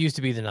layout. it used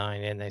to be the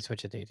 9 and they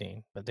switched it to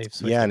 18, but they've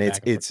switched Yeah, it and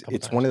back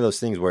it's one of those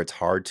things where it's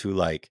hard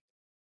to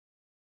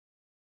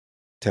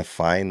to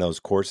find those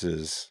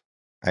courses.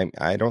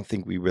 I don't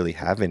think we really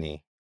have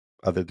any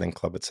other than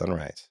Club at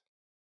Sunrise.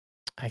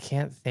 I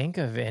can't think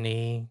of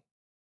any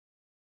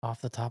off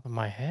the top of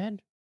my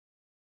head.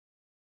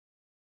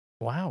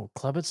 Wow,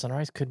 Club at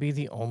Sunrise could be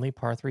the only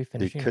par 3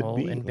 finishing could hole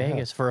be, in yeah.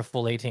 Vegas for a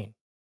full 18.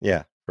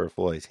 Yeah, for a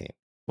full 18.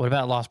 What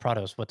about Los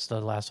Prados? What's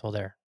the last hole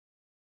there?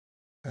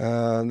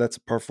 That's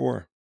a par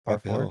 4. Par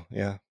Uphill, 4?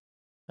 yeah.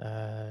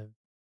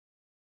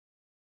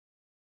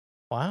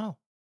 Wow.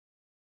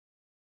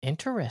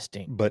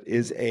 Interesting. But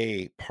is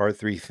a par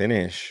 3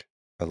 finish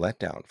a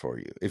letdown for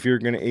you? If you're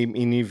gonna,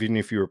 even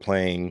if you were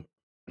playing,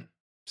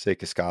 say,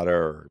 Cascada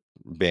or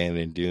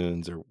Bandon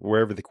Dunes or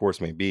wherever the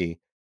course may be,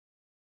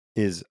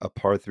 is a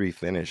par 3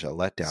 finish a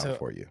letdown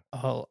for you?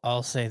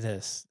 I'll say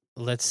this.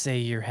 Let's say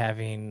you've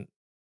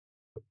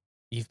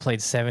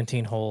played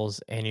 17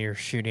 holes and you're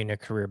shooting a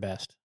career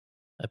best,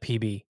 a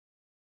PB,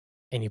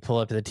 and you pull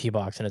up to the tee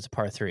box and it's a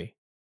par 3.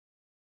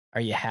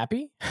 Are you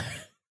happy?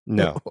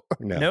 No.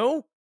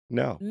 No.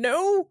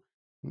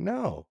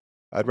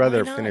 I'd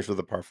rather not? finish with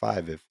a par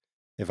 5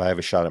 if I have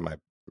a shot at my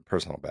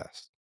personal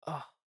best.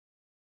 Oh,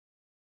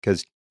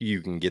 Because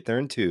you can get there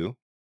in 2. you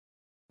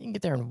can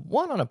get there in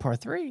 1 on a par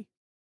 3.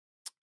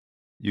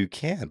 You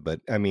can,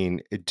 but I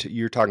mean,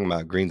 you're talking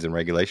about greens and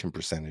regulation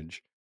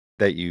percentage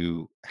that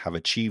you have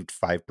achieved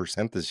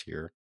 5% this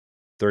year,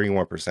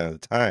 31% of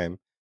the time.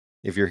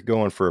 If you're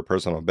going for a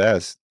personal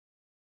best,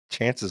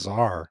 chances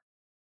are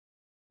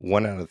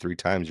 1 out of 3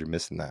 times you're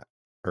missing that,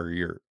 or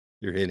you're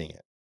hitting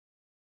it.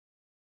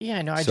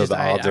 Yeah, no, So I'm the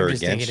odds are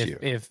just against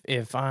thinking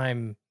if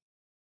I'm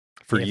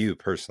For if- you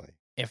personally.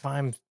 if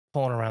I'm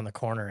pulling around the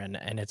corner and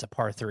it's a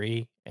par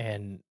 3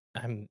 and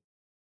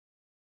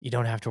you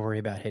don't have to worry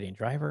about hitting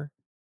driver.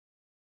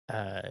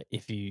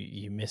 If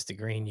you miss the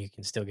green, you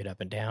can still get up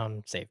and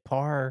down, save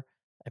par.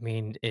 I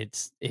mean,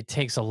 it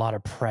takes a lot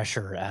of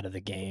pressure out of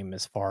the game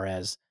as far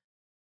as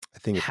I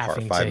think a par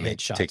having to 5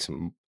 hit shots. takes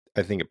some.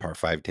 I think a par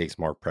 5 takes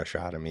more pressure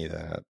out of me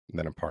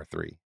than a par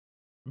 3.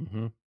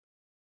 Mm-hmm.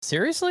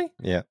 Seriously?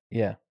 Yeah.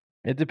 Yeah.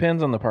 It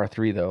depends on the par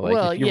 3 though. Like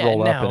Well, if you yeah,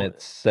 roll up now- and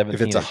it's 17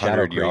 If it's at Shadow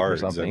 100 Creek or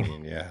yards, I something.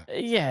 mean, yeah.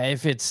 Yeah,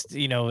 if it's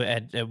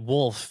at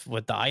Wolf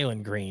with the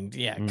island green,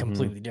 yeah, Mhm.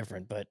 completely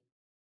different. But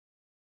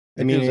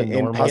I If mean, it was a in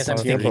normal I guess I'm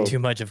thinking Pasatiempo, too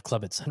much of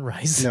Club at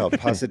Sunrise. no,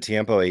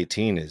 Pasatiempo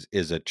 18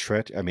 is a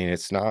treach. I mean,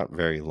 it's not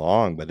very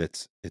long, but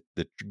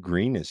the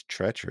green is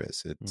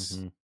treacherous. It's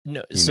Mhm.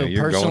 No, you so know,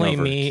 you're personally, going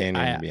over me,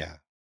 canyon. Yeah,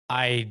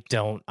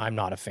 I'm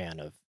not a fan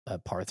of a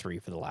par 3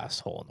 for the last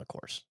hole in the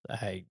course.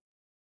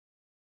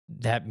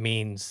 That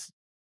means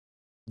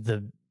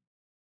the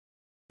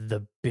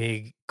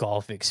big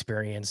golf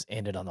experience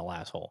ended on the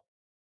last hole,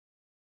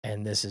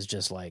 and this is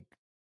just like,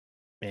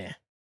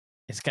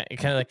 it's kind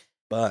of like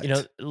but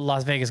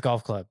Las Vegas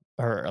Golf Club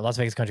or Las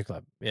Vegas Country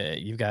Club.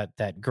 You've got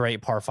that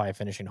great par 5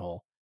 finishing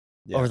hole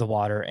yeah, over the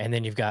water, and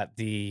then you've got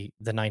the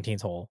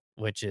 19th hole,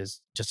 which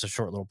is just a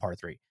short little par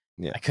 3.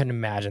 Yeah. I couldn't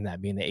imagine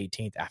that being the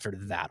 18th after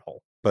that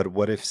hole. but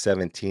what if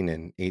 17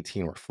 and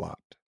 18 were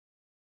flopped?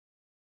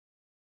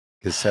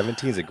 Because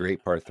 17 is a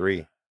great par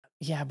 3.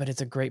 Yeah, but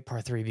it's a great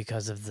par 3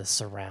 because of the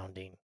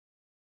surrounding.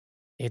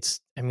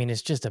 It's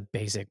just a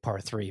basic par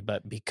 3,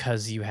 but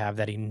because you have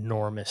that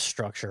enormous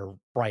structure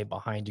right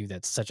behind you,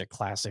 that's such a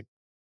classic.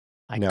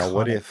 Now,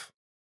 what iconic- if?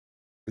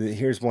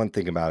 Here's one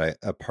thing about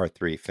a par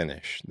 3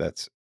 finish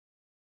that's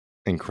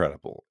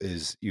incredible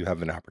is you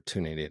have an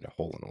opportunity at a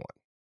hole in 1.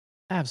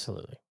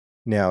 Absolutely.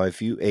 Now,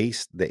 if you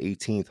ace the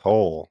 18th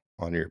hole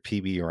on your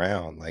PB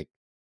round,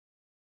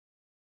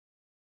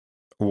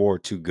 or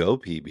to go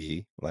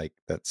PB,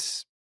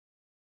 that's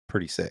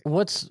pretty sick.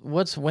 What's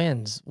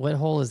wins? What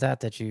hole is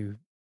that you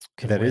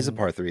can That is a win,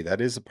 par 3.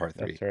 That is a par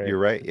 3. That's right. You're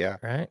right. Yeah.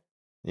 right?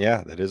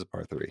 Yeah, that is a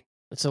par 3.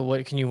 So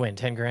what can you win?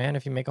 10 grand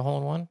if you make a hole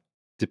in 1?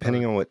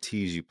 Depending on what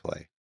tees you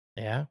play.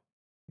 Yeah.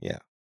 Yeah.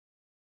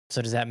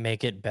 So does that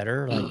make it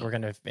better? Like we're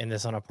gonna end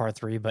this on a par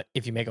 3, but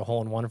if you make a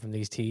hole in 1 from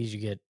these tees, you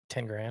get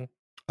 10 grand.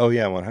 Oh,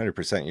 yeah,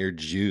 100%. You're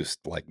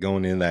juiced. Like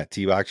going in that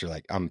tee box, you're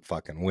like, I'm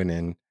fucking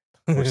winning.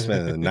 We're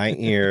spending the night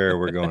here.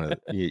 We're going to,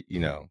 you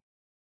know,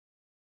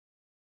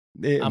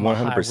 I'm a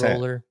high 100%.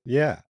 roller.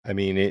 Yeah. I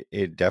mean,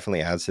 it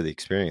definitely adds to the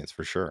experience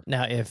for sure.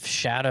 Now, if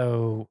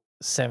Shadow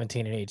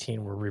 17 and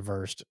 18 were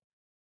reversed,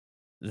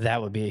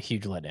 that would be a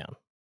huge letdown.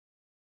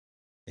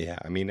 Yeah.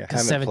 I mean, I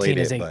Because haven't 17 played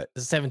is it, a but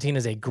 17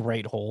 is a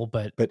great hole,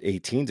 but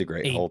 18's a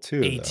great hole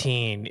too.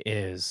 18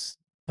 is,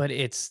 but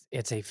it's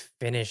a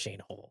finishing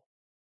hole.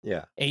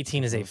 Yeah.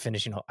 18 is a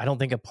finishing hole. I don't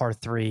think a par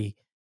 3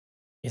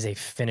 is a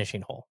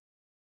finishing hole.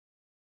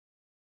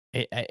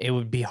 It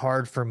would be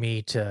hard for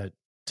me to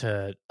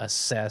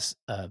assess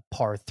a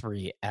par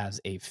 3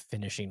 as a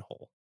finishing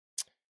hole.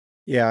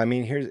 Yeah, I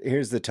mean,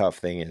 here's the tough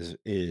thing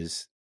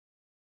is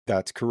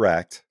that's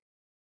correct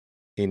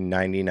in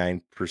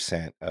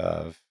 99%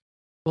 of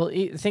Well,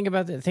 think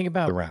about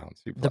the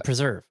rounds you play. the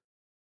preserve.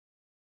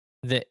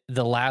 The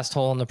last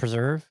hole in the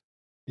preserve.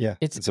 Yeah,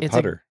 it's a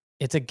putter.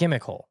 It's a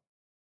gimmick hole.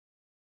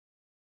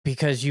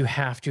 Because you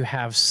have to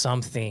have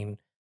something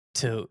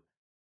to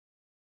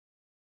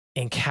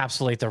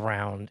encapsulate the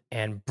round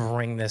and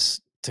bring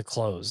this to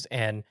close.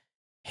 And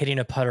hitting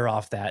a putter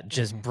off that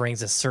just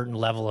brings a certain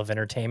level of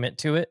entertainment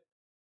to it.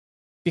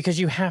 Because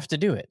you have to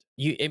do it.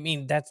 I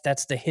mean,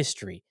 that's the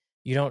history.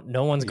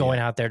 No one's going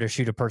out there to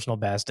shoot a personal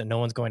best, and no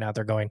one's going out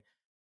there going,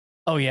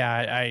 "Oh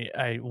yeah,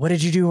 I what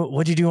did you do?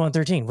 What'd you do on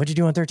 13? What'd you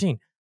do on 13?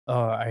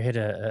 Oh, I hit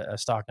a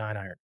stock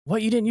 9-iron.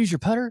 What, you didn't use your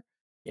putter?"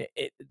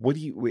 What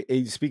do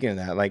you, speaking of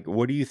that, like,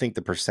 what do you think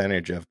the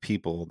percentage of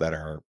people that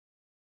are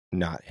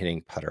not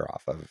hitting putter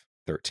off of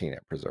 13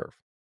 at preserve?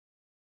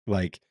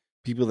 Like,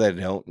 people that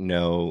don't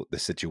know the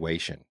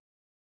situation.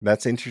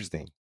 That's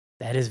interesting.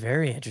 That is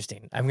very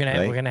interesting.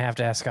 We're gonna have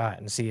to ask Scott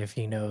and see if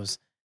he knows.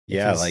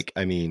 Yeah, like,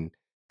 I mean,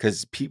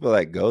 because people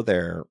that go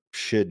there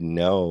should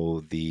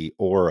know the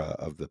aura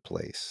of the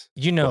place.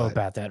 You know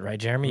about that, right,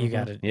 Jeremy? You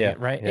got it,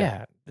 right?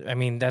 Yeah. I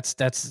mean, that's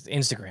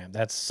Instagram.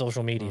 That's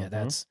social media.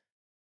 That's.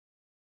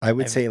 I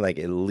would say like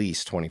at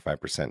least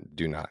 25%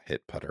 do not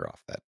hit putter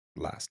off that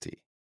last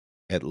tee.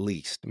 At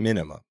least,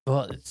 minimum.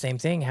 Well, same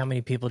thing. How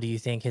many people do you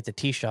think hit the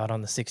tee shot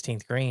on the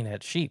 16th green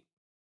at Sheep?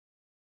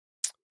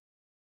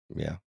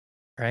 Yeah.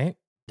 Right?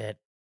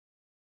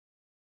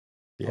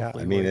 Yeah,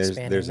 I mean,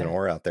 there's an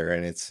aura out there,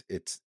 and it's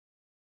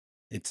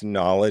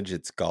knowledge,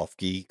 it's golf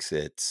geeks,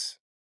 it's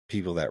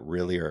people that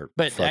really are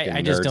fucking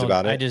nerds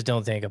about it. I just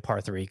don't think a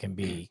par 3 can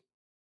be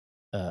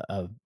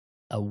a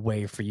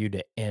way for you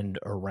to end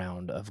a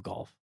round of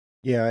golf.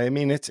 Yeah, I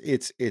mean,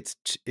 it's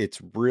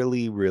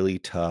really, really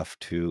tough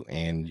to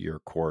end your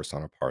course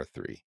on a par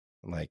 3.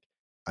 Like,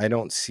 I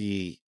don't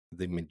see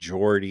the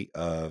majority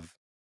of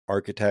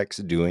architects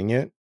doing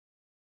it,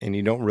 and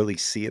you don't really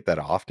see it that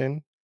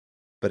often.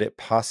 But at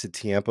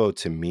Pasatiempo,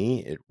 to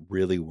me, it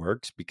really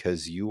works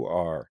because you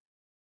are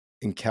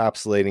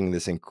encapsulating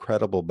this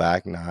incredible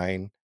back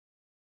nine,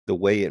 the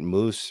way it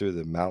moves through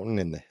the mountain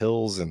and the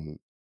hills and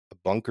the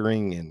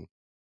bunkering. And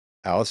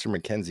Alister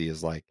MacKenzie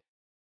is like,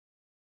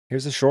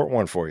 here's a short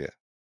one for you.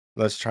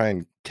 Let's try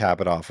and cap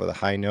it off with a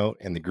high note.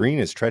 And the green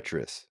is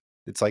treacherous.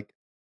 It's like,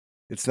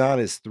 it's not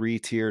as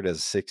 3-tiered as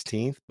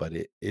 16th, but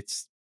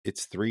it's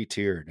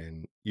 3-tiered,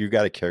 and you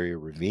got to carry a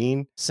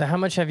ravine. So how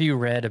much have you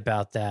read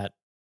about that?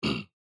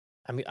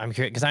 I mean, I'm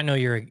curious because I know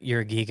you're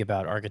a geek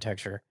about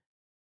architecture.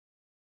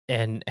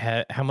 And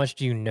how much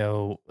do you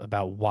know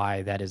about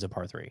why that is a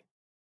par 3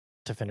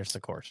 to finish the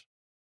course?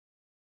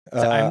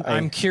 So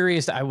I'm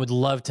curious. I would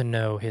love to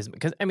know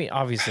because I mean,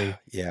 obviously,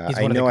 yeah,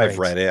 I know I've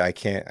read it. I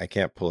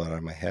can't pull it out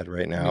of my head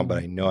right now,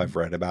 but I know I've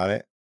read about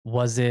it.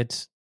 Was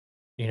it,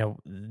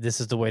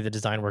 this is the way the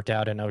design worked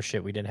out, and oh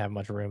shit, we didn't have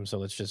much room, so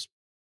let's just.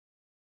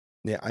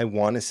 Yeah, I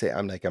want to say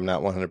I'm not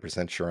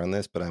 100% sure on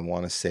this, but I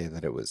want to say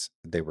that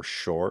they were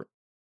short.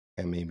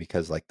 I mean,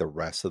 because like the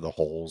rest of the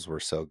holes were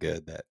so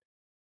good that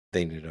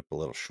they ended up a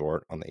little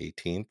short on the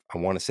 18th. I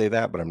want to say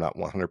that, but I'm not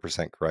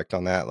 100% correct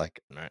on that. Like,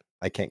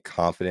 I can't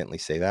confidently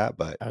say that,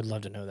 but I would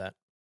love to know that.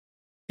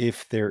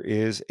 If there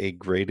is a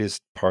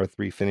greatest par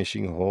 3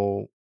 finishing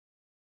hole,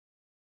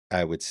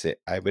 I would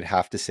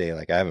have to say,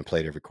 like, I haven't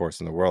played every course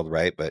in the world,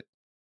 right? But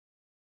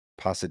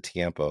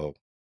Pasatiempo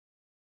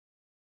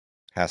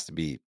has to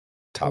be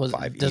top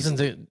 5.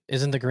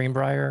 Isn't the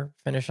Greenbrier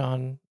finish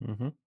on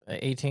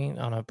 18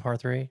 on a par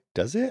 3?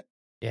 Does it?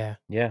 Yeah.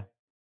 Yeah.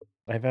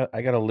 I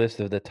got a list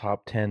of the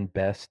top 10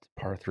 best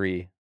par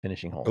 3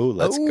 finishing holes. Oh,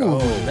 let's go.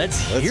 Let's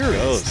hear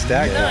it.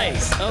 Stack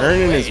nice.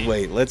 Earning his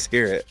weight. Let's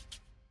hear it.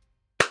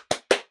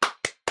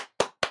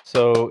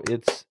 So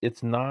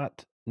it's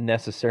not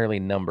necessarily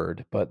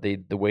numbered, but the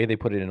way they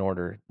put it in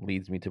order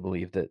leads me to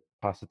believe that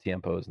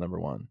Pasatiempo is number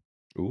 1.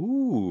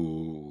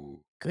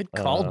 Ooh. Good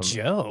call,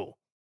 Joe.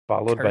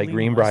 Followed by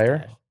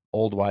Greenbrier,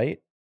 Old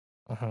White.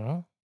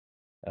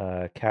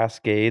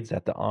 Cascades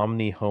at the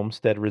Omni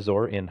Homestead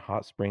Resort in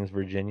Hot Springs,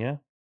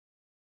 Virginia.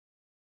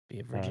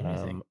 Be a Virginia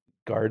thing.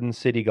 Garden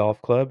City Golf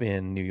Club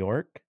in New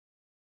York.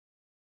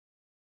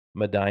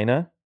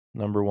 Medina,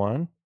 number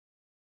 1,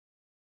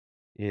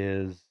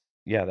 is,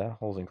 yeah, that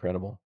hole's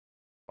incredible.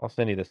 I'll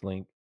send you this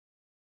link.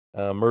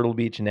 Myrtle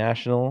Beach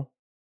National.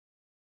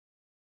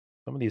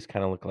 Some of these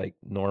kind of look like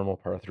normal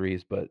par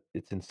threes, but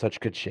it's in such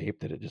good shape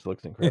that it just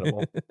looks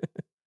incredible.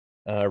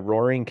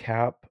 Roaring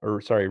Gap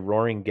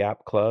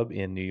Club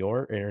in New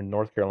York or in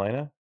North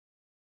Carolina.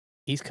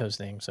 East Coast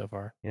thing so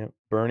far. Yep.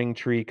 Burning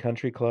Tree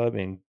Country Club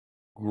in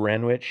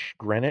Greenwich.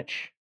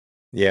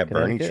 Yeah,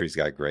 Burning Connecticut. Tree's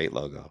got a great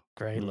logo.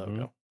 Great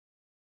logo.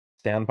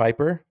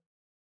 Sandpiper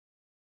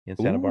in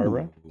Santa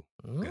Barbara.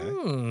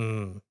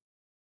 Okay.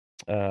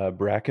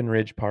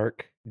 Brackenridge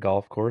Park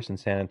Golf Course in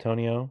San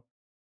Antonio.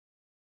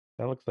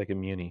 That looks like a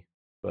Muni,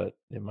 but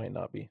it might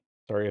not be.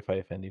 Sorry if I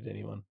offended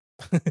anyone.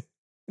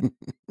 But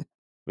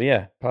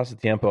yeah,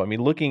 Pasatiempo. I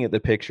mean, looking at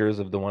the pictures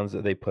of the ones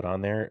that they put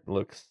on there, it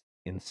looks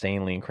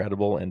insanely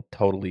incredible and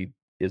totally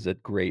is a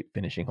great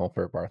finishing hole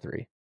for a par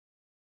 3.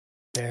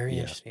 Very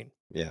interesting.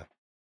 Yeah.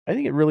 I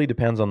think it really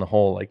depends on the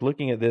hole. Like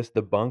looking at this,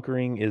 the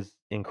bunkering is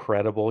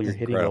incredible. You're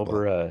hitting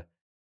over a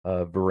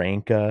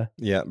Varenka.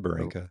 Yeah,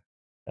 Varenka.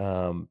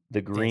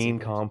 The green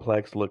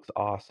complex looks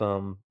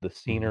awesome. The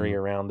scenery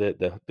around it,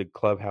 the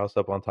clubhouse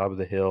up on top of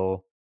the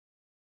hill.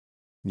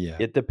 Yeah.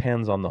 It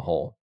depends on the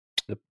hole,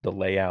 the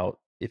layout.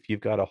 If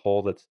you've got a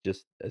hole that's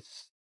just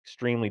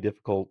extremely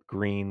difficult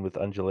green with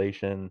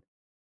undulation,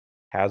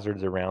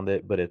 hazards around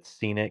it, but it's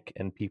scenic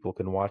and people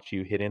can watch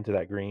you hit into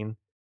that green,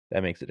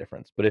 that makes a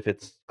difference. But if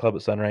it's Club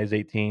at Sunrise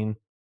 18,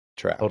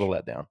 trash. Total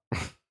letdown.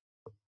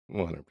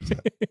 100%.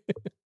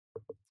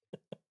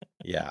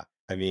 Yeah.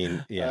 I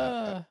mean,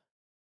 yeah.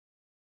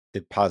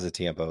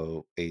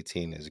 Pasatiempo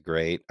 18 is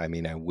great. I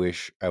mean, I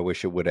wish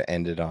it would have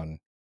ended on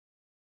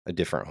a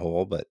different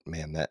hole, but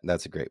man,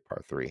 that's a great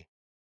par 3.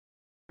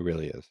 It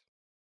really is.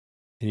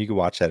 And you can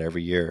watch that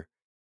every year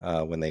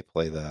when they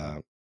play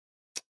the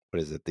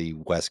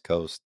West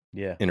Coast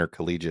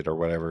Intercollegiate or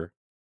whatever.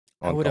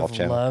 I would have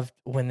loved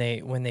when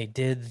they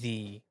did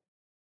the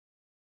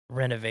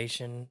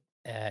renovation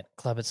at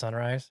Club at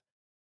Sunrise.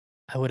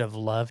 I would have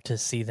loved to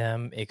see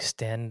them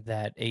extend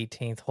that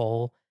 18th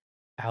hole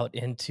out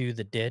into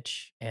the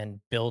ditch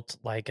and built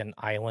like an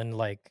island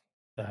like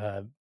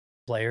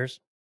players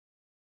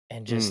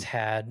and just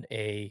had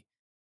a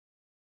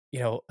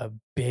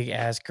big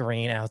ass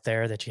green out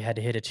there that you had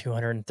to hit a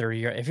 230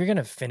 yard. If you're going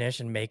to finish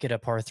and make it a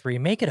par 3,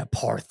 make it a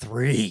par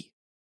 3.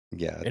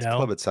 Yeah, it's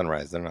Club at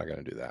Sunrise. They're not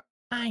going to do that.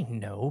 I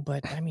know,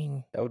 but I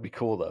mean, that would be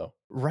cool though.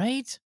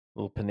 Right?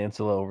 Little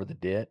peninsula over the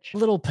ditch.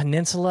 Little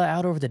peninsula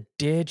out over the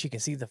ditch. You can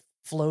see the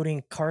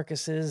floating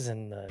carcasses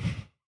and the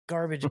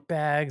garbage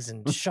bags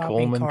and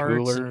shopping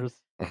carts.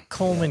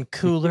 Coleman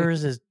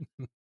coolers is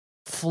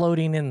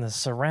floating in the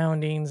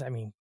surroundings. I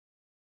mean,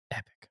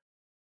 epic.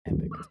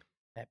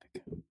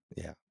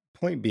 Yeah.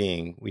 Point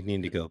being, we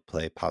need to go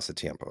play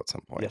Pasatiempo at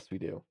some point. Yes, we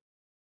do.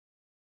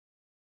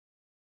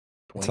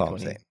 That's all I'm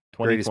saying.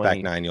 Greatest back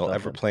nine you'll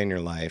ever play in your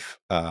life.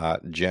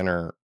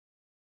 Jenner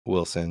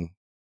Wilson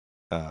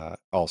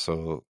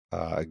also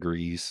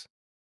agrees.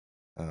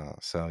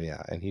 So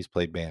yeah, and he's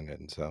played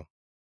Bandon, so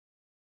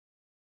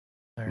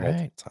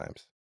multiple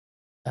times.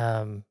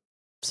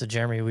 So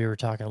Jeremy, we were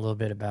talking a little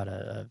bit about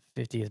a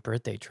 50th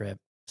birthday trip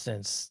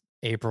since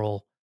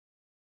April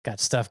got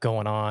stuff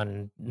going on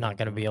and not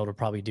going to be able to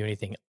probably do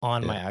anything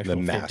on my actual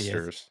the 50th.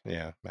 Masters.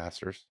 Yeah,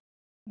 Masters.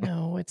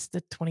 No, it's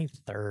the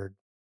 23rd,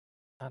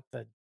 not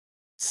the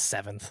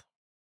 7th.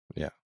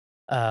 Yeah.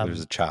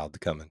 There's a child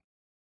coming.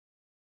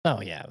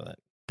 Oh yeah,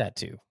 that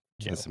too.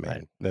 That's the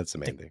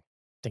main thing.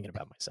 Thinking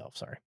about myself,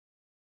 sorry.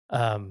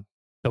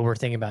 But we're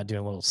thinking about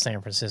doing a little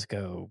San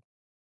Francisco,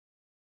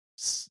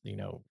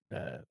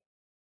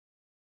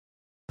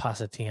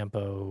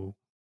 Pasatiempo,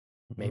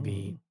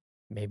 maybe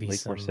Lake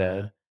some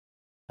Merced.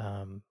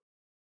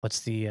 What's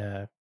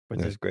the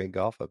there's great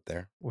golf up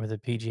there. Where the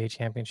PGA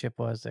Championship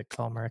was that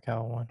Colin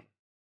Morikawa won?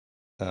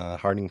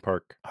 Harding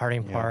Park.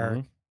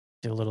 Park.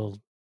 Do a little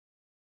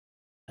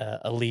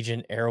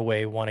Allegiant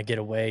Airway want to get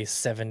away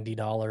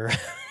 $70.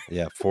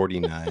 Yeah,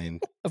 $49.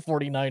 A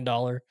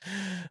 $49.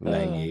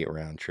 98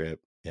 round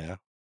trip. Yeah.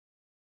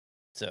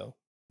 So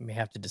we may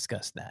have to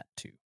discuss that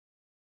too.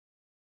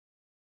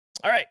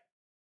 All right.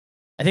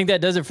 I think that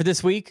does it for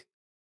this week.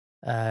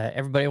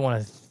 Everybody, I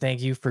want to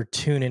thank you for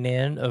tuning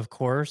in, of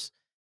course.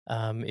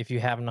 If you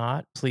have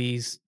not,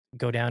 please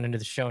go down into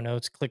the show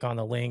notes, click on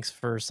the links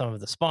for some of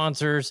the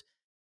sponsors.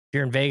 If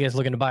you're in Vegas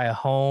looking to buy a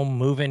home,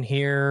 move in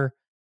here,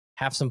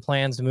 have some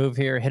plans to move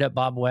here, hit up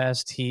Bob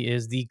West. He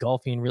is the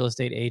golfing real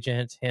estate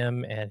agent.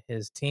 Him and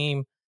his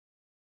team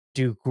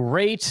do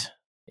great.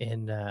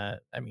 And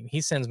he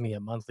sends me a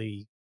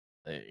monthly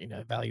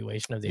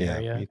evaluation of the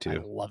area. Me too.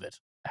 I love it.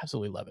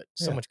 Absolutely love it.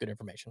 So much good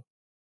information.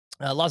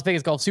 Las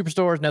Vegas Golf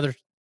Superstore is another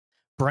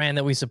brand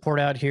that we support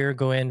out here.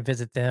 Go in,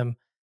 visit them.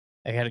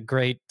 They had a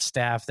great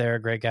staff there,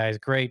 great guys,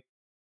 great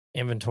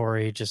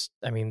inventory.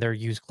 Their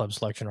used club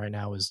selection right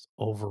now is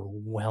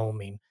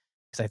overwhelming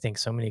because I think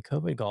so many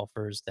COVID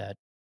golfers that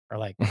are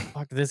like,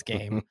 fuck this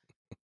game,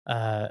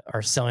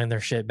 are selling their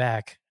shit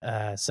back.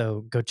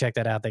 So go check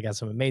that out. They got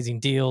some amazing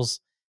deals.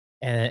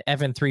 And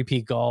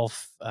FN3P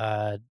Golf,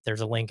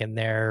 there's a link in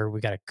there.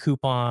 We got a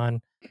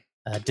coupon,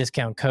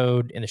 discount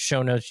code in the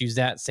show notes. Use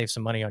that, save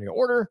some money on your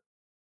order.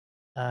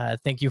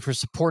 Thank you for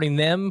supporting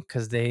them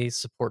because they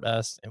support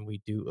us and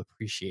we do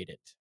appreciate it.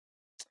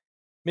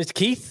 Mr.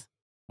 Keith,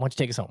 why don't you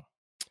take us home?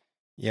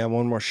 Yeah,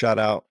 one more shout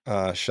out.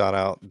 Shout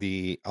out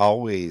the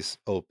always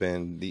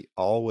open, the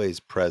always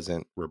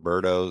present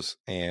Roberto's.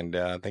 And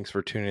thanks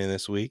for tuning in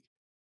this week.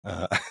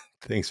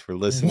 Thanks for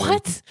listening.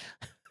 What?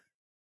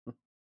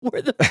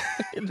 Where the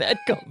fuck did that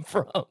come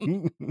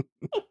from?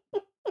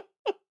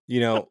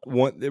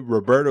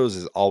 Roberto's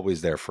is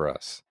always there for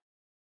us.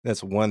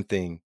 That's one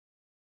thing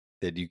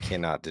that you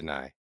cannot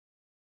deny.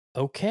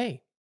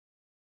 Okay.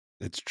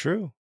 It's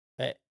true.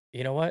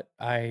 You know what?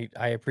 I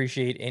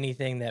appreciate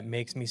anything that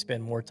makes me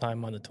spend more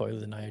time on the toilet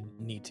than I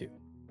need to.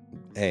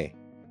 Hey,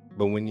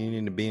 but when you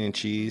need a bean and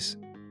cheese,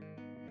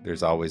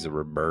 there's always a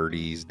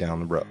Roberto's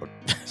down the road.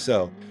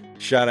 So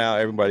shout out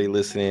everybody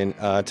listening.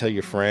 Tell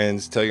your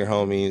friends, tell your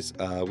homies.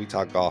 We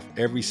talk golf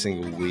every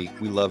single week.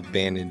 We love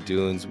Bandon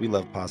Dunes. We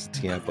love Paso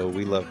Tiempo.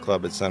 We love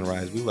Club at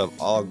Sunrise. We love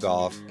all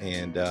golf,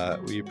 and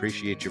we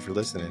appreciate you for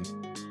listening.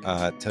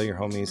 Tell your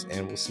homies,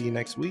 and we'll see you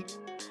next week.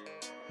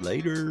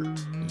 Later.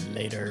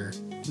 Later.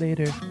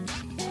 Later.